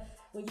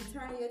 When you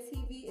turn on your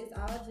TV, it's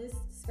all just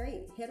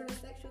straight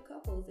heterosexual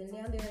couples, and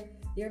now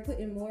they're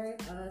putting more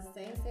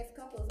same-sex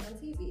couples on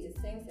TV. It's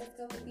same-sex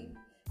couple people,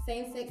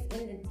 same-sex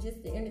in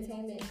just the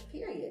entertainment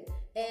period.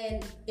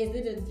 And is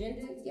it an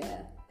agenda?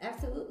 Yeah,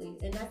 absolutely,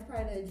 and that's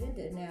part of the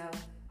agenda now.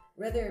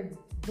 Whether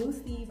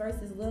Boosie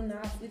versus Lil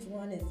Nas, which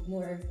one is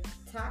more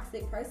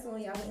toxic?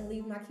 Personally, I wouldn't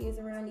leave my kids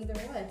around either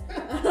one.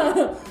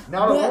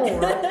 Not alone,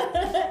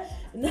 right?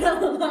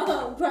 Not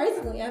alone.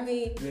 Personally, I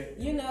mean,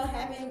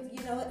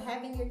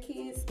 having your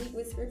kids sleep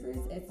with strippers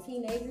as a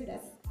teenager,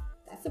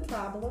 that's a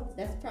problem.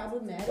 That's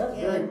problematic. That's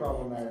very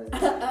problematic.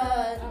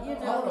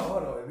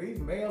 Hold on. Are these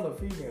male or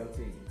female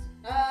teens?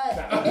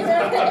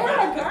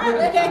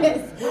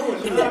 Irregardless. Who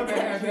would love to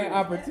have that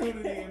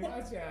opportunity in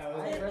my child?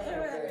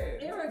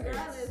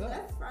 Irregardless,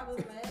 that's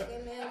problematic.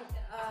 And then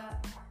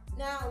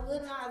now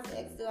Lil Nas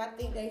X, do I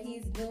think that he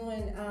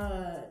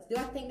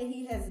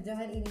has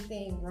done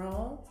anything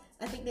wrong?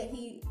 I think that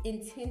he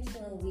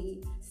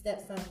intentionally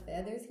steps on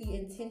feathers. He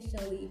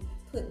intentionally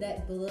put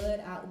that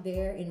blood out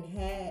there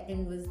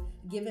and was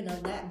given a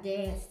lap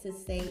dance to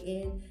stay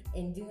in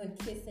and doing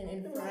kissing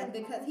in front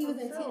because he was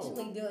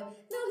intentionally doing.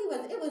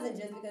 It wasn't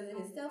just because of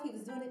himself. He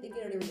was doing it to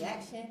get a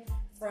reaction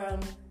from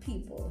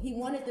people. He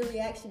wanted the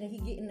reaction, and he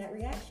getting that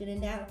reaction, and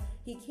now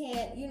he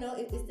can't.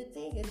 It's the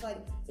thing. It's like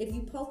if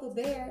you poke a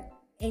bear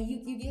and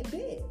you get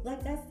bit.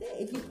 Like that's it.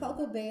 If you poke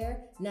a bear,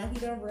 now he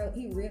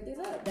ripped it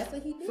up. That's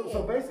what he did.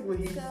 So basically,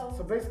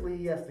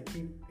 he has to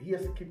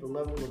keep the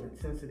level of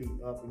intensity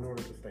up in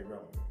order to stay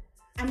relevant.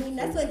 I mean,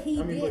 that's what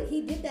he did.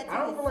 He did that to I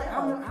don't feel like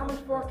how much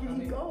far can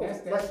he go?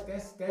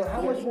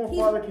 How much more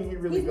farther can he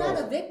really go? He's not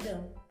a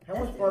victim. How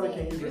much farther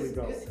can he really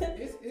go?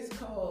 It's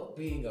called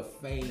being a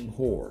fame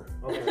whore.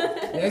 Okay.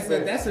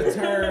 That's a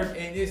term,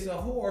 and it's a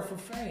whore for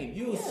fame.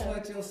 You'll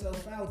sweat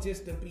yourself out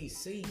just to be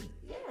seen.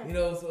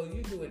 Yeah. So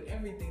you're doing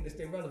everything to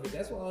stay relevant.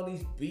 That's why all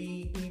these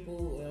B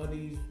people on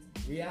these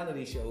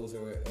reality shows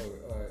are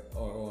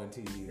on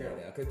TV right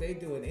now, because they're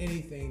doing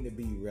anything to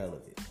be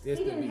relevant. He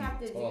didn't have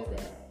to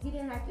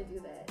do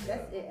that.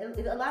 That's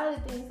it. A lot of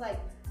the things, like,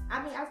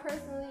 I mean, I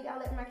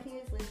let my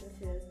kids listen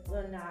to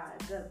Lil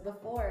Nas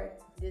before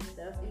this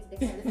stuff. They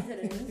can listen to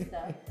the new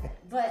stuff.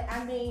 But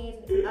I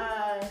mean,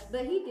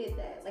 but he did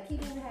that. Like, he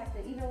didn't have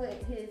to, he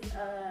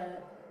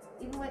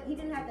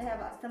didn't have to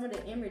have some of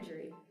the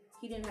imagery.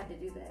 He didn't have to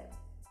do that.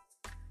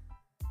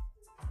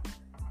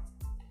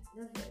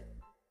 That's it.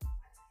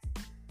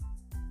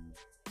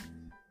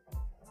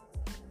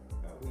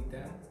 Are we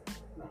done?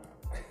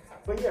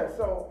 But yeah,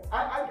 so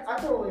I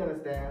totally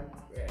understand.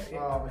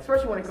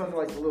 Especially when it comes to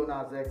like the Lil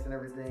Nas X and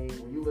everything.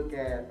 When you look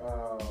at,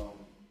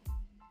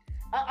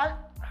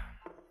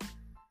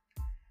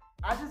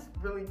 I just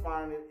really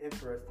find it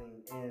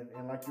interesting,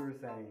 and like you were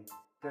saying,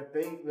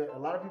 that a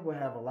lot of people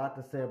have a lot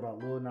to say about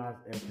Lil Nas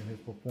X and his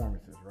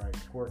performances, right?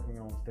 Twerking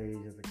on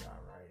stage as a guy,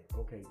 right?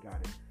 Okay,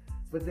 got it.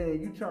 But then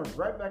you turn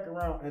right back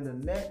around, and the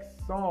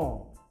next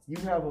song you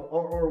have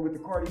or with the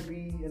Cardi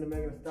B and the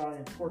Megan Thee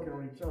Stallion twerking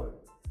on each other.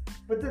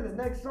 But then the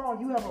next song,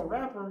 you have a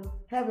rapper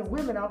having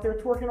women out there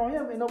twerking on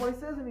him, and nobody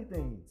says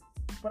anything.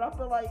 But I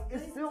feel like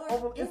it's still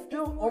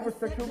over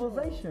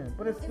sexualization.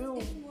 But it's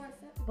still.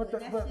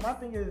 But my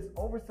thing is,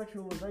 over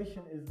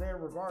sexualization is there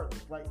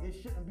regardless. Like, it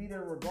shouldn't be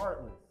there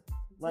regardless.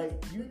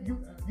 Like,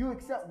 you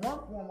accept one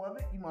form of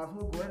it, you might as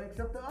well go ahead and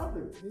accept the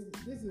other.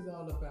 This is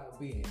all about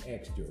being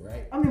extra,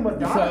 right? I mean,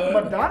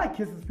 Madonna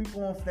kisses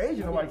people on stage,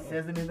 and nobody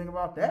says anything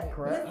about that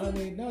crap. I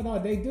mean, no,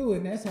 they do,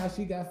 and that's how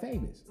she got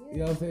famous. You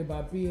know what I'm saying?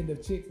 By being the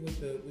chick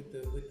with the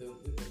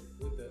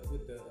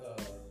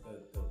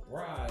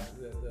bras,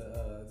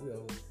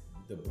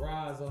 the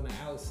bras on the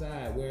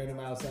outside, wearing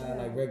them outside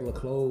like regular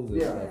clothes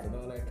and stuff, and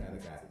all that kind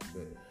of guy.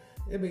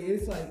 But I mean,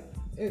 it's like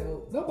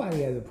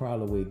nobody has a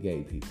problem with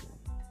gay people.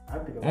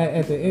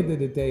 At the end of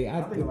the day,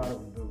 I think a lot of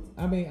them do.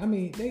 I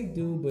mean, they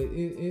do, but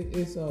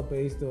it's all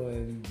based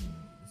on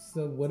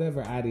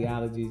whatever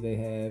ideologies they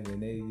have,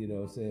 and they,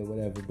 saying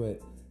whatever.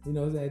 But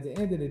at the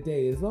end of the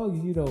day, as long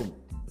as you don't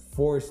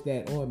force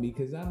that on me,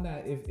 because I'm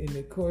not. If in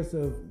the course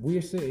of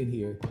we're sitting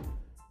here,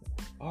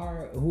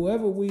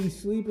 whoever we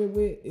sleeping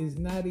with is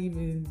not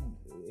even.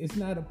 It's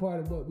not a part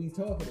of what we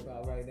talking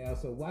about right now.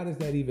 So why does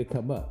that even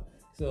come up?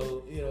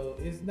 So,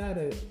 it's not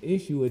an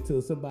issue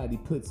until somebody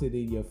puts it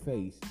in your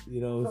face.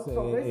 You know what I'm saying?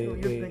 So basically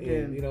you're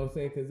thinking, you know what I'm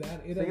saying? Because so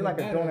you're like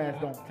a don't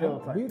ask, don't tell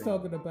type we're thing.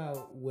 talking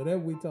about whatever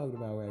we're talking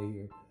about right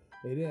here.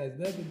 It has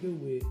nothing to do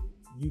with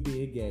you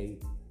being gay,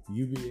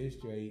 you being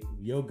straight,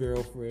 your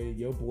girlfriend,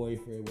 your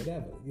boyfriend,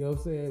 whatever. You know what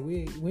I'm saying?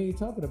 We ain't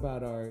talking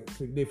about our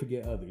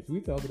significant others.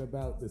 We're talking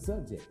about the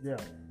subject. Yeah.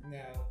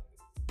 Now,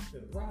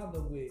 the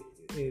problem with,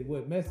 and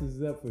what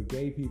messes up for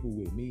gay people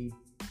with me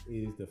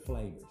is the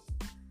flamers.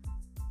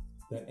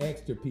 The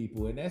extra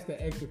people, and that's the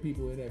extra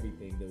people in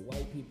everything. The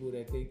white people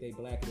that think they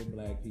blacker than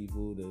black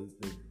people. The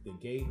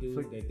gay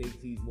dude that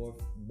thinks he's more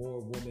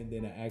woman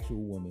than an actual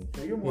woman.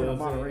 So you're more in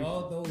moderation.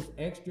 All those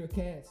extra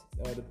cats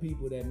are the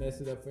people that mess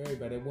it up for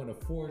everybody. They want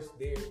to force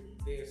their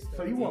stuff.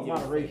 So you want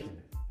moderation? Face.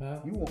 Huh?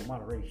 You want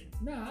moderation?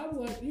 Nah, I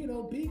want,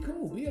 be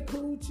cool. Be a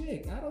cool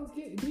chick. I don't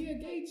care. Be a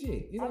gay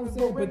chick. You know what I'm but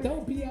saying? But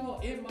don't be all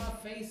in my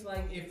face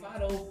like if I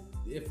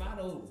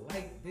don't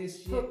like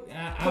this shit,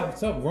 I'm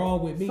something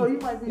wrong with me. So you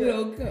might be,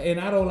 and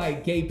I don't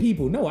like gay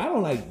people. No, I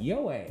don't like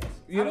your ass.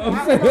 You know what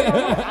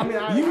I'm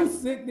saying? You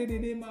sickening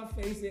it in my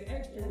face and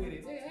extra with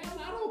it. Man,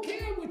 I don't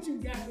care what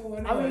you got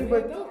going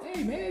on.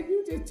 Hey man,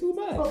 you just too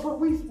much. But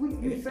we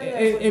say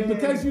that. And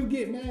because you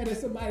get mad at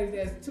somebody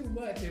that's too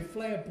much and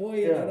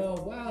flamboyant and all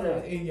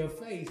wild in your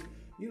face,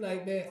 you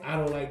like, man, I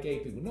don't like gay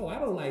people. No, I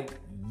don't like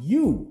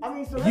you. I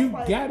mean, so that's you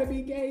like, gotta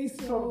be gay.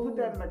 So put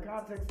that in the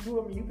context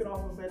too. I mean, you can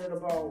also say that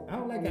about. I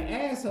don't like an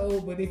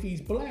asshole, but if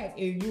he's black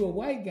and you a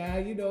white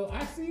guy,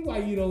 I see why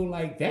you don't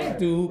like that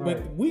dude. Right.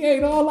 But we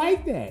ain't all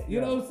like that.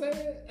 You know what I'm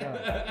saying?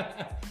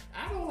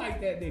 I don't like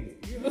that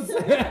nigga. You know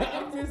what I'm saying?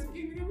 I'm just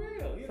keeping it real.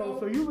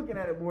 So you looking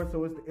at it more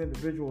so it's the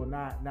individual,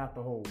 not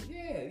the whole.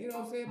 Yeah, you know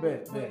what I'm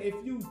saying? But if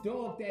you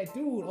dog that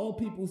dude, all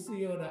people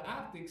see on the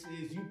optics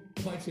is you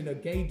punching a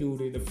gay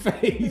dude in the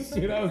face.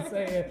 You know what I'm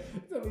saying?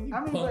 So you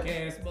punk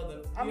ass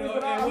mother.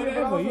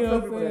 Whatever. You know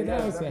what I'm saying?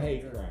 That was a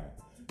hate crime.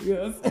 You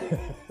know what I'm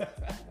saying?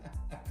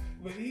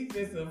 But he's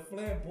just a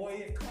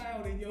flamboyant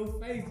clown in your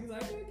face. You're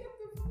like, man, get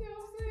the, you know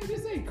what I'm saying?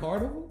 This ain't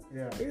carnival.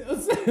 Yeah. You know what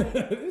I'm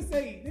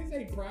saying? this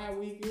ain't Pride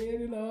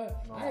Weekend. No.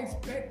 I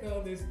expect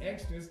all this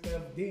extra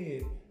stuff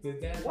then.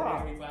 That's what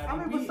everybody. I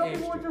mean, but some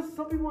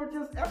people are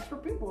just extra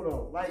people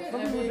though. Like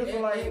some people are just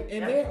like,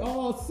 and they're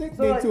all sick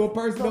to a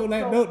person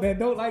that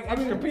don't like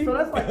extra people.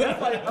 So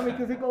that's like. I mean,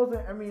 because it goes in.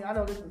 I mean, I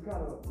know this is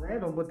kind of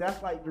random, but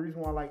that's like the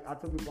reason why I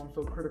tell people I'm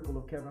so critical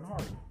of Kevin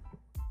Hart.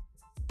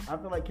 I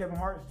feel like Kevin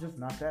Hart's just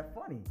not that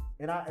funny,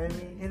 and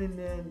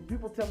then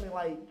people tell me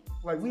like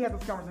we had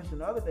this conversation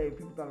the other day.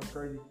 People thought it was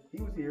crazy.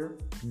 He was here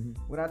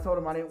when I told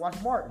him I didn't watch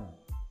Martin,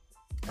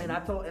 and I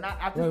just felt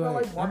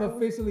like Martin. I'm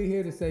officially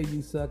here to say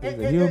you suck as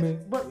a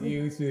human. But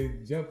you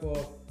should jump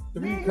off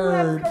 3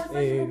 curbs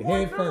and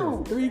head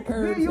first. 3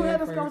 curbs. You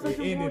had this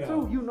conversation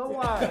before too. You know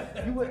why?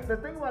 The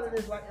thing about it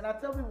is and I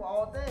tell people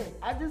all day,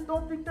 I just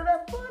don't think they're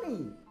that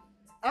funny.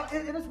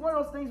 And it's one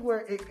of those things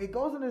where it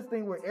goes in this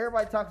thing where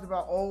everybody talks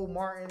about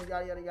Martin,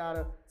 yada yada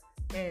yada.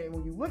 And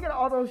when you look at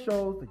all those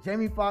shows, the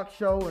Jamie Foxx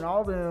show and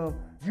all them,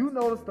 you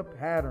notice the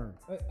pattern.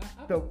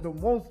 The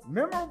most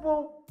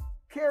memorable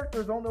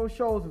characters on those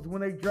shows is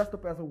when they dressed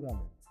up as a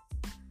woman.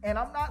 And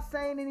I'm not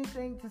saying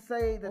anything to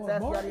say that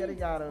that's Martin? Yada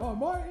yada yada.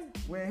 Martin.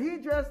 When he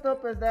dressed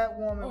up as that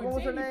woman, what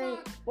was her name?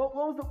 What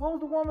was the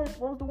woman?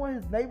 What was the one?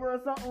 His neighbor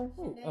or something?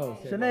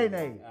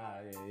 Shanae.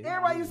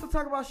 Everybody used to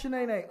talk about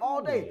Shanae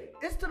all day.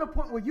 It's to the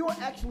point where you're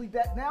actually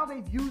now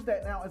they've used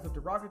that now as a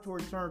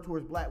derogatory term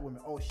towards black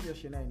women. Oh, she's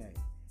Shanae.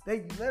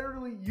 They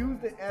literally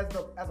used it as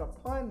a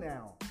pun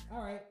now.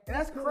 All right. And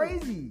that's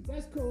crazy.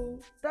 That's cool.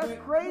 That's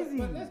crazy.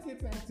 But let's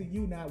get back to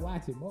you not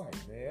watching Martin,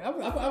 man.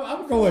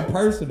 I'm going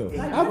personal.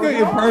 I'm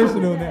getting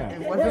personal now.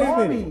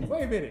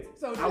 Wait a minute.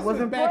 So this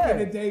was back in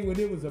the day when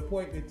it was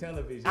appointment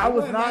television. I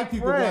was not like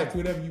you could watch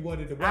whatever you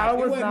wanted to watch.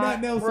 It wasn't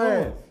nothing else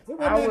on. So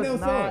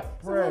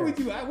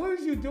what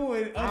was you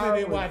doing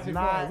other than watching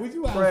Martin? Was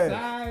you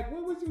outside?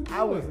 What was you doing?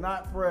 I was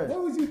not pressed.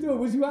 What was you doing?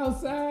 Was you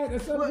outside or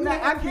something? Well,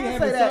 I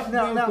can't say that.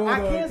 No, I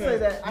can't say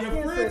that.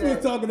 Your friends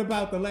were talking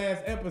about the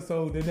last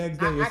episode the next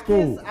day at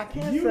school.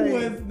 You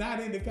was not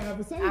in the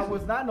conversation. I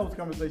was not in those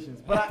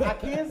conversations. But I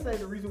can say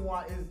the reason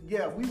why is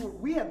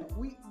we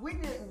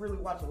didn't really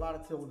watch a lot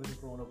of television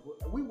growing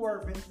up. We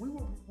were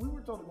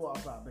told to go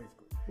outside basically.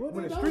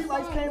 When the street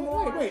lights came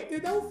on. Wait,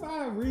 did those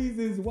 5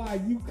 reasons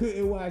why you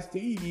couldn't watch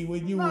TV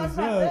when you was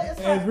young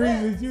as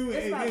reasons you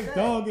and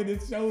dogging the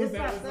shows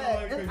that was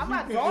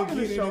on because you couldn't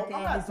get in the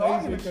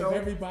conversation because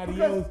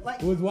everybody else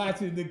was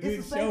watching the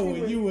good show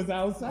and you was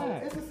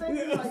outside. It's the same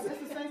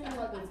thing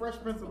like the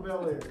Fresh Prince of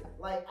Bel-Air.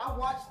 Like I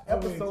watched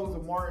episodes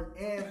of Martin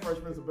and Fresh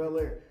Prince of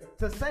Bel-Air.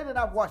 To say that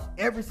I've watched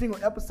every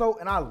single episode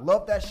and I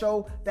love that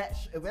show,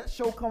 if that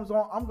show comes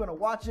on, I'm gonna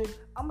watch it.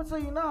 I'm gonna tell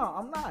you now,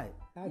 I'm not.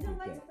 You don't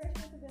like the Fresh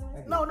Prince of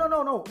Bel-Air? No.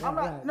 I'm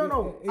not.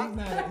 No. He's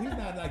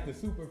not like the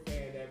super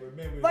fan that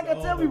remembers. Like I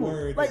tell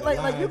people,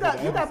 like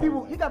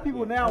you got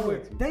people now where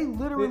they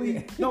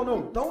literally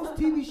those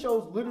TV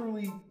shows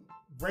literally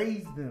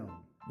raised them.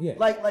 Yeah.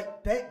 Like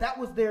that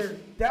was their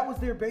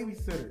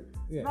babysitter.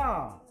 Yeah.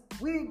 Nah,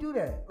 we didn't do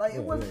that. Like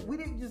it wasn't. We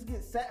didn't just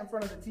get sat in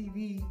front of the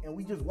TV and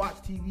we just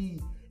watched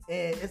TV.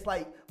 And it's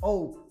like,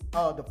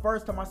 the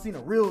first time I seen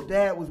a real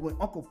dad was when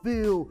Uncle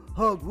Phil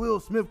hugged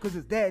Will Smith because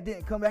his dad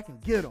didn't come back and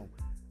get him.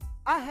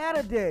 I had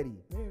a daddy.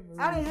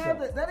 I didn't have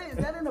that. That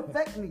didn't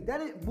affect me. That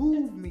didn't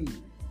move me.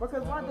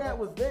 because my dad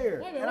was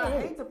there, Wait, and I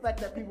wait. hate the fact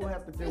that people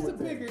have to deal That's a with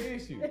bigger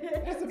this. issue.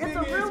 That's a a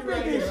bigger real issue big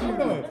right here. issue.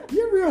 Hold on.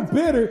 You're real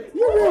bitter.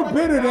 You're real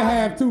bitter to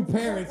have two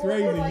parents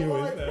raising you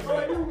and stuff.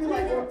 Or people be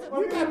like,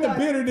 You got the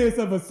bitterness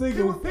of a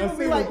single People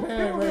be like,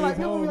 parent people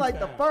raised be like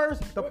the home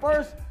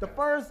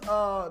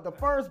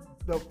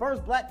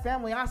first black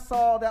family I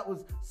saw that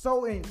was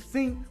so in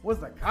sync was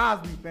the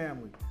Cosby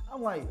family.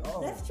 I'm like,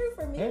 oh, That's true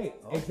for me. Hey,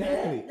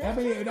 exactly. I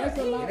mean, that's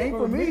a lot It ain't for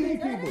for me. many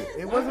people.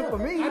 It wasn't for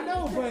me. I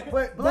know,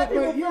 But black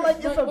people feel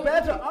like it's a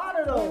badge of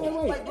honor, though.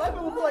 Wait. Like black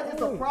people feel like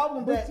it's a Wait.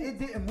 problem But that it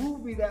didn't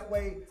move me that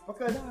way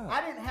because Nah.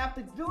 I didn't have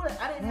to do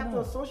that. I didn't have to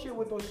associate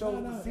with those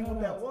shows to see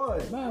what that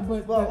was. Nah,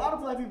 but a lot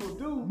of black people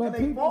do, but and they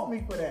people- fault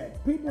me for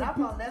that. people- and I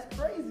found that's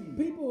crazy.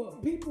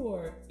 People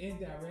are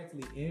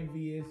indirectly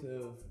envious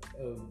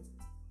of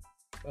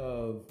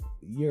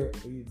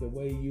the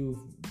way you've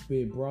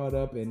been brought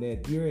up, and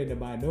that you're in the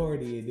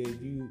minority, and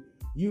that you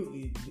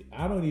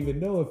I don't even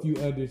know if you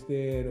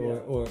understand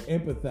or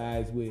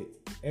empathize with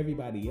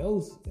everybody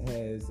else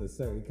has a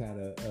certain kind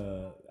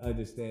of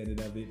understanding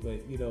of it, but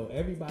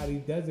everybody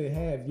doesn't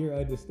have your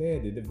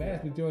understanding. The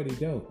vast majority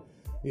don't.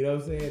 You know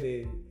what I'm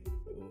saying?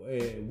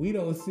 And we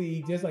don't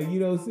see, just like you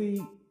don't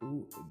see,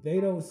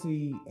 they don't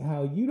see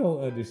how you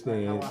don't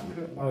understand,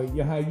 or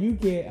how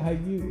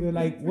you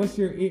like what's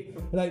your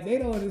like. They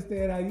don't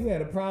understand how you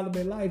had a problem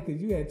in life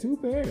because you had two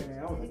parents. Man,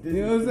 I was a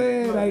You know what I'm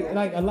saying? Disney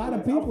Like a lot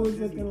of kid. I people was a is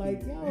looking Disney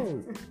like,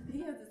 kid.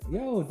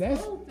 yo,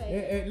 that's soul at,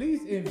 fan. at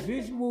least in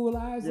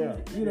visualizing,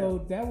 Yeah,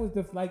 that was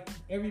the like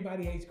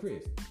everybody hates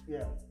Chris.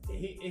 Yeah.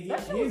 His shit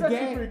was actually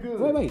dad, pretty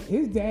good. wait,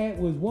 his dad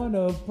was one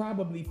of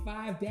probably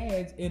 5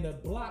 dads in a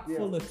block Yeah.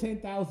 full of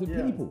 10,000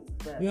 Yeah. people.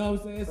 Facts. You know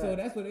what I'm saying? So Facts.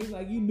 that's what it's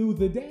like. You knew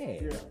the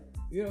dad. Yeah.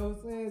 You know what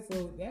I'm saying?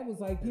 So that was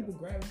like people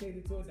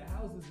gravitated toward the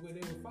houses where they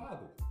were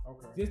fathers,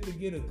 Okay. just to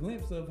get a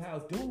glimpse of how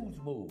dudes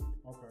moved.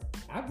 Okay.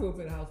 I grew up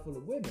in a house full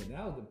of women, and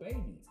I was a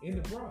baby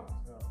in the Bronx.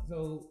 Yeah.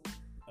 So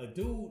a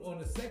dude on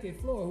the second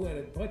floor who had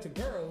a bunch of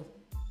girls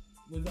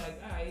was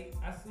like, all right,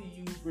 I see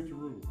you.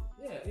 Switcheroo.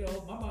 Yeah,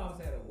 my mom's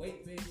had a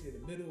weight bench in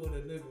the middle of the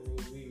living room.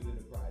 We was in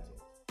the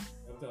project.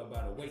 I'm talking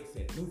about a weight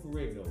set, Lou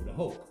Ferrigno, the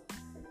Hulk,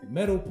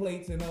 metal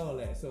plates and all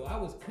that. So I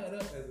was cut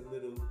up as a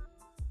little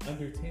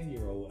under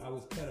 10-year-old. I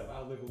was cut up. I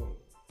was lifting weight.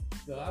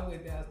 So I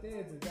went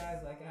downstairs and the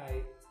guy's like, all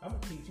right, I'm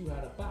gonna teach you how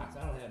to box.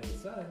 I don't have no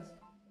sons.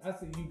 I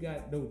said, you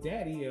got no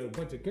daddy and a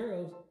bunch of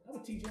girls. I'm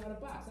gonna teach you how to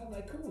box. I was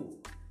like, cool.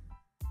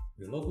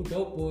 The local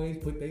dope boys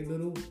put their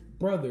little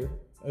brother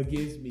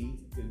against me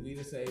because we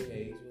the same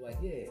age. We're like,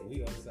 yeah,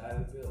 we on the side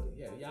of the building.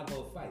 Yeah, y'all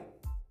gonna fight.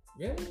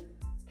 Really?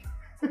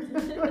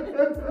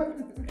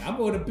 I'm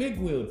on the big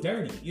wheel,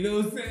 dirty. You know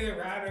what I'm saying?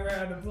 Riding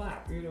around the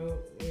block,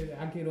 And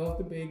I get off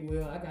the big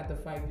wheel. I got to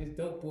fight this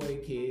dope boy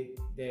kid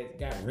that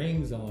got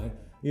rings on.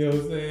 You know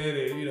what I'm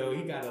saying? And,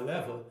 he got a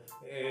lever.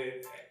 And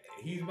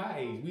he's my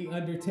age. We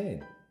under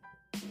 10.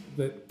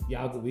 But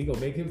we gonna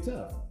make him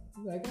tough.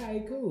 I'm like, all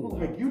right, cool. Who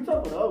make you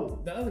tough or the other?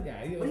 The other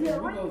guy, But he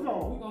had rings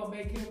on. we gonna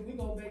make him, we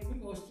gonna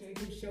shake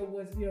him, show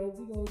what's, we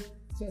gonna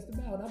test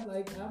him out. I'm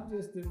like, I'm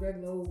just a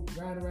regular old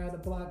ride around the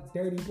block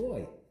dirty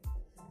boy.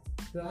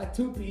 So I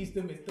two-pieced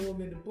him and threw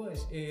him in the bush,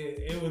 and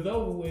it was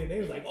over with. They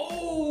was like,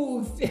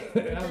 oh shit.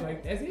 And I was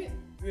like, that's it.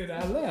 And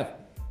I left.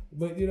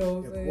 But you know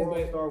what I'm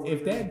saying? But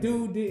if that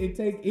dude didn't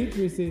take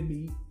interest in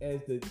me as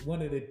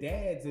one of the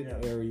dads in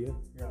the area,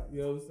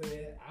 you know what I'm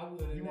saying? I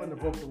would have. You wouldn't have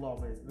broke the law,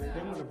 man. They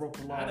wouldn't have broke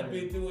the law. I'd have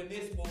been doing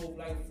this move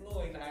like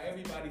Floyd, how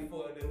everybody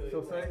fought in the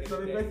hood. So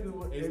they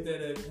basically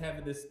instead of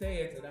having the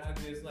stance, and I'm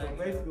just like,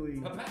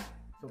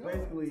 So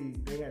basically,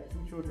 they had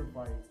 2 children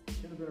fight.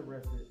 Should have been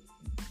arrested.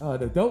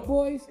 The dope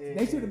boys, Yeah.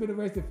 they should have been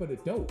arrested for the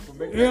dope. For You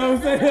making- know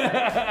what I'm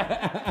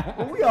saying?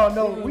 Well,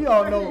 we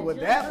all know what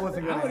that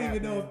wasn't I gonna don't happen.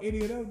 even know if any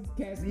of them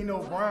cats.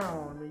 Nino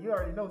Brown. I mean, you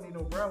already know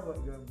Nino Brown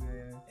wasn't gonna be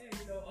in.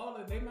 Hey, all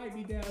of they might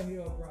be down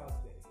here on Broad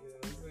State. You know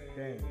what I'm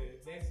saying?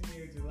 Dang. Next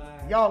year,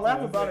 July. Y'all laugh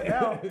you know about what it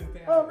I'm now.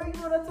 saying? Oh man, you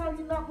know that time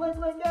you not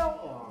playing out?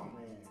 Oh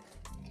man.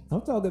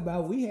 I'm talking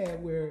about we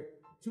had where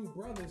 2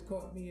 brothers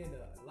caught me in the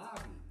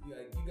lobby. You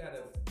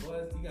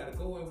gotta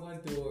go in one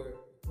door,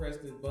 press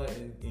the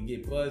button, and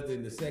get buzzed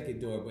in the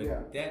second door.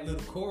 But that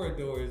little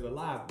corridor is a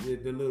lobby,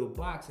 the little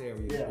box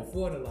area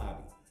before the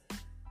lobby.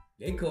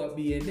 They caught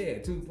me in there,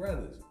 2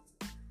 brothers.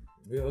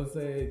 You know what I'm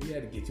saying? You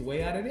had to get your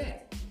way out of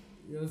that.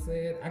 You know what I'm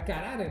saying? I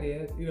got out of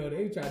there.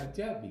 They tried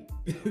to jump me.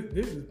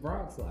 This is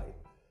Bronx life.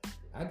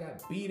 I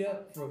got beat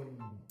up from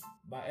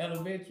my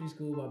elementary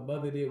school. My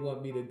mother didn't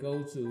want me to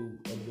go to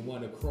the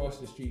one across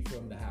the street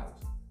from the house,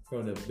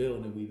 from the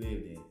building we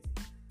lived in.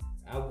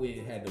 I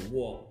had to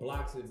walk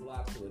blocks and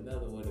blocks to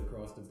another one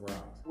across the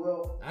Bronx.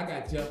 Well, I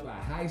got jumped by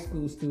high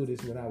school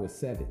students when I was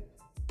 7.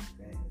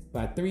 dang.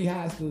 By 3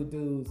 high school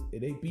dudes,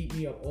 and they beat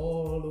me up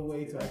all the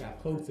way till I got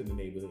close to the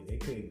neighborhood. They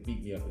couldn't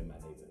beat me up in my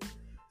neighborhood.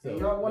 So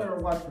y'all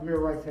wondering why Tamir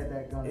Rice had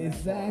that gun?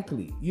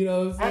 Exactly. You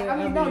know what I'm saying? I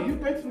mean, no, you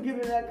thanks for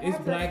giving that context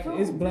it's black. too.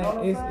 It's black.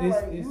 You know what I'm saying?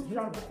 Like, he It's was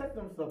trying to protect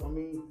himself. I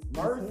mean,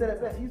 Murray said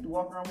it best. He used to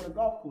walk around with a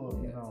golf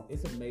club. You know.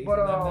 It's amazing. But,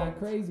 I'm not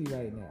crazy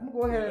right now. I'm gonna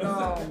go ahead and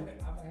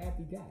I'm a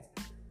happy guy.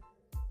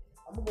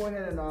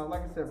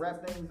 like I said,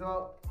 wrap things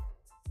up.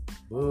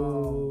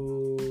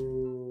 Boo.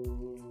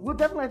 We'll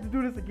definitely have to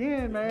do this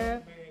again,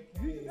 man.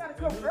 You gotta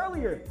come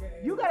earlier.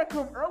 You gotta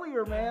come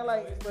earlier, man.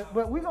 Like,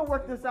 but we gonna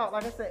work this out.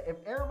 Like I said, if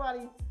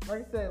everybody,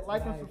 like I said,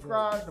 like and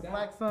subscribe to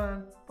Black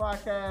Sun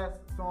Podcast.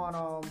 It's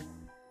on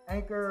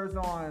Anchors,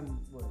 on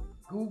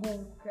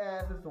Google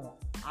Cast. It's on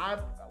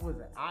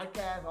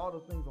iCast. All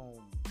those things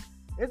on.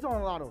 It's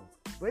on a lot of them.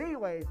 But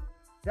anyways,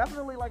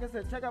 definitely, like I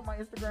said, check out my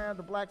Instagram,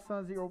 the Black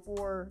Sun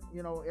 04.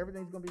 You know,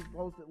 everything's gonna be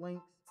posted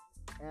links.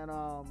 And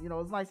you know,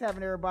 it's nice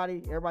having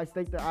everybody. Everybody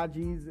stake their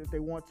IGs if they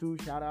want to.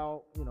 Shout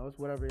out. You know, it's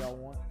whatever y'all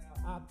want.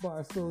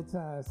 Akbar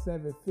Sultan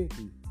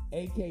 750,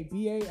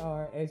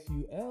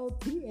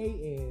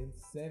 AKBARSULTAN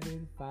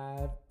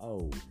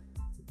 750.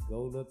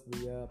 Go look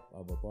me up.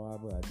 I'm a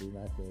barber. I do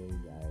my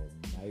thing. I am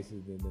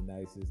nicer than the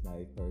nicest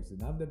nice person.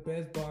 I'm the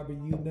best barber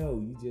you know.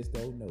 You just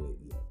don't know it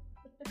yet.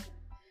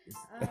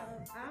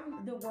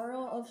 I'm the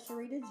world of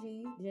Sherida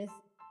G. Just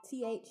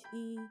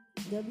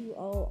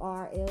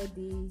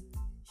THEWORLD.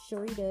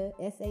 Sherida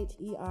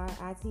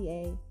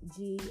SHERITA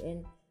G.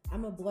 And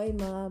I'm a boy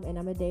mom and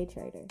I'm a day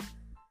trader.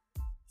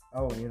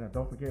 Oh, you know,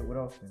 don't forget what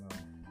else, you know.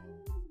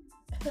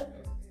 The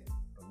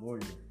lawyer.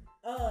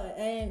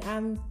 And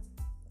I'm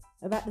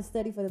about to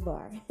study for the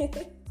bar.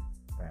 Facts.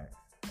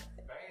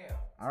 Bam.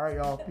 All right,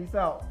 y'all. Peace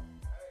out.